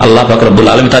 আল্লাহ পাক রব্বুল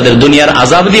আলামিন তাদের দুনিয়ার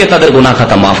আযাব দিয়ে তাদের গুনাহ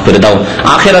খাতা মাফ করে দাও,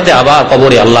 আখিরাতে আবার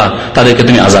কবরে আল্লাহ তাদেরকে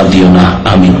তুমি আযাব দিও না,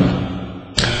 আমিন।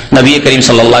 নবী করিম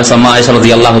সাল্লাল্লাহু আলাইহি ওয়াসাল্লাম আয়েশা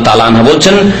রাদিয়াল্লাহু তাআলা আনহা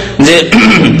বলছেন যে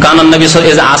কানান নবী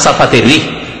সাল্লাল্লাহু আলাইহি ওয়াসাল্লাম আসাফাতির রিহ,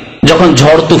 যখন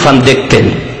ঝড় তুফান দেখতেন,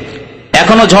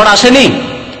 এখনো ঝড় আসেনি,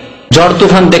 ঝড়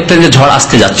তুফান দেখতেন যে ঝড়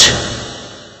আসতে যাচ্ছে,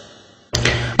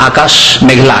 আকাশ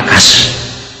মেঘলা আকাশ,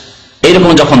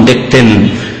 এইরকম যখন দেখতেন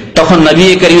তখন নবী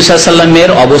করিম সাল্লাল্লাহু আলাইহি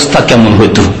ওয়াসাল্লামের অবস্থা কেমন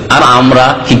হইতো, আর আমরা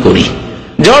কি করি?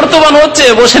 ঝড় তুফান হচ্ছে,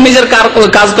 বসে নিজের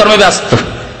কাজকর্মে ব্যস্ত,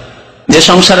 যে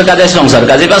সংসারের কাজে আছে সংসার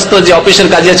কাজে ব্যস্ত, যে অফিসের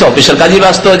কাজে আছে অফিসের কাজে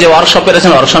ব্যস্ত, যে ওয়ার্কশপের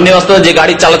আছেন ওয়ার্কশপ নিয়ে ব্যস্ত, যে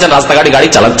গাড়ি চালাচ্ছেন রাস্তাঘাটে গাড়ি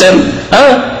চালাচ্ছেন।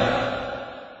 হ্যাঁ,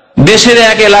 দেশের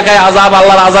এক এলাকায় আযাব,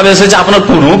 আল্লাহর আযাব এসেছে, আপনার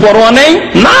কোনো পরোয়া নেই,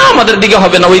 না আমাদের দিকে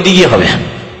হবে না, ওই দিকে হবে,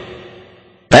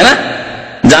 তাই না?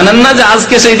 জানেন না যে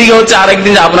আজকে সেই দিকে হচ্ছে,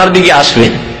 আরেকদিন আপনার দিকে আসবে।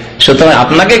 সুতরাং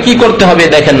আপনাকে কি করতে হবে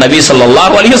দেখেন, নবী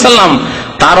সাল্লাল্লাহু আলাইহি ওয়াসাল্লাম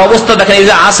তার অবস্থা দেখেন। এই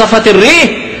যে আসফাতের রিহ,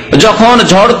 যখন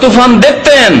ঝড় তুফান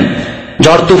দেখতেন,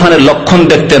 ঝড় তুফানের লক্ষণ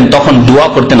দেখতেন, তখন দোয়া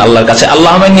করতেন আল্লাহর কাছে,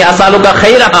 আল্লাহুম্মা ইন্নী আসআলুকা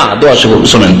খায়রাহা। দোয়া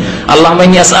শুনেন, আল্লাহুম্মা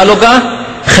ইন্নী আসআলুকা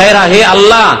খায়রা, হে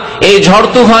আল্লাহ এই ঝড়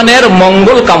তুফানের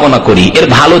মঙ্গল কামনা করি, এর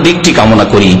ভালো দিকটি কামনা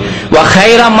করি, ওয়া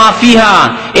খায়রা মা ফিহা,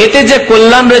 এতে যে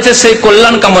কল্যাণ রয়েছে সেই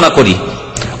কল্যাণ কামনা করি।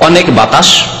 অনেক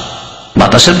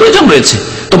বাতাসের প্রয়োজন রয়েছে,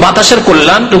 তো বাতাসের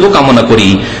কল্যাণটুকু কামনা করি।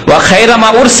 ওয়া খায়রা মা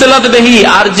উরসিলাত বিহি,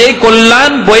 আর যে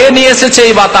কল্যাণ বয়ে নিয়ে এসেছে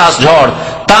এই বাতাস ঝড়,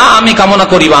 তা আমি কামনা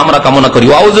করি বা আমরা কামনা করি।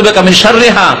 ওয়া আউযু বিকা মিন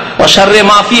শাররিহা ওয়া শাররি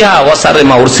মা ফিহা ওয়া শাররি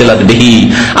মা উরসিলাত বিহি,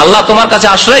 আল্লাহ তোমার কাছে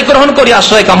আশ্রয় গ্রহণ করি,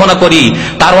 আশ্রয় কামনা করি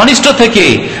তার অনিষ্ট থেকে,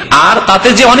 আর তাতে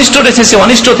যে অনিষ্ট রয়েছে সে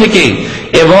অনিষ্ট থেকে,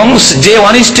 এবং যে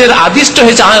অনিষ্টের আদিষ্ট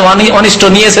হয়েছে, অনিষ্ট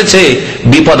নিয়ে এসেছে,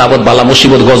 বিপদ আপদ বালা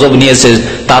মুসিবত গজব নিয়ে এসেছে,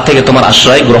 তা থেকে তোমার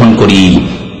আশ্রয় গ্রহণ করি।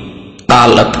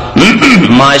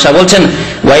 মা আয়েশা বলছেন,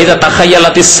 ওয়াইদা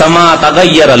তাখায়ালাতিস সামা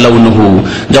তাগায়্যারা লাউনুহু,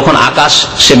 যখন আকাশ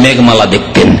সে মেঘমালা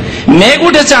দেখতেন, মেঘ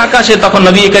উঠেছে আকাশে, তখন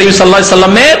নবী করিম সাল্লাল্লাহু আলাইহি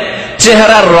সাল্লামের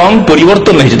চেহারার রং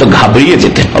পরিবর্তন হয়ে যেত, ঘাবড়িয়ে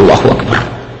যেতেন। আল্লাহু আকবার।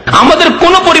 আমাদের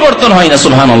কোনো পরিবর্তন হয় না,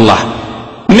 সুবহানাল্লাহ।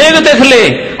 মেঘ দেখলে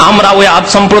আমরা ওই আদ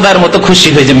সম্প্রদায়ের মতো খুশি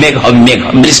হয়ে যে মেঘ হবে,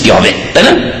 বৃষ্টি হবে, তাই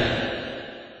না?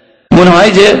 মনে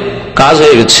হয় যে কাজ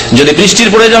হয়ে গেছে, যদি বৃষ্টির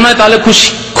প্রয়োজন হয় তাহলে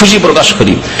খুশি প্রকাশ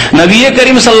করি। নবী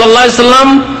করিম সাল্লাল্লাহু আলাইহি সাল্লাম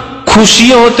খুশি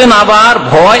হতেন, আবার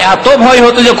এত ভয়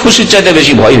হতো যে খুশির চাইতে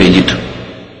বেশি ভয় হয়ে যেত,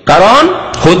 কারণ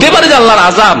হতে পারে যে আল্লাহর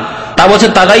আযাব। তা বলছে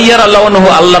তাগাইয়ার আল্লাহ,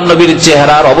 আল্লাহ নবীর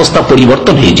চেহারার অবস্থা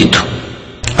পরিবর্তন হয়ে যেত,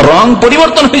 রং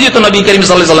পরিবর্তন হয়ে যেত নবী করিম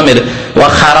সাল্লাল্লাহু আলাইহি সাল্লামের। ওয়া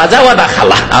খারাজা ওয়া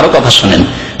দাখালা, আরো কথা শুনেন,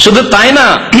 শুধু তাই না,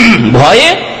 ভয়ে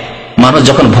মানুষ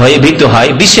যখন ভয়ে ভীত হয়,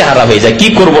 দিশেহারা হয়ে যায়, কি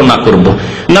করব না করব।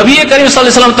 নবী করিম সাল্লাল্লাহু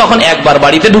আলাইহি সাল্লাম তখন একবার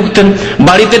বাড়িতে ঢুকতেন,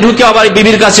 বাড়িতে ঢুকে আবার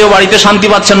বিবির কাছেও বাড়িতে শান্তি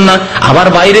পাচ্ছেন না, আবার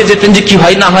বাইরে যেতেন যে কি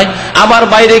হয় না হয়, আবার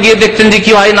বাইরে গিয়ে দেখতেন যে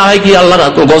কি হয় না হয়, কি আল্লাহর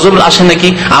গজব আসে নাকি,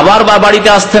 আবার বাড়িতে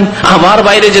আসতেন, আবার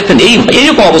বাইরে যেতেন,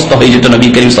 এইরকম অবস্থা হয়ে যেত নবী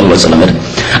করিম সাল্লাল্লাহু আলাইহি সাল্লামের।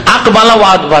 আকবালা ওয়া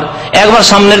আদবার, একবার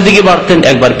সামনের দিকে বাড়তেন,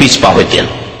 একবার পিছ পা হইতেন।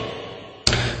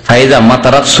 ফাইদা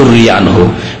মাতারাত সুররিয়া আনহু,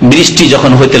 বৃষ্টি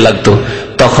যখন হইতে লাগতো,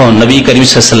 তখন নবী করিম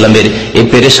সাল্লাল্লাহু আলাইহি ওয়াসাল্লামের এই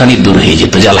পেরেশানি দূর হয়ে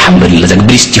যেত, যে আলহামদুলিল্লাহ যাক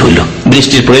বৃষ্টি হইলো।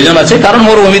 বৃষ্টির প্রয়োজন আছে, কারণ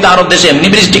মরুভূমিতে আরব দেশে এমনি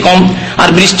বৃষ্টি কম, আর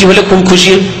বৃষ্টি হলে খুব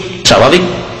খুশি, স্বাভাবিক।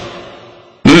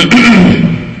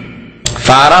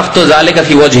 ফারাফতু যালিকা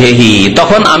ফি ওয়াজহিহি,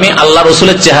 তখন আমি আল্লাহ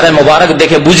রাসূলের চেহারা মোবারক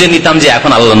দেখে বুঝে নিতাম যে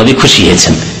এখন আল্লাহ নবী খুশি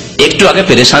হয়েছেন। একটু আগে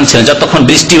পেরেশান ছিলেন, যতক্ষণ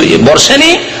বৃষ্টি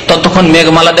বর্ষেনি ততক্ষণ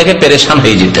মেঘমালা দেখে পেরেশান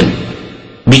হয়ে যেতেন,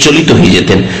 বিচলিত হয়ে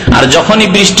যেতেন, আর যখনই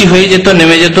বৃষ্টি হয়ে যেত,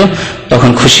 নেমে যেত, তখন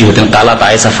খুশি হতেন। কালাত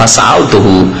আয়েশা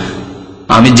ফাসালতুহু,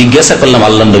 আমি জিজ্ঞাসা করলাম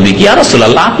আল্লাহ নবী, ইয়া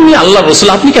রাসূলুল্লাহ, আপনি আল্লাহ রাসূল,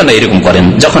 আপনি কেন এরকম করেন?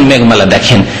 যখন মেঘমালা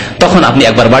দেখেন তখন আপনি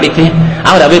একবার বাড়িতে,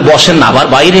 আবার আপনি বসেন না, আবার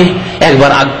বাইরে,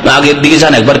 একবার আগের দিকে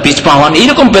যান, একবার পিছ পা হন,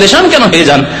 এইরকম পেরেশান কেন হয়ে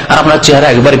যান? আর আপনার চেহারা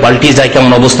একবারে পাল্টিয়ে যায়,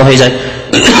 কেমন অবস্থা হয়ে যায়।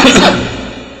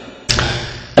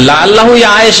 লাল্লাহু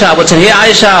ইয়া আয়েশা, বলছেন হে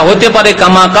আয়েশা, হতে পারে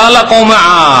কামা কালা কওম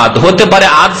আদ, হতে পারে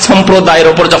আদ সম্প্রদায়ের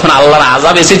উপর যখন আল্লাহর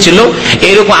আযাব এসেছিল,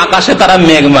 এরকম আকাশে তারা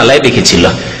মেঘমালায় দেখেছিল।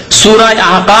 সূরা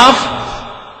আহকাফ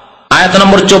আয়াত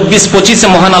নম্বর 24-25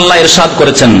 মহান আল্লাহ ইরশাদ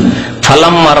করেছেন,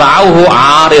 ফালাম্মা রাউহু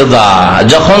আরিদা,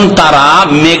 যখন তারা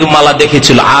মেঘমালা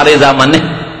দেখেছিল, আরিদা মানে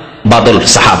বাদল,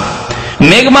 সাহাব,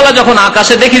 মেঘমালা যখন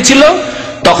আকাশে দেখেছিল,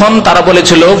 তখন তারা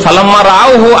বলেছিল ফালাম্মা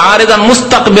রাউহু আরিদান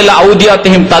মুস্তাকবিলা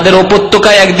আউদিয়াতিহিম, তাদের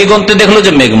উপত্যকায় এক দিগন্তে দেখলো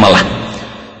যে মেঘমালা,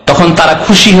 তখন তারা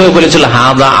খুশি হয়ে বলেছিল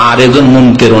হাযা আরিদুন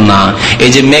মুমতিরুনা,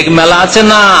 এই যে মেঘমালা আছে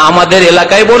না, আমাদের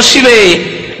এলাকায় বর্ষিবে,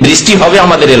 বৃষ্টি হবে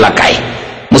আমাদের এলাকায়।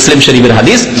 মুসলিম শরীফের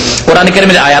হাদিস, কোরআন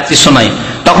কারীমের আয়াতটি শোনাই।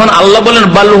 তখন আল্লাহ বলেন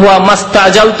বাল হুয়া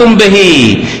মাস্তাজালতুম বিহি,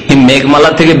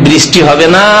 মেঘমালা থেকে বৃষ্টি হবে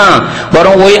না,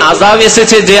 বরং ওই আযাব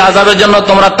এসেছে যে আযাবের জন্য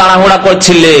তোমরা তাড়াহুড়া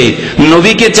করছিলে,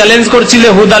 নবীকে চ্যালেঞ্জ করছিলে,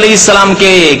 হুদ আলাইহিস সালামকে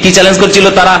কি চ্যালেঞ্জ করছিল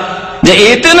তারা, যে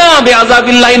এতে না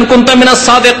বিআযাবিল্লাহ ইন কুনতা মিনাস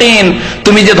সাদিকিন,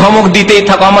 তুমি যে ধমক দিতেই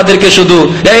থাকো আমাদেরকে শুধু,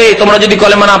 এই তোমরা যদি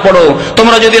কলেমা না পড়ো,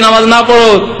 তোমরা যদি নামাজ না পড়ো,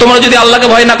 তোমরা যদি আল্লাহকে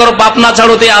ভয় না করো, পাপ না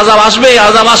ছাড়ো, তো আযাব আসবে,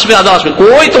 আযাব আসবে, আযাব আসবে,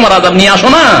 কই তোমার আযাব নিয়ে আসো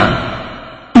না।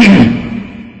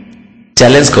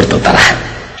 চ্যালেঞ্জ করতো তারা,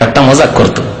 একটা মজাক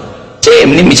করতো যে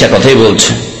এমনি মিছা কথাই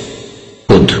বলছে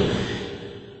হুদ।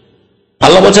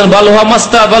 আল্লাহ বলছেন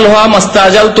বালহুয়া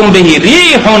মাস্তাজালতুম বিহি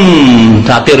রিহুন,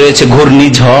 তাতে রয়েছে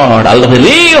ঘূর্ণিঝড়। আল্লাহ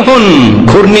রিহুন,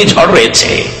 ঘূর্ণিঝড়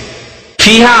রয়েছে।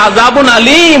 ফিহা আযাবুন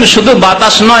আলীম, শুধু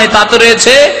বাতাস নয়, তাতে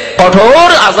রয়েছে কঠোর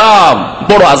আযাব,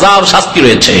 বড় আযাব, শাস্তি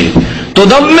রয়েছে।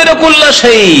 তুদাম্মিরু কুল্লা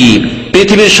শাই,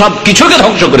 পৃথিবীর সব কিছুকে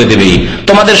ধ্বংস করে দেবে,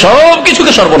 তোমাদের সব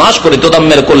কিছুকে সর্বনাশ করে।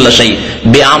 তুদাম্মিরু কুল্লা শাই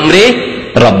বিআমরি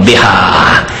রাব্বিহা,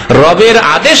 রবের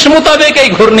আদেশ মোতাবেক এই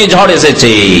ঘূর্ণিঝড়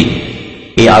এসেছে।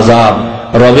 এই আযাব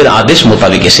রবের আদেশ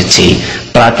মোতাবেক এসেছে,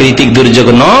 প্রাকৃতিক দুর্যোগ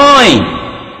নয়।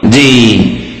 জি,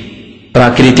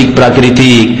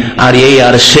 প্রাকৃতিক আর এই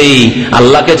আর সেই।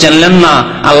 আল্লাহকে জানলেন না,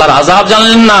 আল্লাহর আযাব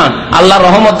জানলেন না, আল্লাহর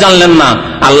রহমত জানলেন না,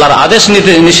 আল্লাহর আদেশ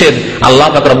নিষেধ। আল্লাহ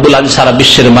পাক রব্বুল আলামিন সারা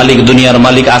বিশ্বের মালিক, দুনিয়ার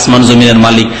মালিক, আসমান জমিনের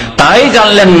মালিক, তাই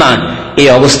জানলেন না। এই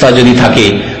অবস্থা যদি থাকে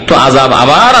তো আযাব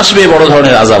আবার আসবে, বড়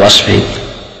ধরনের আযাব আসবে।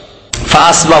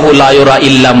 ফাসবাহু লা ইউরা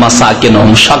ইল্লা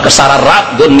মাসাকিনুহুম, সারা রাত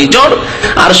ঘূর্ণিঝড়,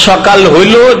 আর সকাল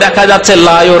হইল দেখা যাচ্ছে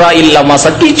লা ইউরা ইল্লা মাসা,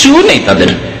 কিছু নেই তাদের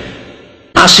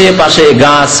আশেপাশে,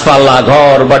 গাছপালা,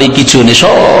 ঘর বাড়ি কিছু নেই,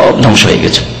 সব ধ্বংস হয়ে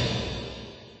গেছে।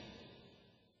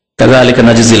 কাযালিকা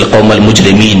নাজিজিল কওমাল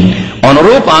মুজরিমিন,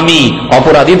 অনুরূপ আমি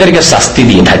অপরাধীদেরকে শাস্তি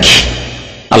দিয়ে থাকি।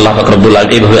 আল্লাহ পাক রব্বুল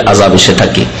আলামিন এইভাবে আযাব এসে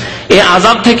থাকে। এই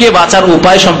আযাব থেকে বাঁচার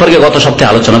উপায় সম্পর্কে গত সপ্তাহে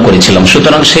আলোচনা করেছিলাম,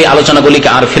 সুতরাং সেই আলোচনাগুলিকে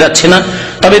আর ফেরাচ্ছি না।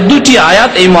 তবে দুটি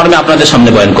আয়াত এই মর্মে আপনাদের সামনে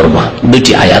বয়ান করব।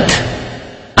 দুটি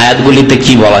আয়াতগুলিতে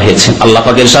কি বলা হয়েছে আল্লাহ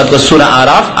পাক ইরশাদ করেছেন সূরা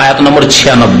আরাফ আয়াত নম্বর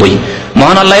 96।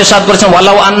 মহান আল্লাহ ইরশাদ করেছেন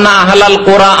ওয়ালাউ আন্না আহলাল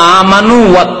কুরা আমানু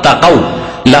ওয়াত্তাকাউ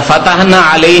লাফাতাহনা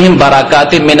আলাইহিম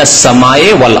বারাকাতিম মিনাস সামাই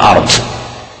ওয়াল আরদ।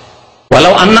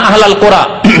 ওয়ালাউ আন্না আহলাল কুরা,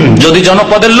 যদি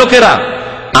জনপদের লোকেরা,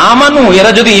 আমানু,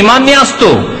 এরা যদি ঈমান নিয়ে আসতো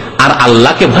আর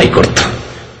আল্লাহকে ভয় করত,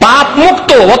 পাপ মুক্ত,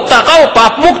 ওয়াত্তাকাউ,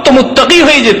 পাপ মুক্ত, মুত্তাকি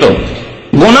হয়ে যেত,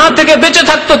 গুনাহ থেকে বেঁচে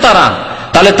থাকতো তারা,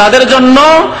 তাহলে তাদের জন্য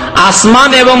আসমান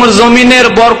এবং জমিনের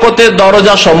বরকতের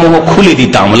দরজা সমূহ খুলে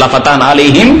দিতাম। লাফাতাহনা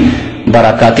আলাইহিম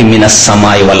বারাকাতিম মিনাস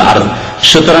সামাই ওয়াল আরদ।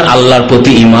 সুতরাং আল্লাহর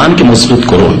প্রতি ঈমানকে মজবুত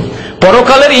করুন,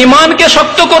 পরকালের ঈমানকে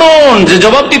শক্ত করুন, যে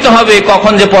জবাব দিতে হবে,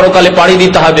 কখন যে পরকালে পাড়ি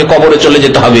দিতে হবে, কবরে চলে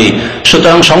যেতে হবে।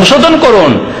 সুতরাং সংশোধন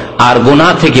করুন আর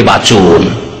গুনাহ থেকে বাঁচুন,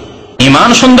 ঈমান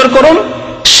সুন্দর করুন,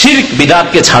 শিরক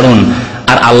বিদআতকে ছাড়ুন,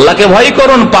 আর আল্লাহকে ভয়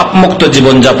করুন, পাপ মুক্ত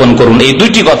জীবন যাপন করুন। এই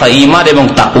দুইটি কথা, ঈমান এবং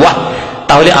তাকওয়া,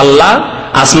 তাহলে আল্লাহ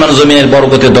আসমান জমিনের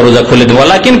বরকতের দরজা খুলে দেবে।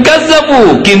 ওয়ালাকিন কাযযাবু,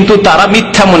 কিন্তু তারা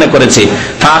মিথ্যা মনে করেছে।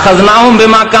 ফাআখাযনাহুম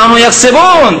বিমা কানু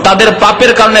ইয়াকসিবুন, তাদের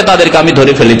পাপের কারণে তাদেরকে আমি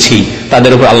ধরে ফেলেছি,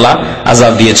 তাদের উপর আল্লাহ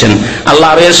আযাব দিয়েছেন। আল্লাহ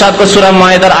আর ইরশাদ করে সূরা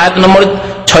মায়েদার আয়াত নম্বর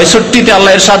 66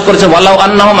 আল্লাহ ইরশাদ করেছে ওয়ালাউ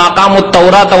আন্নাহুম আকামুত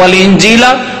তাওরাতা ওয়াল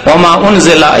ইনজিলা ওয়া মা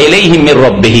উনজিলা ইলাইহিম মির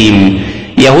রাব্বিহিম।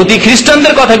 ইহুদি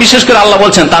খ্রিস্টানদের কথা বিশেষ করে আল্লাহ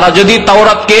বলছেন, তারা যদি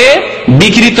তাওরাতকে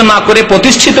বিকৃত না করে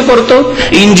প্রতিষ্ঠিত করত,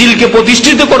 ইনজিলকে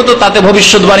প্রতিষ্ঠিত করত, তাতে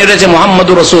ভবিষ্যৎবাণী রয়েছে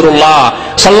মুহাম্মদুর রাসূলুল্লাহ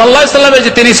সাল্লাল্লাহু আলাইহি ওয়াসাল্লামের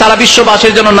যে তিনি সারা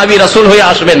বিশ্ববাসীর জন্য নবী রাসূল হয়ে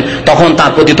আসবেন, তখন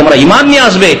তার প্রতি তোমরা ঈমান নিয়ে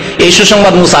আসবে। এই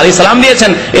সুসংবাদ মুসা আলাইহিস সালাম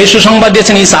দিয়েছেন, এই সুসংবাদ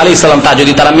দিয়েছেন ঈসা আলাইহিস সালাম। তা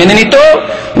যদি তারা মেনে নিত,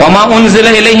 ওয়া মা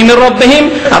উনজিলা ইলাইহিম মির রাব্বিহিম,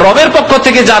 আর রবের পক্ষ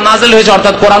থেকে যা নাযিল হয়েছে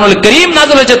অর্থাৎ কোরআনুল কারীম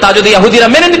নাযিল হয়েছে, তা যদি ইহুদিরা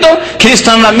মেনে নিত,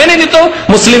 খ্রিস্টানরা মেনে নিত,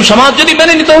 মুসলিম সমাজ যদি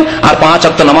মেনে নিত, আর 5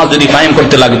 ওয়াক্ত নামাজ যদি কায়েম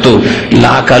করতে লাগতো,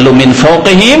 লাকালু মিন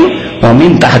ফাওকিহিম ওয়া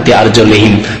মিন তাহতি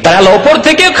আরজুলিহিম, তারা আল্লাহ উপর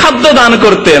থেকে খাদ্য দান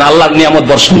করতেন, আল্লাহর নিয়ামত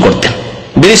বর্ষণ করতেন,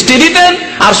 বৃষ্টি দিতেন,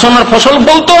 আর সোনার ফসল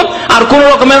বলতো, আর কোন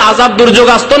রকমের আযাব দুর্যোগ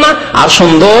আসতো না, আর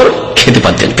সুন্দর খেতে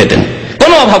পেতেন,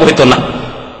 কোনো অভাব হইতো না।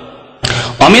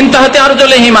 অমিন তাহাতে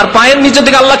আরজুলিহিম, আর পায়ের নিচে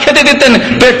থেকে আল্লাহ খেতে দিতেন,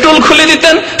 পেট্রোল খুলে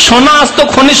দিতেন, সোনা আসতো,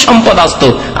 খনিজ সম্পদ আসতো,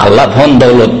 আল্লাহ ধন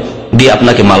দৌলত দিয়ে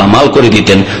আপনাকে মালামাল করে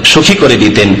দিতেন, সুখী করে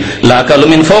দিতেন। লাকালু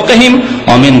মিন ফাওকিহিম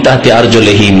ওয়া মিন তাহতি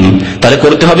আরজুলিহিম। তাহলে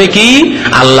করতে হবে কি?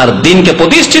 আল্লাহর দ্বীনকে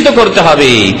প্রতিষ্ঠিত করতে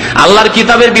হবে, আল্লাহর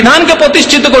কিতাবের বিধানকে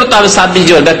প্রতিষ্ঠিত করতে হবে সার্বিক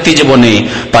জীবনে, ব্যক্তি জীবনে,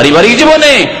 পারিবারিক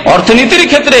জীবনে, অর্থনীতির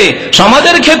ক্ষেত্রে,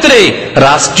 সমাজের ক্ষেত্রে,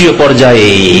 রাষ্ট্রীয়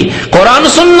পর্যায়ে কোরআন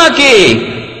সুন্নাহকে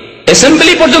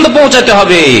অ্যাসেম্বলি পর্যন্ত পৌঁছাতে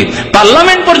হবে,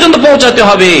 পার্লামেন্ট পর্যন্ত পৌঁছাতে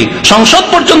হবে, সংসদ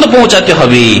পর্যন্ত পৌঁছাতে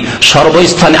হবে,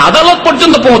 সর্বস্থানে আদালত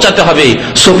পর্যন্ত পৌঁছাতে হবে,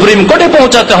 সুপ্রিম কোর্টে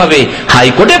পৌঁছাতে হবে,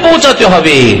 হাইকোর্টে পৌঁছাতে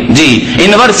হবে, জি,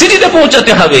 ইউনিভার্সিটিতে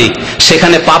পৌঁছাতে হবে।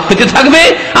 সেখানে পাপ পেতে থাকবে,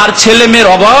 আর ছেলে মেয়ের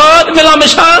অবাধ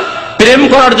মেলামেশা, প্রেম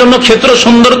করার জন্য ক্ষেত্র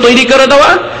সুন্দর তৈরি করে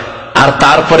দেওয়া, আর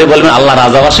তারপরে বলবেন আল্লাহর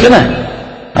আযাব আসবে না?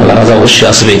 আল্লাহর আযাব অবশ্যই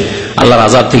আসবে। আল্লাহর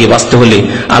আযাব থেকে বাঁচতে হলে,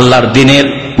 আল্লাহর দ্বীনের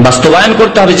বাস্তবায়ন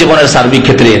করতে হবে জীবনের সার্বিক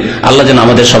ক্ষেত্রে। আল্লাহ যেন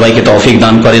আমাদের সবাইকে তৌফিক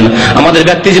দান করেন, আমাদের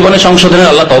ব্যক্তি জীবনে সংশোধনের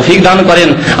আল্লাহ তৌফিক দান করেন,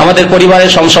 আমাদের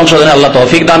পরিবারের সংশোধনের আল্লাহ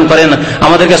তৌফিক দান করেন,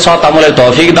 আমাদেরকে সৎ আমলের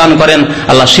তৌফিক দান করেন,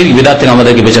 আল্লাহ শিরক বিদআত থেকে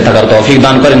আমাদেরকে বেঁচে থাকার তৌফিক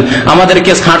দান করেন,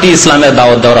 আমাদেরকে খাঁটি ইসলামের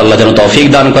দাওয়াত দেওয়ার আল্লাহ যেন তৌফিক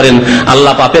দান করেন,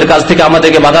 আল্লাহ পাপের কাজ থেকে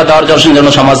আমাদেরকে বাধা দেওয়ার জন্য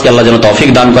সমাজকে আল্লাহ যেন তৌফিক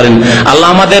দান করেন, আল্লাহ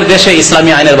আমাদের দেশে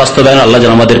ইসলামী আইনের বাস্তবায়ন আল্লাহ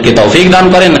যেন আমাদেরকে তৌফিক দান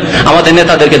করেন, আমাদের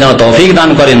নেতাদেরকে যেন তৌফিক দান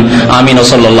করেন। আমিন।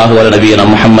 সাল্লাল্লাহু আলা নবিয়িনা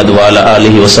মুহাম্মদ ওয়া আলা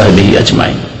আলিহি ওয়া সাহবিহি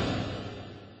আজমাইন।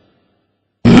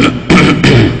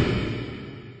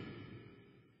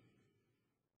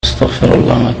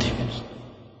 আস্তাগফিরুল্লাহ।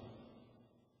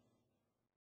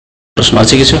 প্রশ্ন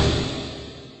আছে কিছু?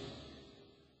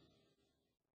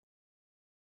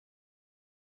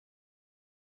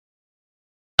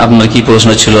 আপনার কি প্রশ্ন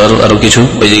ছিল? আরো কিছু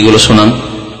ওই যেগুলো শোনান,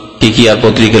 কি কি আর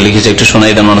পত্রিকা লিখেছে একটু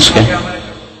শোনাই দেন মানুষকে।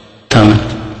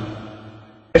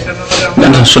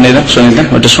 শুনিয়ে দেন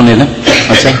ওটা শুনিয়ে দেন।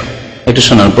 আচ্ছা একটু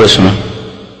শোনান, পরে শোনান।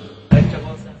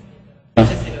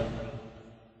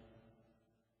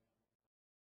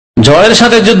 ঝড়ের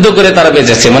সাথে যুদ্ধ করে তারা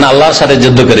বেঁচেছে, মানে আল্লাহর সাথে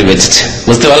যুদ্ধ করে বেঁচেছে,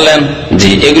 বুঝতে পারলেন?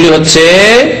 জি, এগুলি হচ্ছে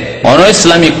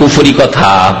অনইসলামী কুফরি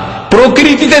কথা,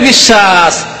 প্রকৃতিতে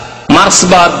বিশ্বাস,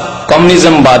 মার্ক্সবাদ,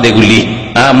 কমিউনিজমবাদ, এগুলি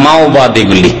মাওবাদ,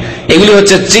 এগুলি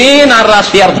হচ্ছে চীন আর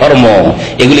রাশিয়ার ধর্ম,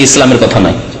 এগুলি ইসলামের কথা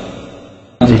নয়।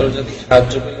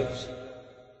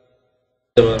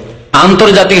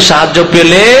 আন্তর্জাতিক সাহায্য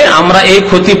পেলে আমরা এই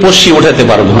ক্ষতি পুষিয়ে উঠাতে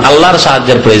পারবো, আল্লাহর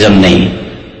সাহায্যের প্রয়োজন নেই।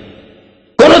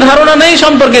 কোন ধারণা নেই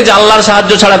সম্পর্কে যে আল্লাহর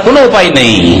সাহায্য ছাড়া কোনো উপায়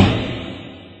নেই।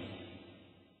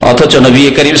 অথচ নবী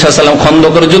করিম সাল্লাল্লাহু আলাইহি ওয়াসাল্লাম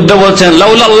খন্দকের যুদ্ধে বলছেন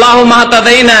লাউলাল্লাহু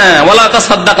মাহতাদাইনা ওয়ালা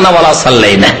তাসাদদাকনা ওয়ালা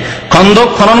সাল্লাইনা। খন্দক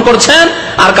খনন করছেন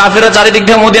আর কাফেররা চারিদিক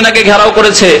থেকে মদিনাকে ঘেরাও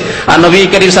করেছে, আর নবী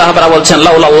করিম সাহাবারা বলছেন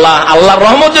লাউলাল্লাহ, আল্লাহর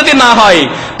রহমত যদি না হয়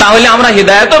তাহলে আমরা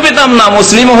হিদায়াতও পেতাম না,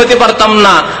 মুসলিমও হতে পারতাম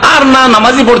না, আর না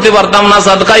নামাজি পড়তে পারতাম না,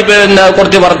 সাদকাই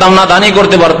করতে পারতাম না, দানি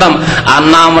করতে পারতাম, আর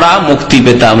না আমরা মুক্তি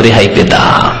পেতাম, রেহাই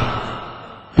পেতাম।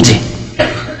 জি,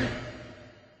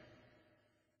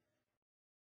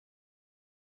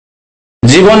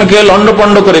 জীবনকে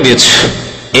লন্ডপন্ড করে দিয়েছে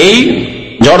এই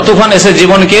ঝড় তুফান এসে,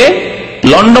 জীবনকে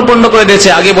লন্ডপন্ড করে দিয়েছে।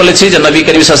 আগে বলেছি যে নবী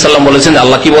করিম সাল্লাল্লাহু আলাইহি ওয়াসাল্লাম বলেছেন,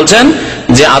 আল্লাহ কি বলছেন,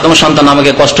 যে আদম সন্তান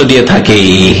আমাকে কষ্ট দিয়ে থাকে,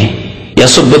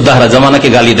 ইয়াসুবুদ্দাহরা, জামানাকে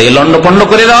গালি দেয়। লন্ডপন্ড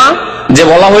করে দেওয়া যে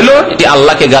বলা হইলো, এটি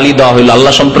আল্লাহকে গালি দেওয়া হইলো,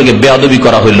 আল্লাহ সম্পর্কে বেয়াদবি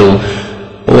করা হইলো।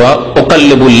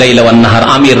 ওয়াকাল্লিবুল লাইলা ওয়ান নাহার,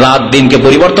 আমি রাত দিনকে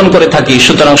পরিবর্তন করে থাকি,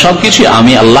 সুতরাং সবকিছু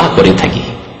আমি আল্লাহ করে থাকি।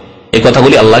 এই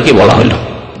কথাগুলি আল্লাহকে বলা হইলো।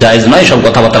 জায়েজ নয় সব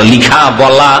কথাবার্তা লিখা,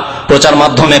 বলা, প্রচার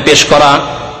মাধ্যমে পেশ করা,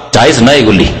 জায়েজ নয়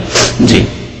এগুলি। জি,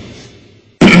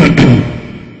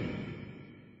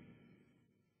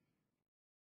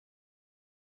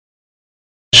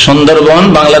 সুন্দরবন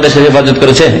বাংলাদেশের হেফাজত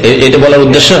করেছে, এটা বলার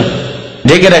উদ্দেশ্য?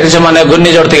 ঢেকে রেখেছে মানে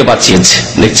ঘূর্ণিঝড় থেকে বাঁচিয়েছে।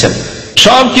 দেখছেন,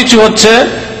 সবকিছু হচ্ছে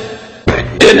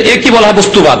কি বলা হয়,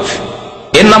 বস্তুবাদ।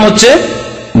 এর নাম হচ্ছে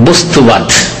বস্তুবাদ।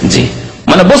 জি,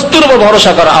 মানে বস্তুর উপর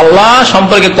ভরসা করা, আল্লাহ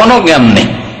সম্পর্কে কোনো জ্ঞান নেই।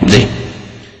 জি,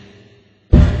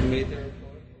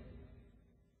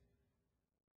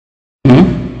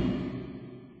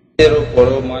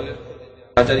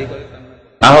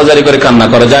 আহজারি করে কান্না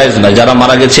করা জায়েজ না। যারা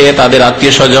মারা গেছে তাদের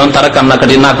আত্মীয় স্বজন, তারা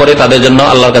কান্নাকাটি না করে তাদের জন্য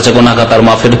আল্লাহর কাছে গুনাহ খাতার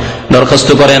মাফের দরখাস্ত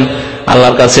করেন,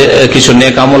 আল্লাহর কাছে কিছু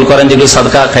নেক আমল করেন, যেগুলো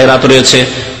সাদকা খায়রাত রয়েছে,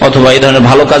 অথবা এই ধরনের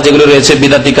ভালো কাজ যেগুলো রয়েছে,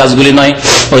 বিদাতি কাজগুলি নয়।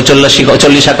 ওই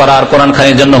চল্লিশা করা আর কোরআন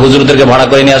খানির জন্য হুজুরদেরকে ভাড়া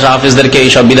করে নিয়ে আসা, হাফিজদেরকে,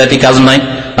 এইসব বিদাতি কাজ নয়।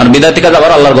 আর বিদাতি কাজ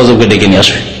আবার আল্লাহর গজবকে ডেকে নিয়ে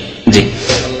আসবে। জি,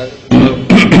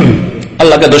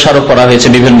 আল্লাহকে দোষারোপ করা হয়েছে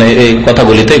বিভিন্ন এই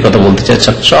কথাগুলিতে, এই কথা বলতে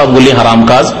চাচ্ছেন, সবগুলি হারাম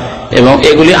কাজ এবং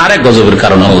এগুলি আরেক গজবের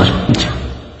কারণ আল্লাহর।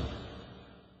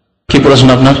 কি প্রশ্ন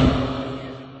আপনার?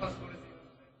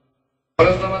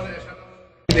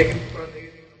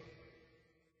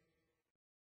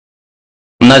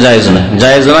 না, জায়েজ না,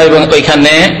 জায়েজ না। এবং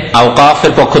ওইখানে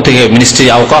আওকাফের পক্ষ থেকে,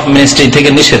 আওকাফ মিনিস্ট্রি থেকে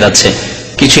নিষেধ আছে।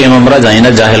 কিছু ইমামরা, জানি না,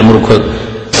 জাহেল মূর্খ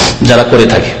যারা করে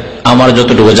থাকে, আমার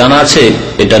যতটুকু জানা আছে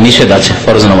এটা নিষেধ আছে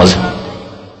ফরজ নামাজে।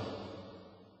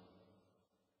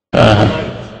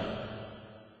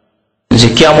 যে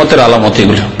কিয়ামতের আলামত,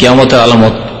 এগুলো কিয়ামতের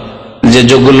আলামত, যে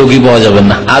যোগ্য লোকই পাওয়া যাবেন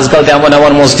না। আজকাল তো এমন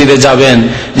এমন মসজিদে যাবেন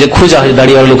যে খুঁজা হয়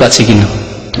দাঁড়িয়ে লোক আছে কিনা,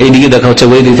 এইদিকে দেখা হচ্ছে,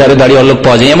 ওই দিকে দাঁড়িয়ে লোক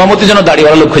পাওয়া যায়। এমামতির জন্য দাঁড়িয়ে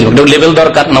লোক খুঁজবে, লেভেল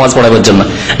দরকার নামাজ পড়াবার জন্য।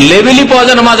 লেভেলই পাওয়া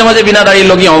যায় না, মাঝে মাঝে বিনা দাঁড়িয়ে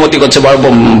লোক এমামতি করছে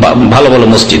ভালো ভালো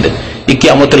মসজিদে। এই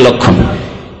কিয়ামতের লক্ষণ।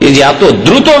 এই যে এত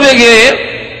দ্রুত বেগে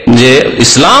যে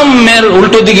ইসলামের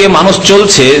উল্টো দিকে মানুষ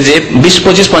চলছে, যে 20,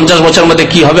 25, 50 বছরের মধ্যে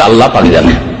কি হবে আল্লাহ পাক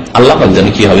জানে, আল্লাহ পাক জানে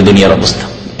কি হবে দুনিয়ার অবস্থা।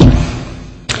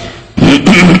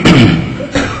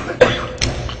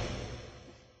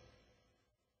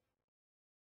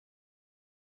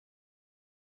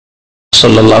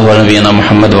 সাল্লাল্লাহু আলাইহি ওয়া সাল্লাম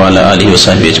মুহাম্মদ ওয়া আলা আলিহি ওয়া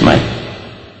সাহবিহি আজমাইন।